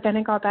but then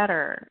it got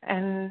better.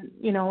 And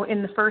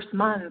in the first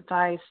month,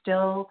 I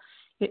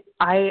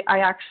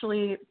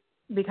actually,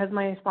 because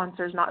my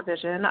sponsor's not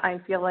Vision, I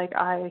feel like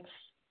I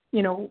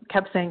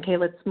kept saying, okay,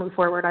 let's move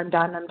forward. I'm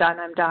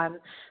done.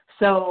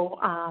 So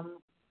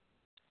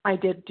I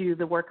did do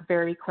the work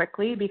very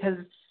quickly because,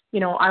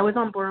 I was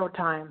on borrowed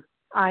time.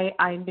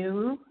 I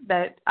knew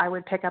that I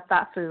would pick up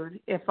that food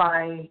if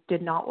I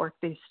did not work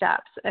these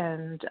steps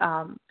and,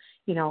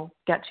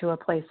 get to a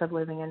place of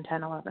living in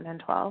 10, 11, and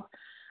 12.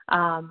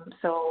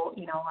 So,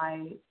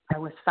 I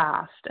was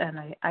fast. And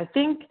I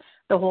think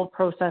the whole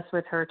process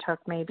with her took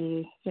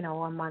maybe, a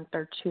month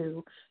or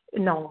two.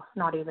 No,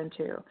 not even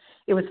two.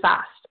 It was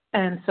fast.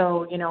 And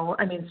so,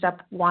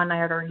 step one I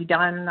had already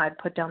done. I'd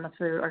put down the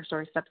food,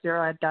 step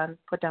 0 I'd done,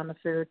 put down the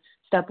food.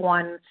 Step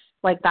 1,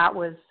 that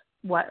was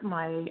what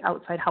my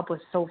outside help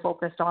was so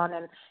focused on.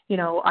 And,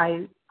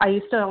 I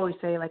used to always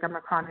say, I'm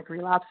a chronic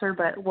relapser,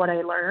 but what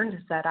I learned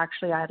is that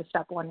actually I had a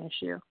step 1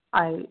 issue.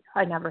 I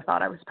never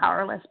thought I was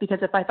powerless, because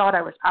if I thought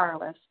I was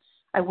powerless,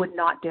 I would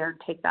not dare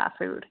take that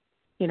food,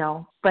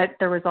 but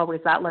there was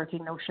always that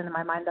lurking notion in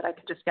my mind that I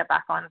could just get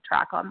back on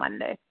track on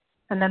Monday.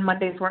 And then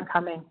Mondays weren't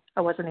coming.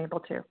 I wasn't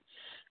able to.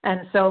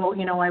 And so,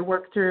 I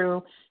worked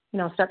through,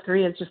 step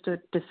 3 is just a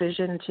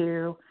decision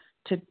to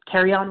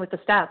carry on with the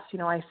steps.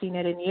 I've seen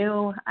it in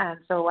you. And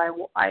so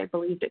I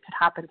believed it could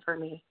happen for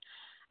me.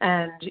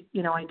 And,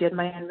 I did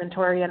my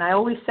inventory, and I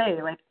always say,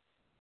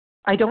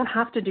 I don't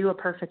have to do a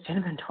perfect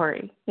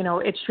inventory.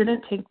 It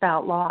shouldn't take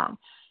that long.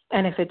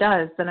 And if it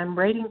does, then I'm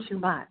writing too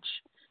much.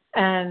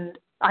 And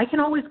I can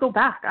always go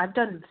back. I've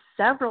done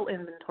several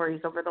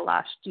inventories over the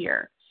last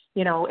year.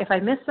 if I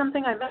missed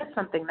something, I missed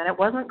something. Then it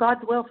wasn't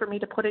God's will for me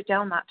to put it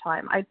down that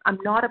time. I'm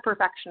not a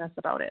perfectionist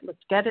about it. Let's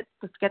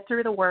get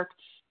through the work.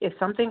 If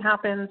something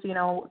happens,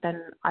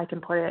 then I can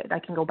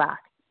go back.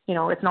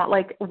 It's not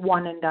like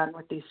one and done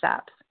with these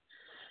steps.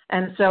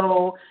 And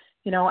so,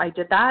 I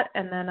did that,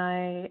 and then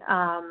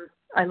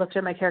I looked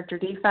at my character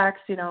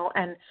defects,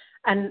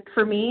 and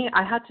for me,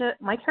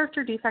 my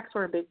character defects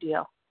were a big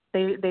deal.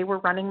 They were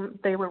running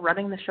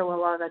the show a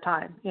lot of the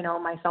time.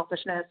 My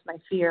selfishness, my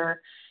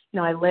fear.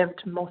 I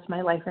lived most of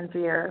my life in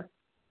fear,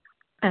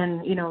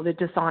 and the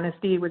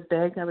dishonesty was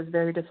big. I was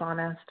very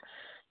dishonest.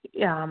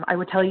 I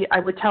would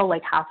tell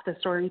like half the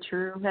story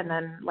true, and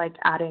then like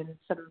add in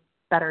some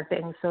better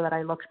things so that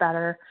I looked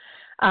better.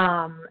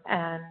 And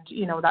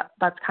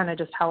that's kind of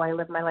just how I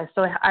live my life.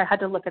 So I had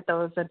to look at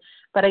those,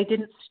 but I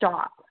didn't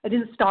stop. I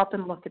didn't stop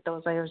and look at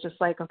those. I was just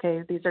like,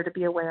 okay, these are to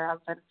be aware of.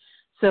 And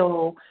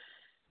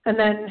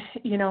then,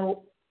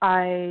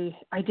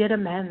 I did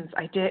amends.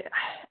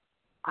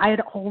 I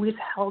had always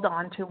held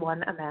on to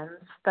one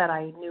amends that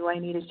I knew I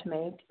needed to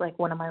make, like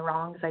one of my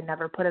wrongs. I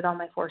never put it on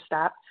my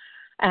 4-step.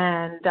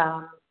 And,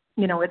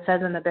 it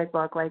says in the big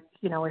book, like,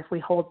 if we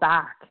hold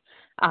back,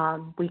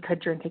 we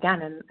could drink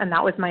again. And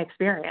that was my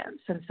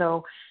experience. And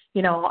so,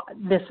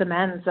 this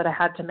amends that I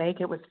had to make,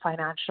 it was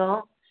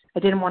financial. I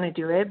didn't want to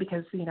do it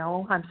because,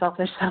 I'm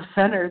selfish,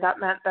 self-centered. That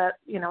meant that,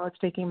 it's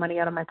taking money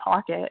out of my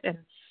pocket and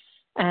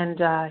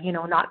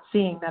not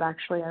seeing that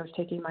actually I was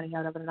taking money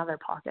out of another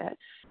pocket.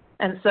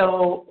 And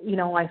so,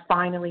 I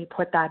finally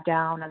put that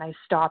down and I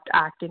stopped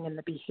acting in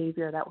the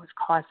behavior that was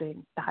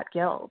causing that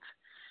guilt.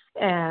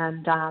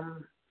 And,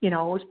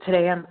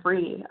 today I'm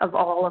free of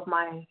all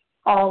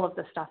of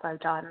the stuff I've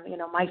done.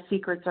 My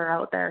secrets are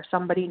out there.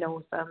 Somebody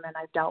knows them and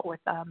I've dealt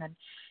with them, and,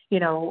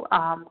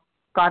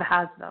 God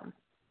has them.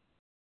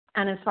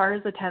 And as far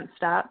as the 10th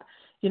step,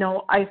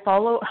 I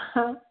follow,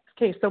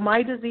 okay, so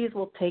my disease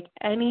will take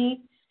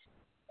any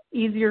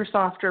easier,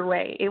 softer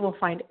way. It will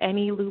find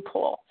any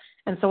loophole.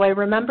 And so I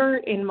remember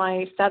in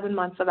my 7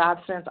 months of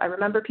abstinence, I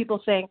remember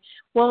people saying,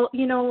 well,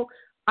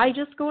 I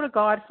just go to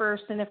God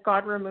first, and if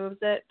God removes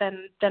it,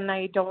 then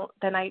I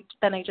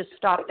just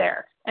stop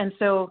there. And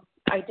so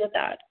I did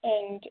that,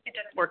 and it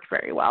didn't work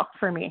very well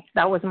for me.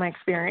 That was my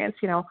experience,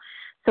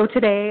 So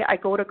today I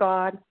go to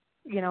God,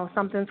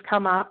 something's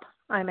come up.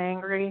 I'm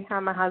angry at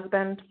my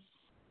husband.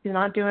 He's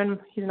not doing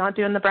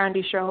the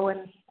Brandee show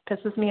and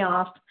pisses me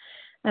off.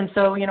 And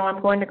so,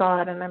 I'm going to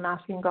God and I'm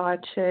asking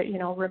God to,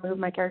 remove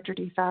my character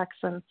defects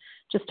and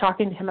just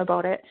talking to him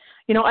about it.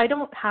 I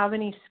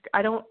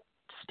don't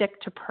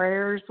stick to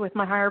prayers with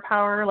my higher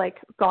power. Like,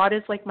 God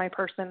is like my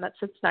person that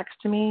sits next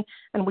to me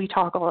and we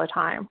talk all the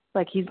time.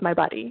 Like, he's my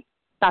buddy.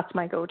 That's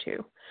my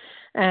go-to.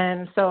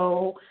 And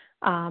so,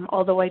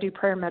 although I do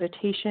prayer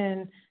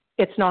meditation,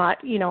 it's not,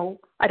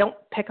 I don't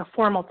pick a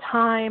formal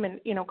time, and,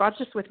 God's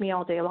just with me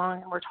all day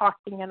long and we're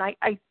talking. And I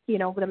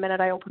the minute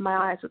I open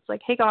my eyes, it's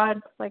like, hey,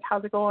 God, like,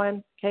 how's it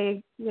going?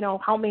 Okay,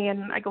 help me.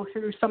 And I go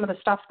through some of the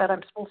stuff that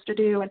I'm supposed to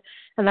do,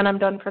 and then I'm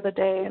done for the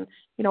day. And,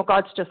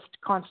 God's just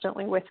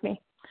constantly with me.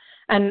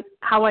 And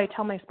how I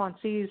tell my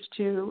sponsees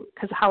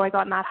because how I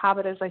got in that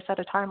habit is I set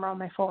a timer on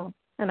my phone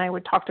and I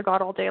would talk to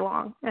God all day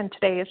long. And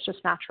today it's just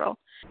natural.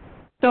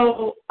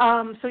 So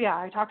yeah,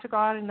 I talk to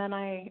God, and then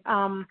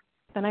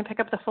I pick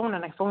up the phone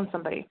and I phone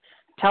somebody,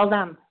 tell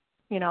them,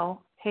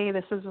 hey,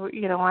 this is,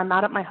 I'm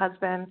mad at my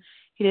husband.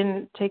 He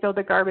didn't take out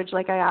the garbage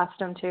like I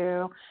asked him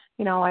to.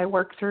 I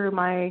work through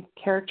my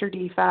character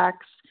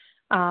defects.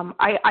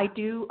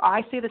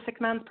 I say the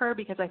sick man's prayer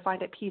because I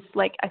find it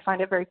I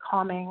find it very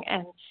calming,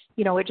 and,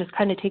 it just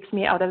kind of takes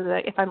me out of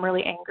if I'm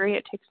really angry,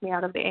 it takes me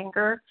out of the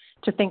anger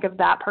to think of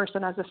that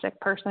person as a sick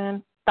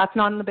person. That's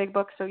not in the big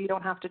book, so you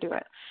don't have to do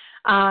it.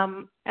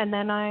 And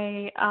then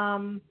I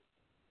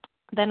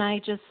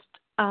just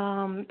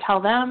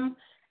tell them,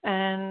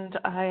 and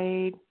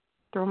I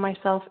throw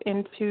myself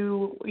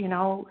into,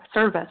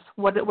 service.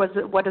 What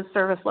does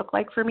service look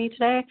like for me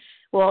today?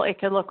 Well, it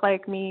could look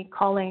like me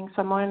calling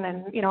someone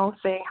and,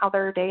 saying how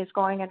their day is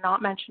going and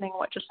not mentioning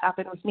what just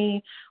happened with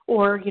me.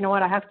 Or,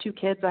 I have 2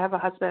 kids. I have a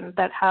husband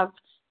that have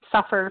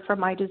suffered from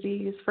my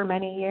disease for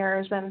many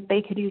years, and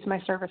they could use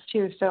my service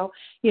too. So,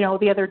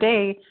 the other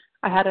day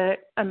I had a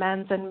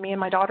amends, and me and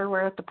my daughter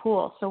were at the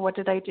pool. So what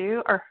did I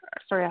do? I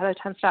had a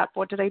 10-step.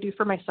 What did I do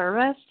for my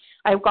service?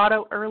 I got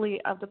out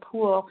early of the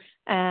pool,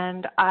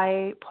 and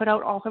I put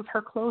out all of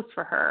her clothes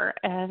for her.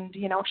 And,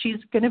 she's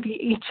going to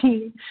be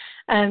 18.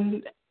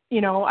 And,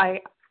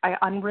 I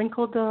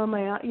unwrinkled them,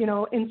 I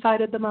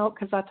insided them out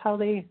because that's how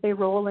they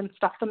roll, and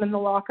stuffed them in the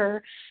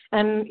locker.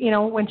 And,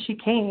 when she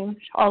came,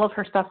 all of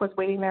her stuff was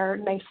waiting there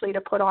nicely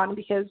to put on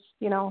because,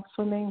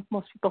 swimming,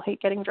 most people hate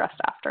getting dressed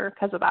after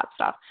because of that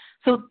stuff.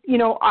 So,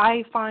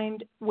 I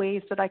find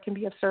ways that I can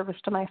be of service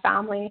to my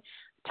family,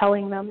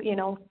 telling them,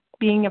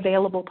 being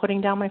available, putting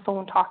down my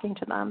phone, talking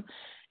to them.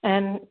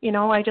 And,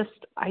 I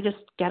just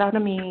get out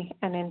of me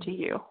and into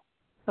you.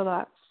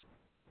 So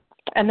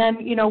and then,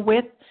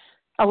 with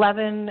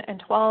 11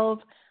 and 12,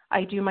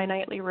 I do my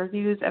nightly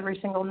reviews every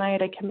single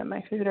night. I commit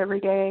my food every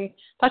day.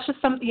 That's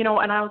just some, you know,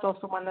 and I was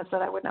also one that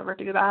said I would never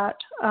do that.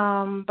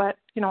 But,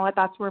 you know what,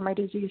 that's where my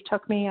disease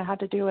took me. I had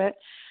to do it.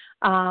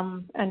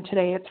 And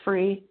today it's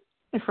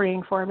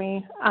freeing for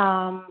me.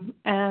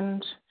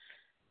 And,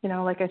 you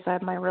know, like I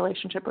said, my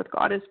relationship with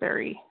God is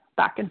very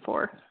back and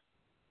forth.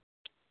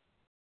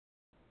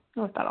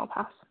 And with that, I'll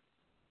pass.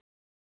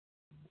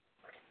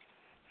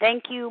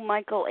 Thank you,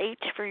 Michael H.,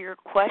 for your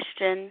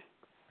question.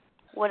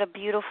 What a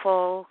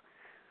beautiful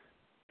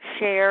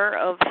share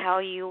of how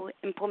you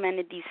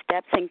implemented these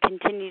steps and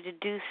continue to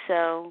do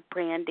so,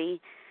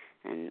 Brandee.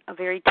 And a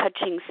very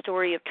touching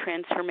story of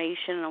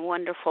transformation, and a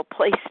wonderful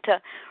place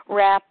to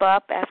wrap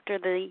up after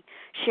the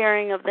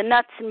sharing of the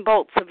nuts and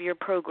bolts of your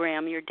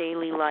program, your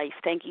daily life.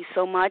 Thank you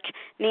so much.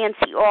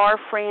 Nancy R.,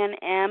 Fran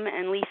M.,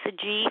 and Lisa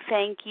G.,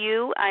 thank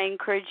you. I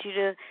encourage you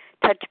to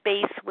touch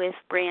base with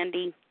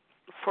Brandee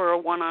for a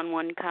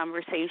one-on-one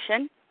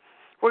conversation.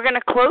 We're going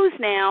to close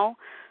now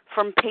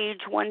from page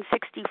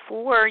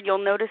 164.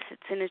 You'll notice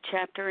it's in a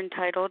chapter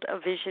entitled A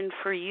Vision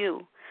for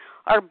You.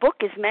 Our book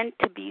is meant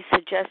to be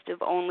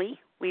suggestive only.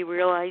 We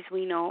realize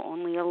we know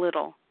only a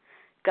little.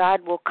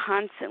 God will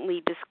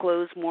constantly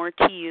disclose more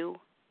to you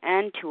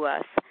and to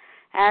us.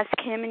 Ask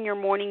Him in your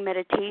morning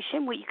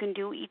meditation what you can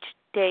do each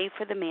day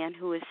for the man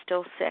who is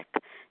still sick.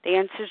 The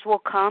answers will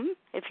come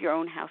if your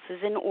own house is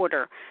in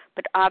order,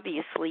 but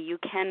obviously you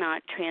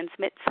cannot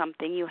transmit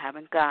something you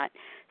haven't got.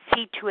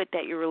 See to it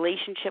that your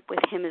relationship with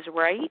Him is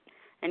right,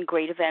 and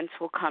great events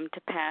will come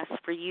to pass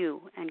for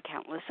you and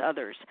countless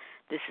others.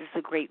 This is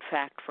the great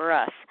fact for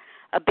us.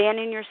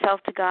 Abandon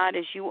yourself to God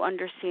as you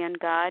understand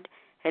God.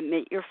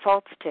 Admit your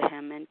faults to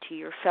Him and to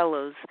your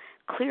fellows.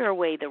 Clear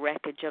away the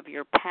wreckage of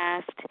your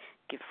past.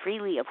 Give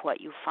freely of what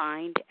you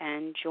find,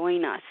 and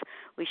join us.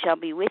 We shall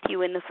be with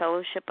you in the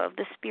fellowship of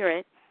the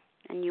Spirit,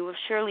 and you will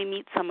surely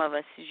meet some of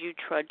us as you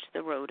trudge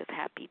the road of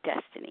happy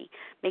destiny.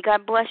 May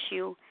God bless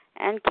you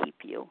and keep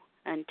you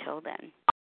until then.